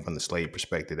operating from the slave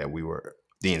perspective that we were,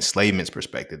 the enslavement's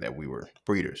perspective that we were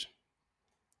breeders.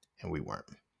 And we weren't.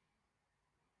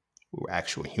 We were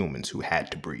actual humans who had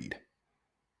to breed.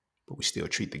 But we still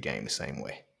treat the game the same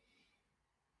way.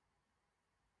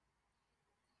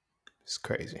 It's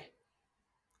crazy.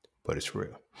 But it's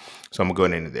real. So I'm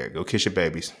going to go into there. Go kiss your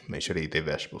babies. Make sure they eat their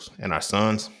vegetables. And our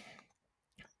sons,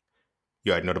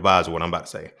 you already know the vibes of what I'm about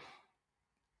to say.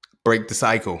 Break the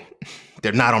cycle.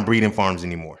 They're not on breeding farms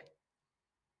anymore.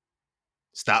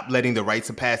 Stop letting the rites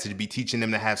of passage be teaching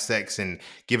them to have sex and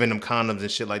giving them condoms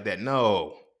and shit like that.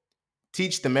 No.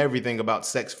 Teach them everything about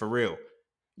sex for real.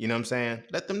 You know what I'm saying?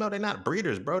 Let them know they're not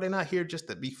breeders, bro. They're not here just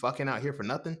to be fucking out here for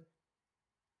nothing.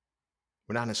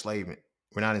 We're not enslavement.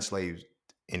 We're not enslaved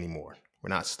anymore. We're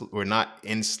not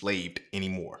enslaved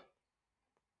anymore.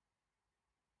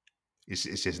 It's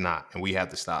just not. And we have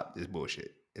to stop this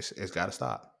bullshit. It's got to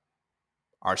stop.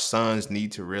 Our sons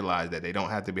need to realize that they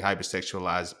don't have to be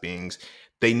hypersexualized beings.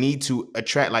 They need to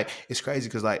attract. Like, it's crazy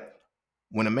because, like,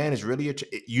 when a man is really,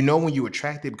 you know, when you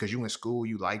attracted because you in school,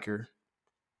 you like her.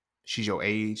 She's your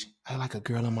age. I like a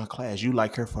girl in my class. You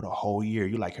like her for the whole year.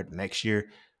 You like her the next year.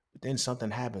 But then something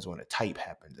happens when a type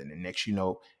happens. And then next, you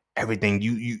know, everything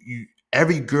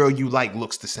every girl you like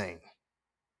looks the same.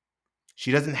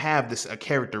 She doesn't have this a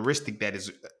characteristic that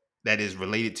is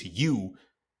related to you.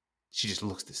 She just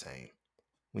looks the same.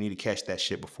 We need to catch that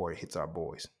shit before it hits our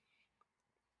boys.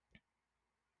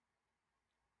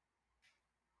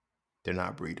 They're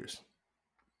not breeders.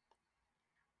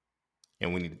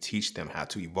 And we need to teach them how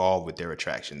to evolve with their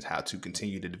attractions, how to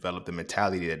continue to develop the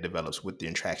mentality that develops with the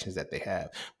attractions that they have,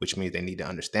 which means they need to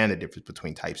understand the difference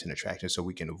between types and attractions so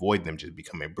we can avoid them just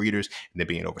becoming breeders and then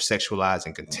being over-sexualized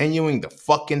and continuing the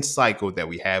fucking cycle that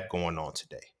we have going on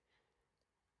today.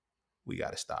 We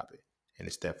got to stop it. And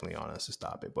it's definitely on us to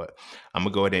stop it. But I'm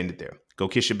going to go ahead and end it there. Go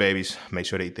kiss your babies. Make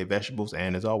sure they eat their vegetables.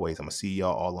 And as always, I'm going to see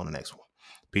y'all all on the next one.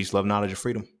 Peace, love, knowledge, and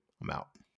freedom. I'm out.